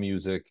beyond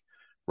music,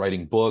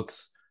 writing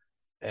books,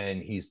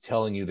 and he's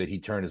telling you that he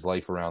turned his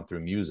life around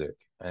through music.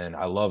 And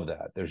I love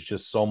that. There's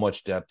just so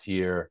much depth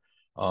here.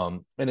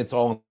 And it's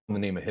all in the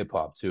name of hip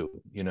hop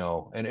too,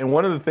 and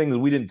one of the things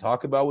we didn't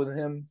talk about with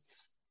him,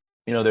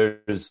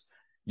 there's,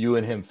 you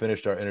and him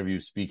finished our interview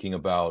speaking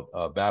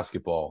about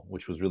basketball,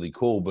 which was really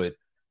cool. But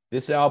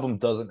this album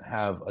doesn't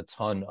have a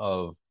ton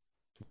of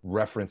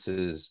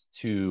references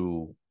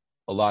to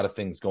a lot of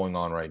things going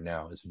on right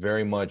now. It's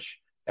very much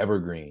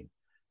evergreen.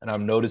 And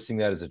I'm noticing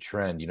that as a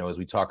trend, as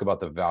we talk about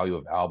the value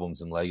of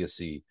albums and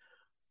legacy,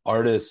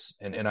 artists,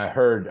 and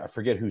I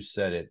forget who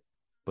said it,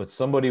 but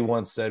somebody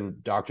once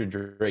said Dr.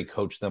 Dre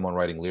coached them on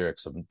writing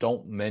lyrics. So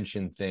don't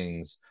mention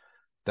things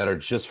that are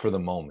just for the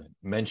moment.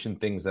 Mention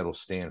things that will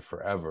stand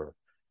forever.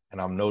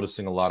 And I'm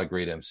noticing a lot of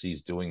great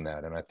MCs doing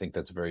that. And I think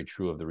that's very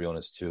true of the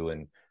Realness too.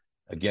 And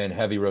again,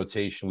 heavy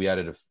rotation. We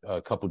added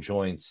a couple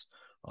joints,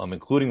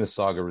 including The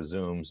Saga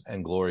Resumes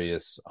and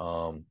Glorious,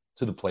 to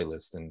the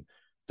playlist. And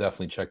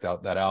definitely checked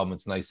out that album.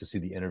 It's nice to see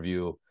the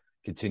interview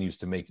continues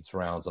to make its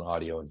rounds on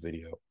audio and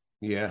video.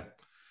 Yeah.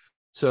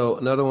 So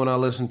another one I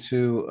listened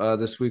to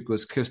this week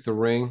was Kiss the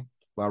Ring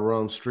by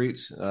Rome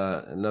Streetz,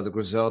 another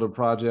Griselda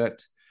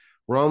project.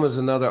 Rome is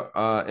another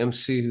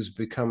MC who's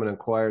become an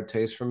acquired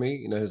taste for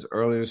me. His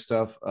earlier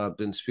stuff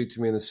didn't speak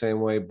to me in the same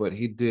way, but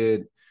he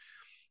did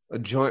a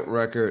joint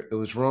record. It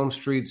was Rome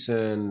Streetz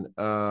and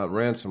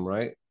Ransom,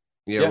 right?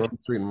 Yeah, Rome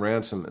Street and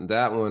Ransom. And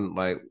that one,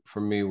 like, for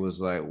me was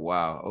like,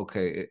 wow,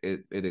 okay,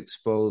 it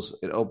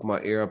opened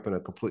my ear up in a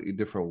completely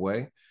different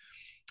way.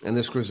 And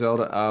this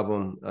Griselda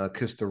album,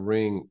 Kiss the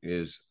Ring,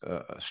 is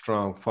a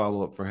strong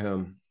follow-up for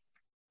him.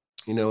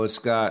 It's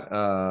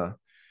got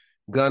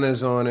Gunna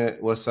is on it,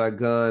 Westside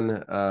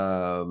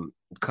Gunn,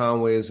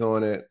 Conway is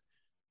on it,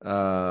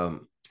 Armani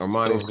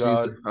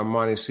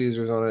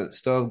Caesar's on it.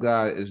 Stove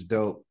God is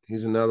dope.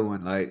 He's another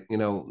one. Like, when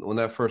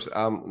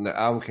the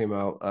album came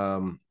out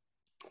a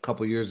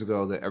couple years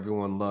ago that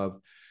everyone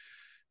loved,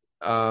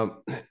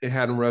 it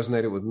hadn't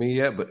resonated with me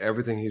yet, but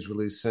everything he's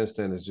released since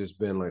then has just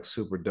been like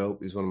super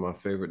dope. He's one of my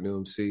favorite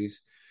new MCs.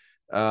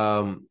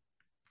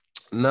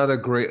 Another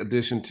great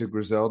addition to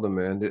Griselda,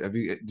 man.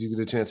 Did you get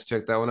a chance to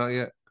check that one out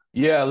yet?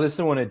 Yeah, I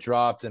listened when it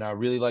dropped, and I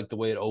really like the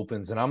way it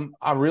opens. And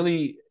I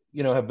really,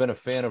 have been a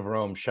fan of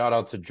Rome. Shout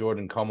out to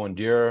Jordan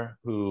Commandier,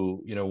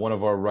 who, one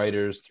of our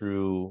writers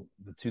through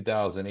the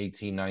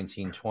 2018,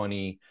 19,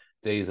 20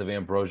 days of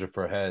Ambrosia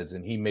for Heads,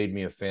 and he made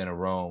me a fan of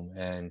Rome.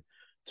 And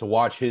to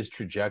watch his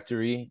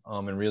trajectory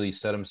and really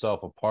set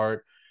himself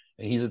apart.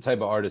 And he's the type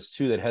of artist,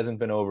 too, that hasn't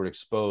been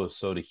overexposed.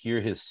 So to hear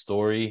his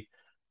story, I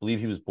believe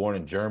he was born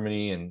in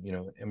Germany and,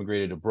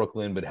 immigrated to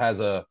Brooklyn, but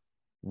has a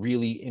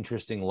really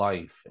interesting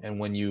life. And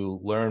when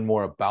you learn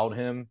more about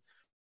him,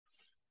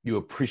 you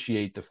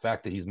appreciate the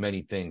fact that he's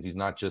many things. He's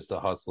not just a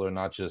hustler,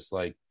 not just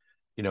like,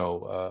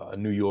 a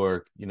New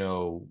York,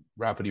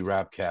 rapidy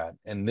rap cat.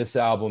 And this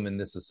album and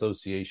this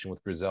association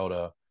with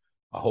Griselda,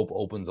 I hope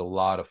opens a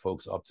lot of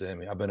folks up to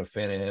him. I've been a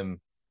fan of him.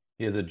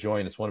 He has a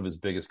joint. It's one of his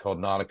biggest called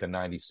Nautica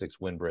 96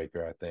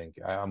 Windbreaker, I think.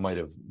 I might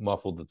have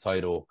muffled the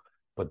title,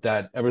 but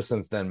that ever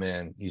since then,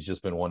 man, he's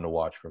just been one to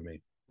watch for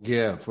me.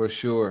 Yeah, for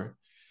sure.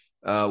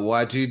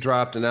 YG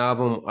dropped an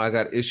album, I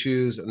Got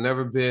Issues. I've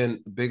never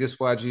been the biggest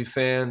YG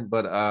fan,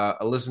 but I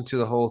listened to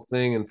the whole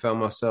thing and found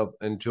myself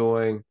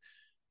enjoying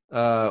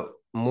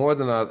more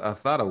than I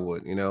thought I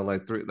would.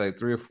 Like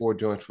three or four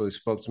joints really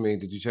spoke to me.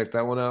 Did you check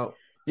that one out?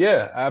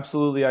 Yeah,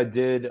 absolutely. I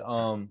did.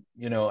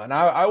 And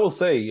I will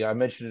say, I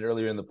mentioned it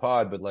earlier in the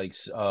pod, but like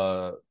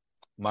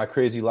My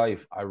Crazy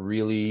Life, I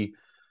really,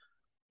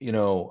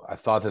 I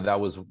thought that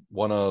was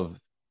one of,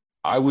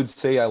 I would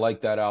say I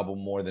like that album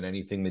more than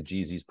anything that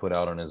Jeezy's put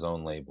out on his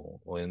own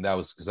label. And that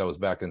was because I was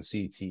back in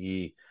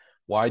CTE.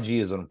 YG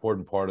is an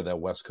important part of that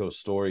West Coast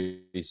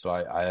story. So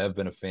I have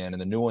been a fan.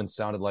 And the new one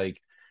sounded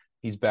like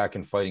he's back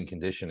in fighting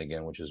condition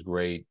again, which is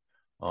great.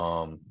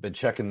 Been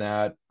checking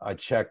that. I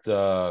checked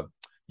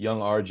Young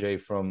RJ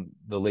from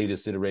the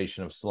latest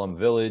iteration of Slum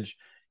Village.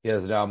 He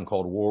has an album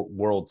called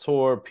World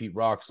Tour. Pete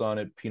Rock's on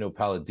it. Pino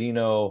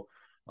Palladino.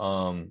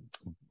 I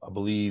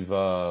believe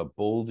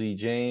Boldy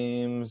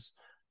James.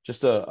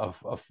 Just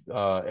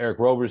Eric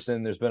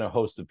Roberson. There's been a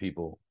host of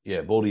people.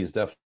 Yeah, Boldy is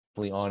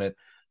definitely on it.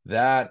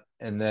 That,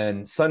 and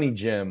then Sonny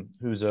Jim,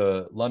 who's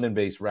a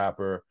London-based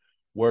rapper,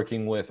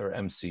 working with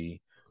DJ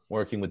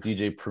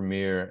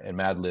Premier and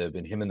Madlib,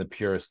 and him and the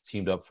Purists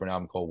teamed up for an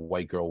album called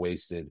White Girl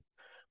Wasted.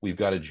 We've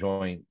got a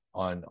joint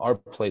on our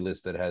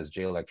playlist that has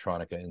Jay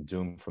Electronica and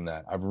Doom from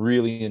that. I've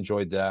really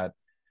enjoyed that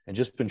and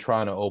just been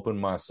trying to open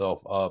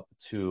myself up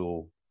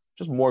to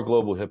just more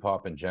global hip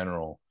hop in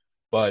general.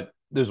 But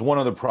there's one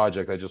other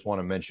project I just want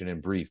to mention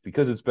in brief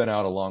because it's been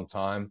out a long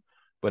time.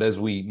 But as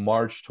we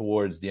march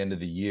towards the end of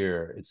the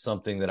year, it's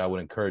something that I would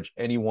encourage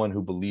anyone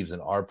who believes in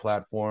our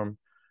platform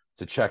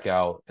to check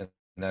out. And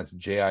that's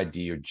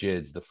JID or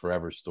JID's The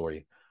Forever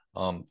Story.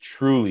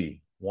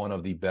 Truly one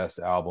of the best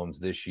albums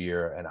this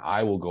year. And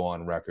I will go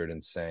on record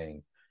in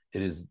saying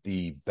it is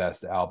the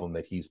best album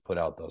that he's put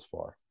out thus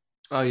far.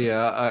 Oh,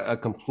 yeah. I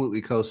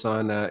completely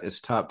co-sign that. It's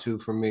top two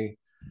for me.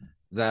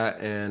 That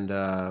and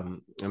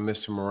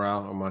Mr.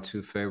 Morale are my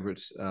two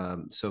favorites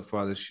so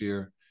far this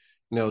year.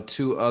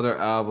 Two other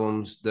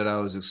albums that I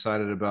was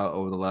excited about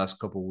over the last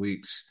couple of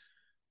weeks.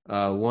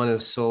 One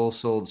is Soul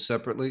Sold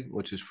Separately,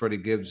 which is Freddie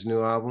Gibbs'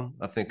 new album.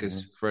 I think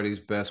it's Freddie's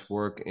best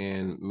work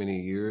in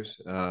many years.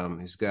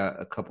 He's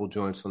got a couple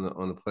joints on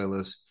the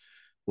playlist.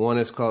 One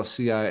is called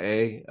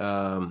CIA.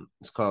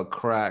 It's called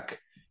Crack,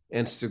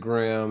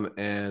 Instagram,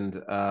 and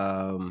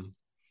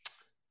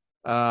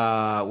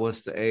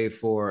What's the A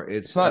for?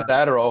 It's not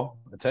Adderall.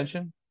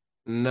 Attention.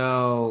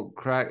 No,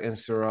 crack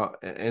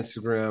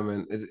Instagram,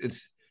 and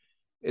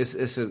it's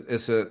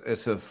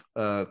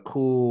a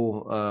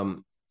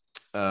cool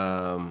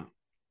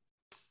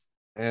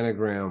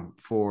anagram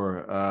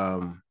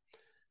for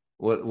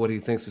what he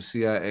thinks the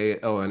CIA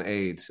and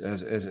AIDS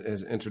has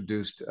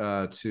introduced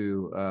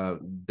to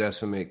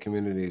decimate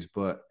communities,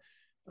 but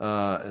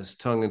it's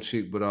tongue in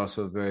cheek, but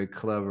also very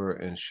clever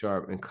and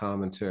sharp in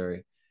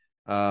commentary.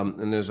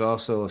 And there's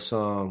also a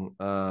song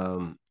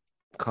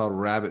called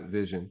Rabbit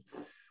Vision,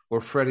 where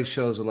Freddie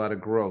shows a lot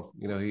of growth.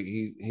 You know,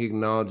 he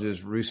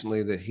acknowledges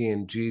recently that he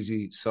and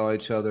Jeezy saw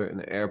each other in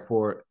the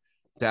airport,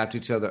 dapped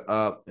each other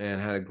up, and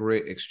had a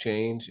great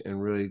exchange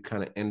and really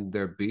kind of ended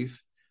their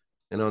beef.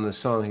 And on the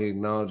song, he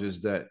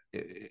acknowledges that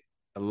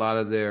a lot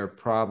of their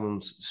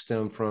problems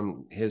stem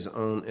from his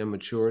own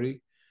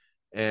immaturity,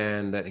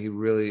 and that he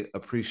really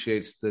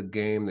appreciates the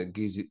game that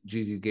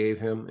Jeezy gave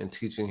him and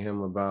teaching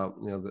him about,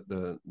 you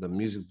know, the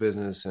music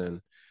business and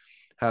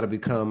how to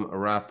become a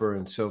rapper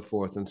and so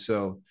forth. And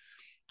so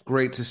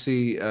great to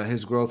see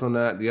his growth on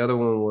that. The other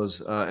one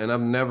was, and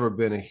I've never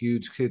been a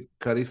huge Kid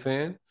Cudi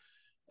fan,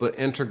 but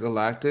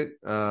Intergalactic,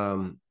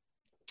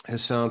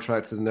 his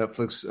soundtrack to the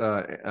Netflix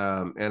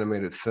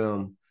animated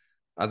film,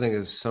 I think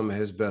is some of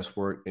his best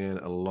work in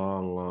a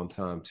long, long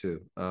time too.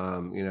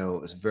 You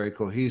know, it's very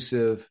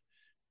cohesive.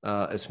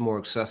 It's more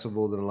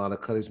accessible than a lot of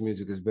Cudi's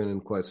music has been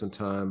in quite some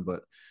time,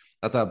 but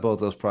I thought both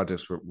those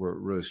projects were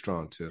really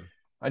strong too.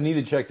 I need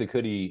to check the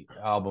Cudi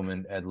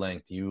album at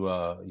length. You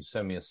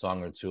sent me a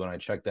song or two, and I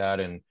checked that,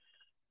 and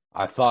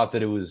I thought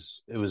that it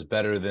was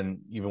better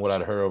than even what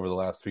I'd heard over the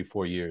last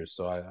 3-4 years.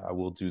 So I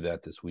will do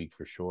that this week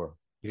for sure.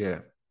 Yeah,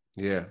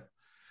 yeah.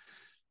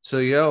 So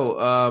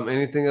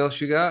anything else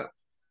you got?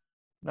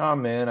 Nah,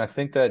 man, I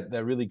think that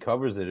really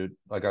covers it.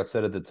 Like I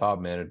said at the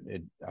top,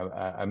 man,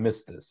 I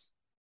missed this.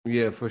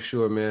 Yeah, for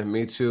sure, man.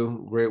 Me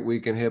too. Great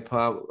week in hip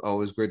hop.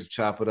 Always great to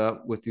chop it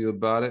up with you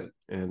about it.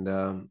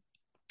 And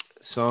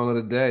song of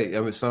the day.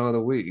 Song of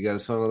the week. You got a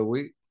song of the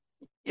week?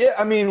 Yeah,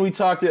 I mean, we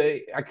talked.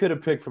 I could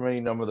have picked from any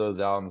number of those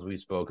albums we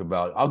spoke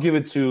about. I'll give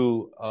it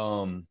to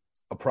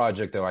a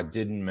project that I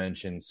didn't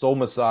mention. Soul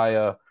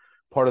Messiah,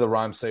 part of the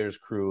Rhymesayers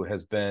crew,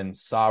 has been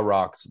Sa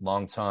Rock's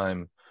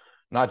longtime,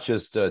 not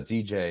just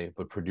DJ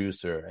but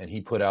producer, and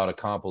he put out a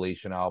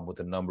compilation album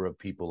with a number of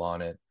people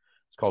on it.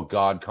 It's called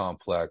God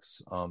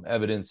Complex.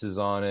 Evidence is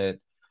on it.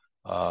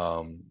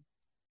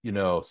 You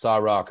know, Sa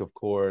Rock, of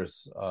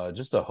course.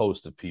 Just a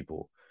host of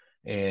people.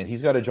 And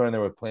he's got a joint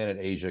there with Planet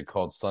Asia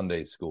called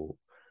Sunday School.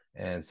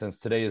 And since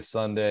today is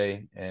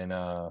Sunday, and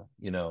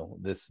you know,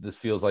 this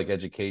feels like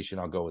education,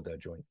 I'll go with that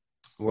joint.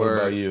 What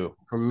about you?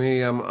 For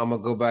me, I'm gonna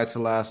go back to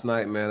last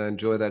night, man. I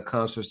enjoyed that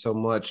concert so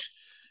much.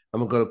 I'm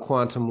gonna go to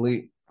Quantum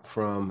Leap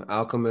from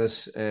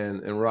Alchemist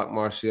and Rock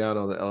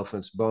Marciano, the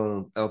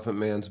Elephant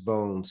Man's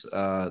Bones.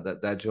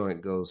 That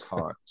joint goes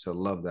hard. So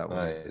love that one.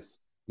 Nice.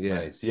 Yeah.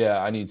 Nice.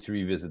 Yeah, I need to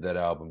revisit that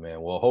album,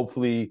 man. Well,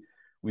 hopefully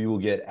we will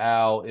get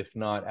Al, if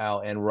not Al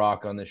and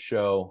Rock, on the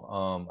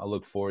show. I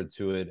look forward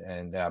to it,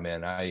 and yeah,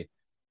 man, I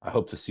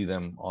hope to see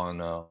them on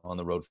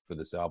the road for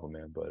this album,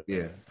 man. But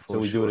yeah, so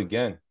we do it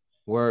again.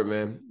 Word,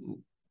 man.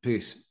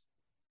 Peace.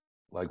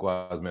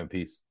 Likewise, man.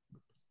 Peace.